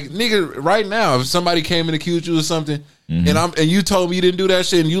saying? Like nigga, right now, if somebody came and accused you of something, and you told me you didn't do that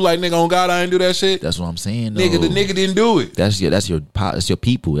shit, and you like nigga on God, I didn't do that shit. That's what I'm saying. Though. Nigga, the nigga didn't do it. That's your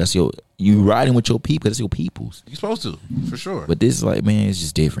people. You riding with your people. That's your peoples. You supposed to for sure. But this is like, man, it's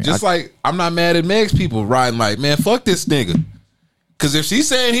just different. Like I'm not mad at Meg's people riding like, man, fuck this nigga. Because if she's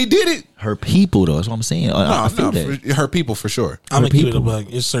saying he did it, her people though. That's what I'm saying. I feel that. Her people for sure. I'm gonna keep it a bug.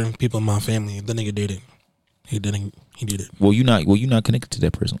 It's certain people in my family. The nigga did it. He didn't. He did it. Well, you're not connected to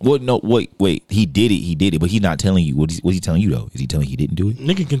that person. Well, no, wait. He did it, but he's not telling you. What's he telling you though? Is he telling you he didn't do it?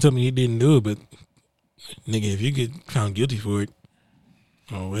 Nigga can tell me he didn't do it, but nigga, if you get found guilty for it,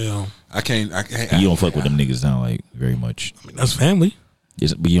 oh well. I can't. You don't fuck with them niggas. Sound like very much. I mean, that's family.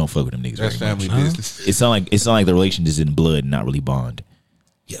 Yes, but you don't fuck with them niggas. That's very family much. business. It sound like the relation is in blood, not really bond.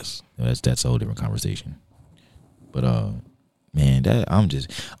 Yes, that's a whole different conversation. But man,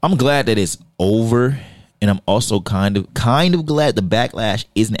 I'm glad that it's over, and I'm also kind of glad the backlash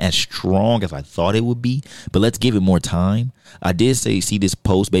isn't as strong as I thought it would be. But let's give it more time. I did see this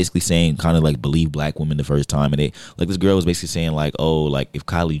post basically saying kind of like believe black women the first time, and this girl was basically saying like, oh, like if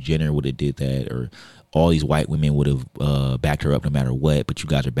Kylie Jenner would have did that, or all these white women would have backed her up no matter what, but you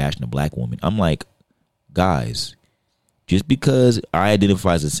guys are bashing a black woman. I'm like, guys. Just because I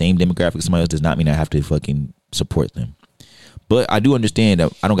identify as the same demographic as somebody else does not mean I have to fucking support them. But I do understand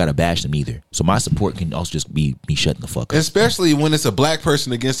that I don't got to bash them either. So my support can also just be me shutting the fuck up. Especially when it's a black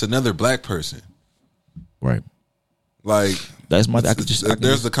person against another black person. Right. Like, there's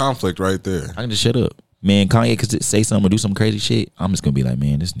the conflict right there. I can just shut up. Man, Kanye could say something or do some crazy shit. I'm just going to be like,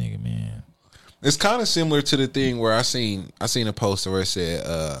 man, this nigga, man. It's kind of similar to the thing where I seen a poster where it said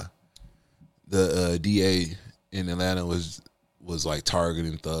the DA in Atlanta was like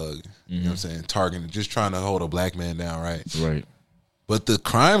targeting Thug, you know what I'm saying? Targeting, just trying to hold a black man down, right? Right. But the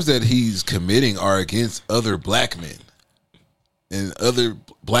crimes that he's committing are against other black men and other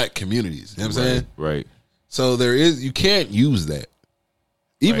black communities. You know what I'm saying? Right. So you can't use that.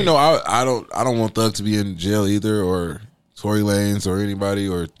 Even though I don't want Thug to be in jail either, or Tory Lanez or anybody,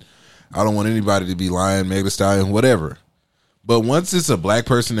 or I don't want anybody to be lying, Meg Thee Stallion, whatever. But once it's a black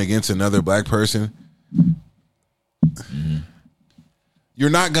person against another black person, you're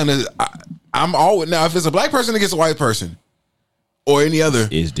not gonna. I'm always now. If it's a black person against a white person, or any other,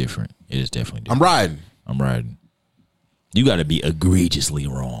 it's different. It is definitely different. I'm riding. You got to be egregiously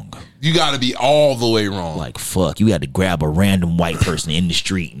wrong. You got to be all the way wrong. Like fuck, you had to grab a random white person in the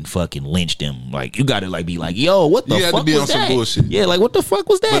street and fucking lynch them. Like you got to like be like, yo, what the fuck was that? You had to be on some bullshit. Yeah, like what the fuck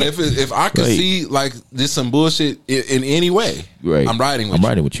was that? But if I could see like this some bullshit in any way, right. I'm riding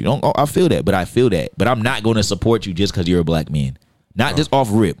with you. I feel that, but I'm not going to support you just because you're a black man. Not just off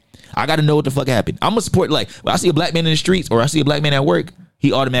rip. I got to know what the fuck happened. I'm gonna support like when I see a black man in the streets or I see a black man at work,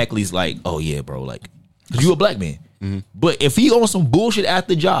 he automatically is like, oh yeah, bro, like you a black man. Mm-hmm. But if he on some bullshit at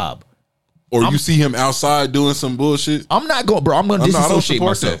the job, or you see him outside doing some bullshit, I'm not going, bro. I'm going to disassociate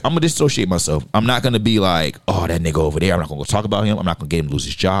myself. I'm going to disassociate myself. I'm not going to be like, oh, that nigga over there. I'm not going to go talk about him. I'm not going to get him to lose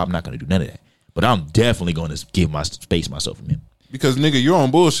his job. I'm not going to do none of that. But I'm definitely going to give myself from him. Because nigga, you're on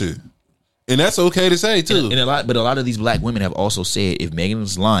bullshit, and that's okay to say too. And a lot of these black women have also said, if Megan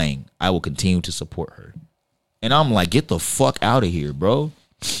is lying, I will continue to support her. And I'm like, get the fuck out of here, bro.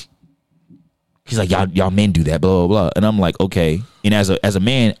 He's like, y'all men do that, blah, blah, blah. And I'm like, okay. And as a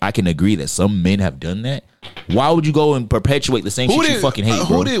man, I can agree that some men have done that. Why would you go and perpetuate the same shit you fucking hate,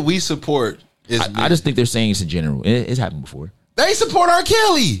 bro? Who did we support? I just think they're saying it's in general. It's happened before. They support R.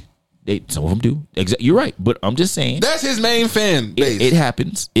 Kelly. Some of them do. You're right. But I'm just saying. That's his main fan base. It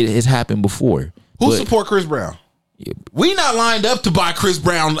happens. It has happened before. Who support Chris Brown? Yeah. We not lined up to buy Chris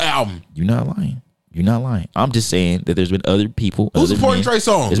Brown album. You're not lying. You're not lying. I'm just saying that there's been other people. Who's supporting Trey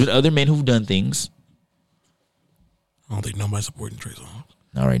Songz? There's been other men who've done things. I don't think nobody's supporting Trey Songz.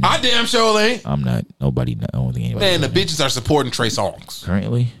 Not right now. I damn sure ain't. I'm not. Nobody. I don't think anybody. Man, the bitches are supporting Trey Songz.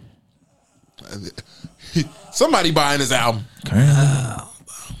 Currently. Somebody buying his album. Currently.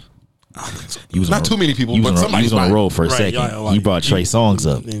 Not too many people, but somebody. He was on a roll for a Right, second. yeah, like, he brought Trey Songz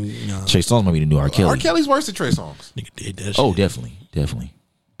up. And, Trey Songz might be the new R. Kelly. R. Kelly's worse than Trey Songz. nigga did that shit. Oh, definitely.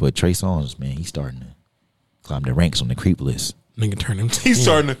 But Trey Songz, man, he's starting to climb the ranks on the creep list. Nigga turned him. He's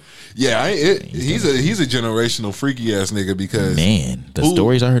starting to. Yeah, he's a generational freaky ass nigga because Man, the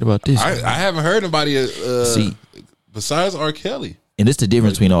stories I heard about this. I haven't heard nobody See, besides R. Kelly. and it's the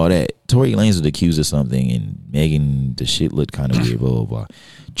difference between all that. Tory Lanez was accused of something, and Megan, the shit looked kind of weird. Blah blah blah.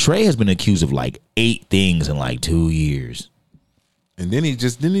 Trey has been accused of like 8 things in like 2 years. And then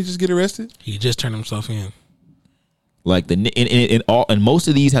didn't he just get arrested? He just turned himself in. Like and most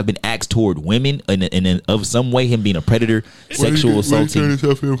of these have been acts toward women, and of some way him being a predator, sexual assaulting,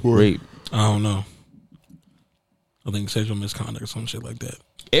 rape. I don't know. I think sexual misconduct or some shit like that.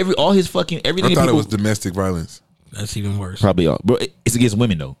 Everything. I thought it was domestic violence. That's even worse. Probably all, bro. It's against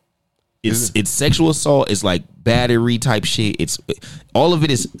women though. It's sexual assault. It's like battery type shit. It's all of it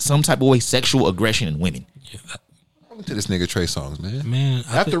is some type of way sexual aggression in women. Yeah, Look at this nigga Trey Songz, man. man.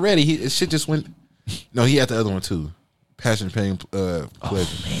 After Ready, his shit just went. No, he had the other one too. Passion, Pain, Pleasure. Oh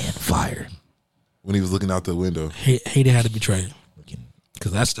man, fire. When he was looking out the window. Hated How to Betray.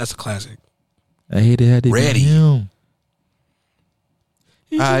 Because that's a classic. I hated how they Ready. did him.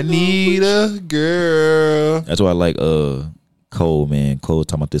 I need a girl. That's why I like Cole, man. Cole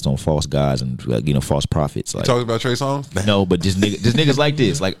talking about this on false gods and false prophets. Like Talking about Trey Songz? no, but just niggas like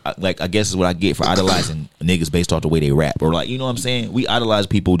this. Like I guess is what I get for idolizing niggas based off the way they rap, or like, you know what I'm saying? We idolize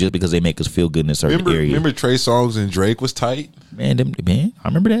people just because they make us feel good in a certain area. Remember Trey Songz and Drake was tight? Man, I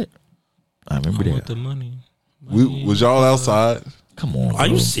remember that. I remember I want that. the money. Was y'all outside? Come on, Are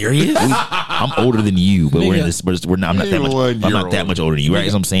you bro. serious? I'm older than you, but we're in this. But we're not. I'm not that much. One I'm year not that older. much older than you, right?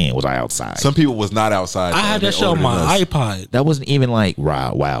 That's what I'm saying. Was I outside? Some people was not outside. I had though. that They shit on older than my us. iPod. That wasn't even like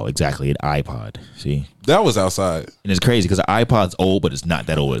wow, exactly an iPod. See, That was outside. and it's crazy because the iPod's old, but it's not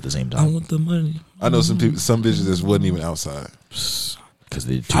that old at the same I time want the money. I know some people, some bitches that wasn't even outside. because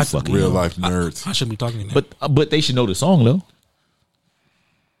they're too fucking Real young. life nerds. I shouldn't be talking to that. But they should know the song though.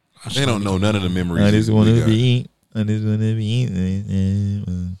 They don't know none of the memories. I just we want to got. be. I just want to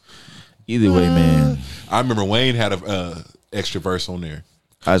be. Either way, man. I remember Wayne had a extra verse on there.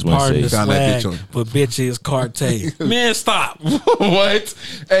 I just want Pardon to the say, Found that swag, bitch on- but bitch is Cartier. Man, stop. What?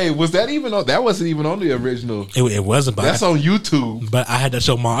 Hey, was that even on? That wasn't even on the original. It wasn't, but That's on YouTube. but I had that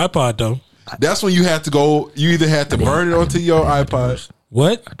show on my iPod though. That's when you had to go. You either had to burn it onto your iPod.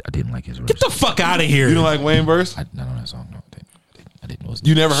 What? I didn't like his verse. Get the fuck out of here. You don't like Wayne verse? I don't know that song. No, I didn't know.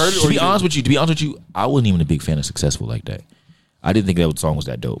 You never heard it? To or be you honest with you, I wasn't even a big fan of Successful like that. I didn't think that song was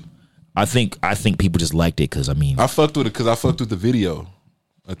that dope. I think people just liked it because I fucked with it because I fucked with the video.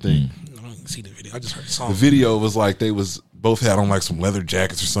 I think I didn't see the video. I just heard the the song. video was like they was both had on like some leather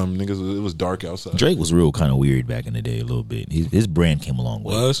jackets or something. Niggas, it was dark outside. Drake was real kind of weird back in the day a little bit. His brand came a long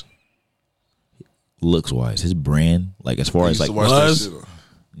way. Was? Looks wise, his brand, like as far I as used like to watch was? that shit.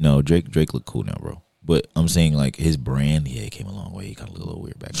 no, Drake look cool now, bro. But I'm saying like his brand, yeah, it came a long way. He kind of looked a little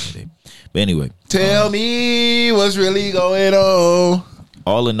weird back in the day. But anyway, Tell me what's really going on.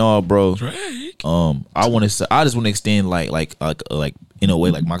 all in all, bro, Drake. I want to say, I just want to extend like in a way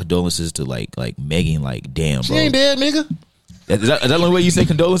like my condolences to like Megan. Like, damn, She bro. ain't dead, nigga. Is that the only way you say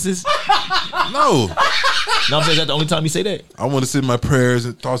condolences? No. No, I'm saying, is that the only time you say that? I want to send my prayers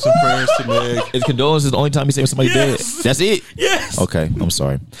and thoughts and prayers to Meg. Is condolences the only time you say when somebody Yes. dead? That's it? Yes. Okay, I'm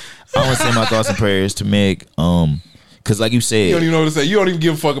sorry. I want to send my thoughts and prayers to Meg. Cause like you You don't said, even know what to say. You don't even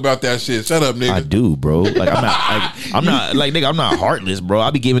give a fuck about that shit. Shut up, nigga. I do, bro. Like I'm not like nigga, I'm not heartless, bro.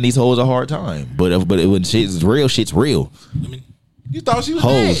 I be giving these hoes a hard time. But when shit's real. I mean, You thought she was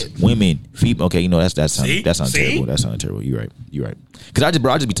Hoes, dead. women, female. Okay, you know that sounds See? terrible. That sounded terrible. You're right. Cause I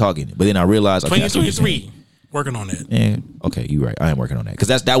just be talking, but then I realized okay, I see what you're saying. 2023. Working on that. Yeah, okay, you're right. I am working on that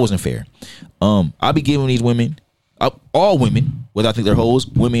because that wasn't fair. I be giving these women, all women, whether I think they're hoes,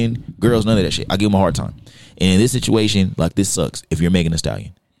 women, girls, none of that shit. I give them a hard time. And in this situation, like this sucks. If you're Megan Thee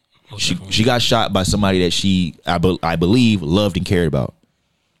Stallion, she got shot by somebody that I believe loved and cared about.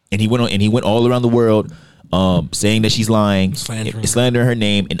 and he went all around the world saying that she's lying, slandering her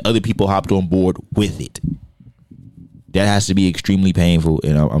name, and other people hopped on board with it. That has to be extremely painful,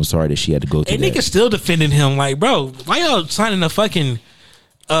 and I'm sorry that she had to go through and that. niggas still defending him. Like, bro, why y'all signing a fucking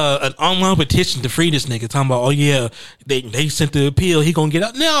an online petition to free this nigga? Talking about, oh yeah, they sent the appeal, he gonna get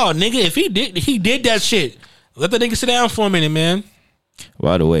out. No, nigga, if he did that shit, let the nigga sit down for a minute, man.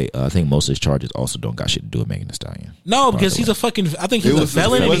 By the way, I think most of his charges also don't got shit to do with Megan Thee Stallion. No, because he's a fucking. I think he's a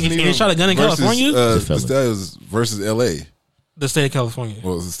felon and he shot a gun in California. The Stallions versus L.A. The state of California.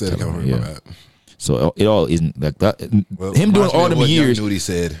 Well, it's the state of California. Yeah. So it all isn't like that. Well, him doing all them years. Young Nudie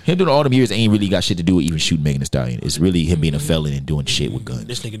said. Him doing all them years ain't really got shit to do with even shooting Megan Thee Stallion. It's really him being a felon and doing shit with guns.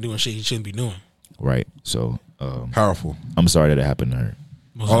 This nigga doing shit he shouldn't be doing. Right. So Powerful. I'm sorry that it happened to her.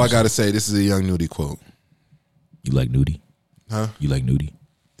 All I gotta say, this is a Young Nudie quote. You like Nudie? Huh? You like Nudie?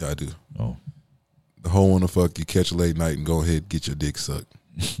 Yeah, I do. Oh. The hoe wanna fuck you, catch a late night, and go ahead get your dick sucked.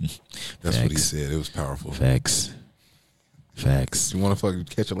 That's what he said. It was powerful. Facts. You wanna fuck you,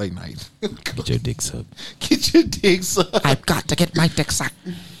 catch a late night. Get your dick sucked. Get your dick sucked. I've got to get my dick sucked.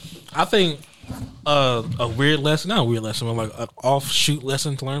 I think a weird lesson, not a weird lesson, but like an offshoot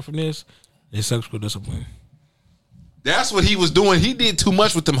lesson to learn from this is sexual discipline. That's what he was doing. He did too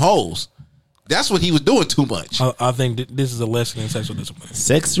much with them hoes. That's what he was doing too much. I think this is a lesson in sexual discipline.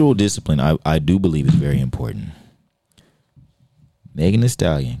 Sexual discipline, I do believe, is very important. Megan Thee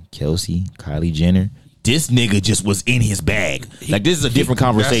Stallion, Kelsey, Kylie Jenner. This nigga just was in his bag. Like, this is a different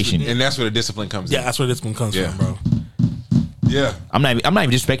conversation. That's where the discipline comes in. Yeah, that's where discipline comes from, bro. Yeah. I'm not even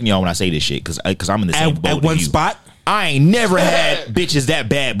disrespecting y'all when I say this shit because I'm in the same boat At with one you. spot. I ain't never had bitches that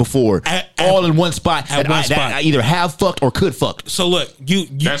bad before. All in one spot. At one spot. That I either have fucked or could fuck. So look, you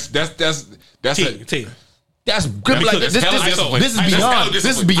That's T. That's good. Because Like, it's hella discipline. this is beyond. This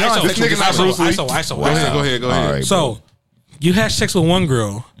is beyond. This nigga not Bruce Lee. ISO. Go ahead. All right, So you had sex with one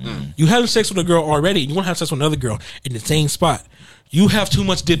girl. You had sex with a girl already. You want to have sex with another girl in the same spot. You have too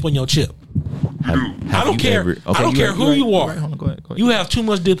much dip on your chip. I don't care. I don't care who you are. Right, hold on, go ahead. You have too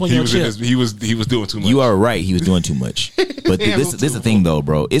much dip on your chip. He was doing too much. You are right. He was doing too much. But this is the thing, though,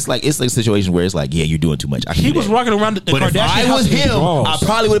 bro. It's like a situation where it's like, yeah, you're doing too much. He was walking around the but Kardashian if I house was in his him, drawers. I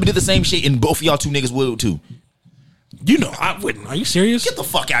probably would have did the same shit, and both of y'all two niggas would too. You know, I wouldn't. Are you serious? Get the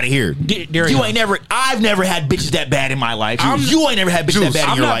fuck out of here. You ain't never. I've never had bitches that bad in my life. You ain't never had bitches that bad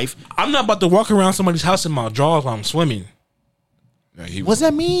in your life. I'm not about to walk around somebody's house in my drawers while I'm swimming. What's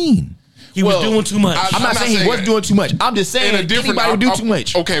that mean? He was doing too much. I'm not saying he wasn't doing too much. I'm just saying anybody would do too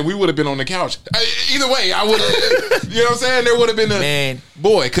much. Okay, we would have been on the couch. Either way, I would have. You know what I'm saying? There would have been a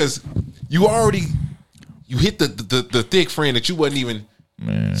boy because you hit the thick friend that you wasn't even.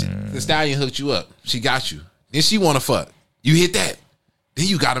 The stallion hooked you up. She got you. Then she want to fuck. You hit that. Then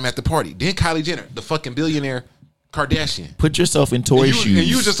you got him at the party. Then Kylie Jenner, the fucking billionaire Kardashian. Put yourself in Tory's shoes. And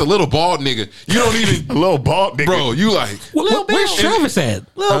you just a little bald nigga. You don't even a little bald nigga, bro. You like where's Travis at?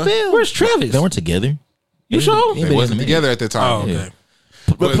 Lil Bill. Where's Travis? They weren't together. You sure? They wasn't together at that time. Oh, okay. Yeah.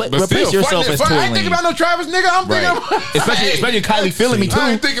 Replace yourself as Tory I ain't thinking about no Travis, nigga. I'm thinking especially Kylie feeling me too.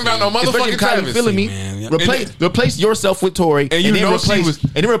 I ain't thinking about no motherfucking Travis. Feeling me. Replace yourself with Tory, and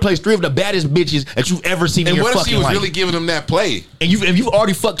then replace three of the baddest bitches that you've ever seen in your fucking life. And what if she was really giving them that play? And you've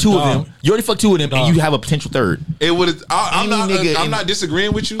already fucked two of them. You already fucked two of them, and you have a potential third. It would have. I'm not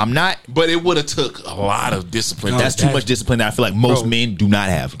disagreeing with you. I'm not, but it would have took a lot of discipline. That's too much discipline that I feel like most men do not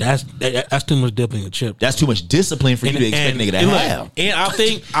have. That's too much dip in the chip. That's too much discipline for you to expect nigga to have. And I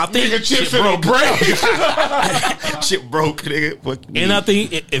think chip finna break. Chip broke, nigga. And I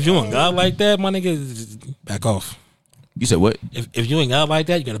think if you ain't God like that, my nigga, back off. You said what? If you ain't God like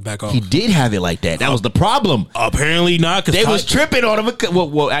that, you gotta back off. He did have it like that. That was the problem. Apparently not, because they was tripping on him.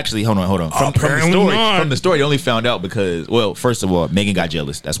 Well, actually, hold on. From the story, they only found out because, well, first of all, Megan got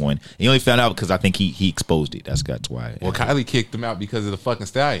jealous. That's one. He only found out because I think he exposed it. That's why. Well, Kylie kicked him out because of the fucking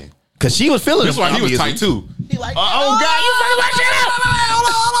stallion. Because she was feeling. That's why he was tight too. He like, oh God, you fucking my shit up!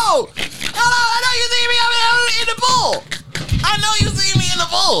 Hold on! I know you see me in the pool. I know you see me in the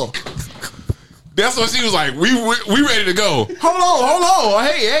pool. That's what she was like. We ready to go. Hold on.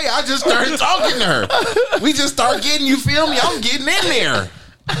 Hey, I just started talking to her. We just start getting, you feel me? I'm getting in there.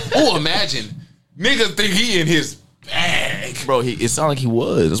 Oh, imagine. Niggas think he in his bag. Bro, it sounded like he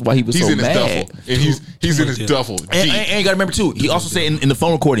was. That's why he was so mad. He's in his duffel. And he's in his duffel. And you gotta remember too, he also said in the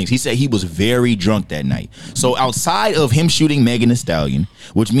phone recordings, he said he was very drunk that night. So outside of him shooting Megan Thee Stallion,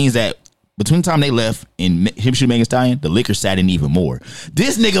 which means that between the time they left and him shooting Megan Thee Stallion, the liquor sat in even more.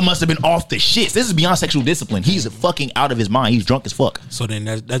 This nigga must have been off the shits. This is beyond sexual discipline. He's fucking out of his mind. He's drunk as fuck. So then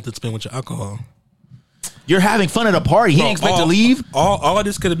that's the spin with your alcohol. You're having fun at a party. He didn't expect to leave. All of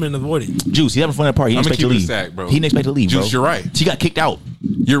this could have been avoided. Juice, he's having fun at a party. He didn't expect to leave. Sack, bro. He didn't expect to leave, bro. Juice, you're right. He got kicked out.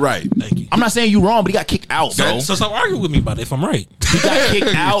 You're right. Thank you. I'm not saying you wrong, but he got kicked out, bro. So stop arguing with me about it if I'm right. He got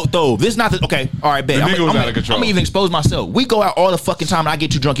kicked out, though. This is not the... Okay, all right, bet. The I'm nigga was out of control. going to even expose myself. We go out all the fucking time and I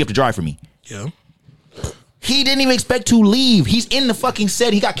get too drunk. You have to drive for me. Yeah. He didn't even expect to leave. He's in the fucking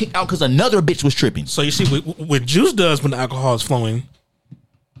set. He got kicked out because another bitch was tripping. So you see what Juice does when the alcohol is flowing.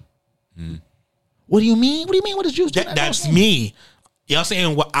 What do you mean? What do you mean? What is Juice doing? That's me. Y'all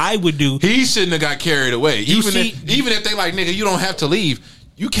saying what I would do. He shouldn't have got carried away. Even see- if they like, nigga, you don't have to leave.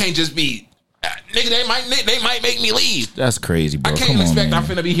 You can't just be, nigga. They might make me leave. That's crazy, bro. I can't Come on, expect man. I'm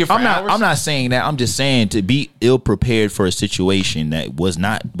finna be here for hours. I'm not saying that. I'm just saying to be ill prepared for a situation that was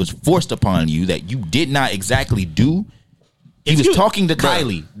forced upon you that you did not exactly do. He was talking to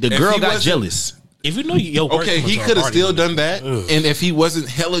Kylie. The girl got jealous. If you know your work Okay, he could have still done that, and if he wasn't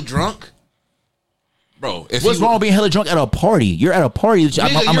hella drunk, bro. What's wrong with being hella drunk at a party? You're at a party.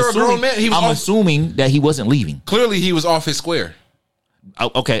 Nigga, you're a grown man. I'm assuming that he wasn't leaving. Clearly, he was off his square.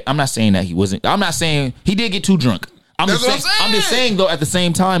 Okay, I'm not saying that he wasn't. I'm not saying he did get too drunk. I'm That's what I'm I'm just saying. saying though. At the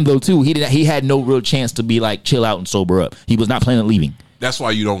same time though, too, he had no real chance to be like chill out and sober up. He was not planning on leaving. That's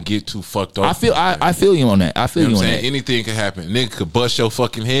why you don't get too fucked up. I feel you on that. I feel You know you what on I'm that. saying? Anything could happen. Nigga could bust your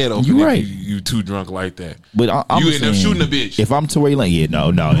fucking head open. You if right. You too drunk like that. But I'm you just end up saying, shooting a bitch. If I'm Tory Lane, yeah,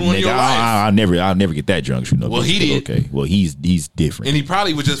 no, nigga, your life. I'll never get that drunk shooting a Well, bitch, he but did. Okay, well, he's different. And he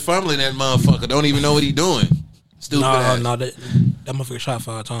probably was just fumbling that motherfucker. Don't even know what he doing. Stupid ass. No, that motherfucker shot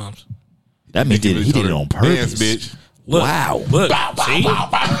 5 times. That man he did it on purpose. Dance, bitch. Look, Wow. Look, see?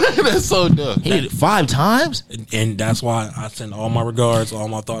 That's so dumb. He did it 5 times. And that's why I send all my regards, all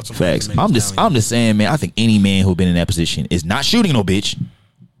my thoughts. And Facts. prayers to I'm just saying, man. I think any man who been in that position is not shooting no bitch,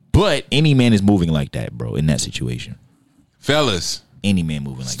 but any man is moving like that, bro. In that situation, Fellas, any man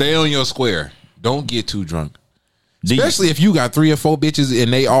moving like stay on your square. Don't get too drunk. that. Especially if you got 3 or 4 bitches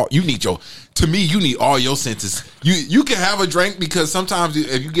and you need all your senses. You can have a drink because sometimes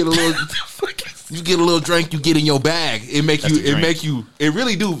if you get a little drink, you get in your bag. It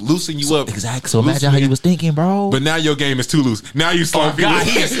really do loosen you up. Exactly. So imagine how you was thinking, bro. But now your game is too loose. Now you sloppy. God,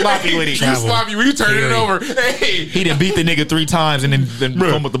 with he is sloppy with it. You sloppy when you turn it over. Hey, He done beat the nigga 3 times and then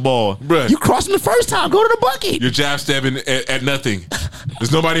come with the ball. Bruh. You crossed him the first time. Go to the bucket. you're jab stabbing at nothing.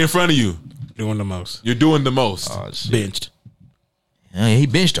 There's nobody in front of you. doing the most. You're doing the most. Benched. Yeah, he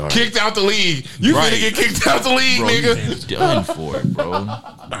benched hard. Kicked out the league. You Right. finna get kicked out the league, Bro, nigga. he's done for it, bro.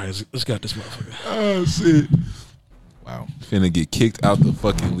 All right, let's got this motherfucker. Oh shit. Wow. Finna get kicked out the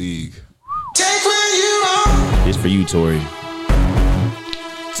fucking league. Take what you want. This for you, Tori.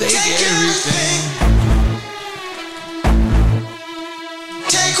 Take everything.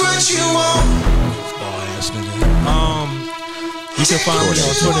 Take what you want. Ball ass nigga. You can find me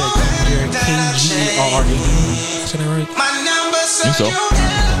on Twitter at King GERRE. Is that right? My number Think so. You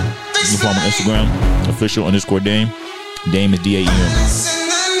can follow me on Instagram, official_Dame. Dame is DAEM.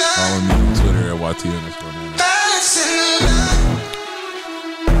 Follow me on Twitter at YT_.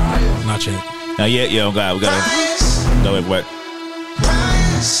 Not yet. Now, yeah, we gotta go with what?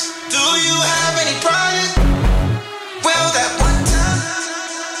 Do you have any pride? Well, that one time,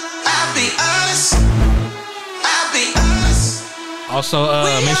 I'll be honest. Also,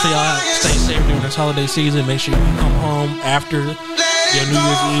 make sure y'all stay safe during this holiday season. Make sure you come home after your New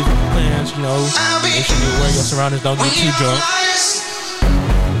Year's Eve plans. You know, make sure you're aware of your surroundings. Don't get too drunk.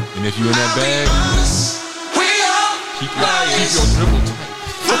 And if you in that bag, keep your dribble tight.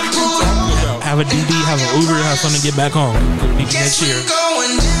 What are you talking about? Have a DD, have an Uber, have fun to get back home. Meet you next year.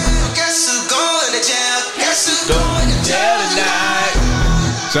 Going down. Guess who's going to jail? Guess who's going to jail tonight?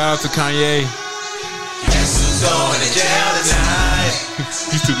 Shout out to Kanye. Guess who's going to jail tonight?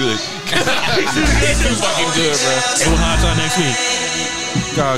 He's too good. He's too fucking good, bro. It will hot next week.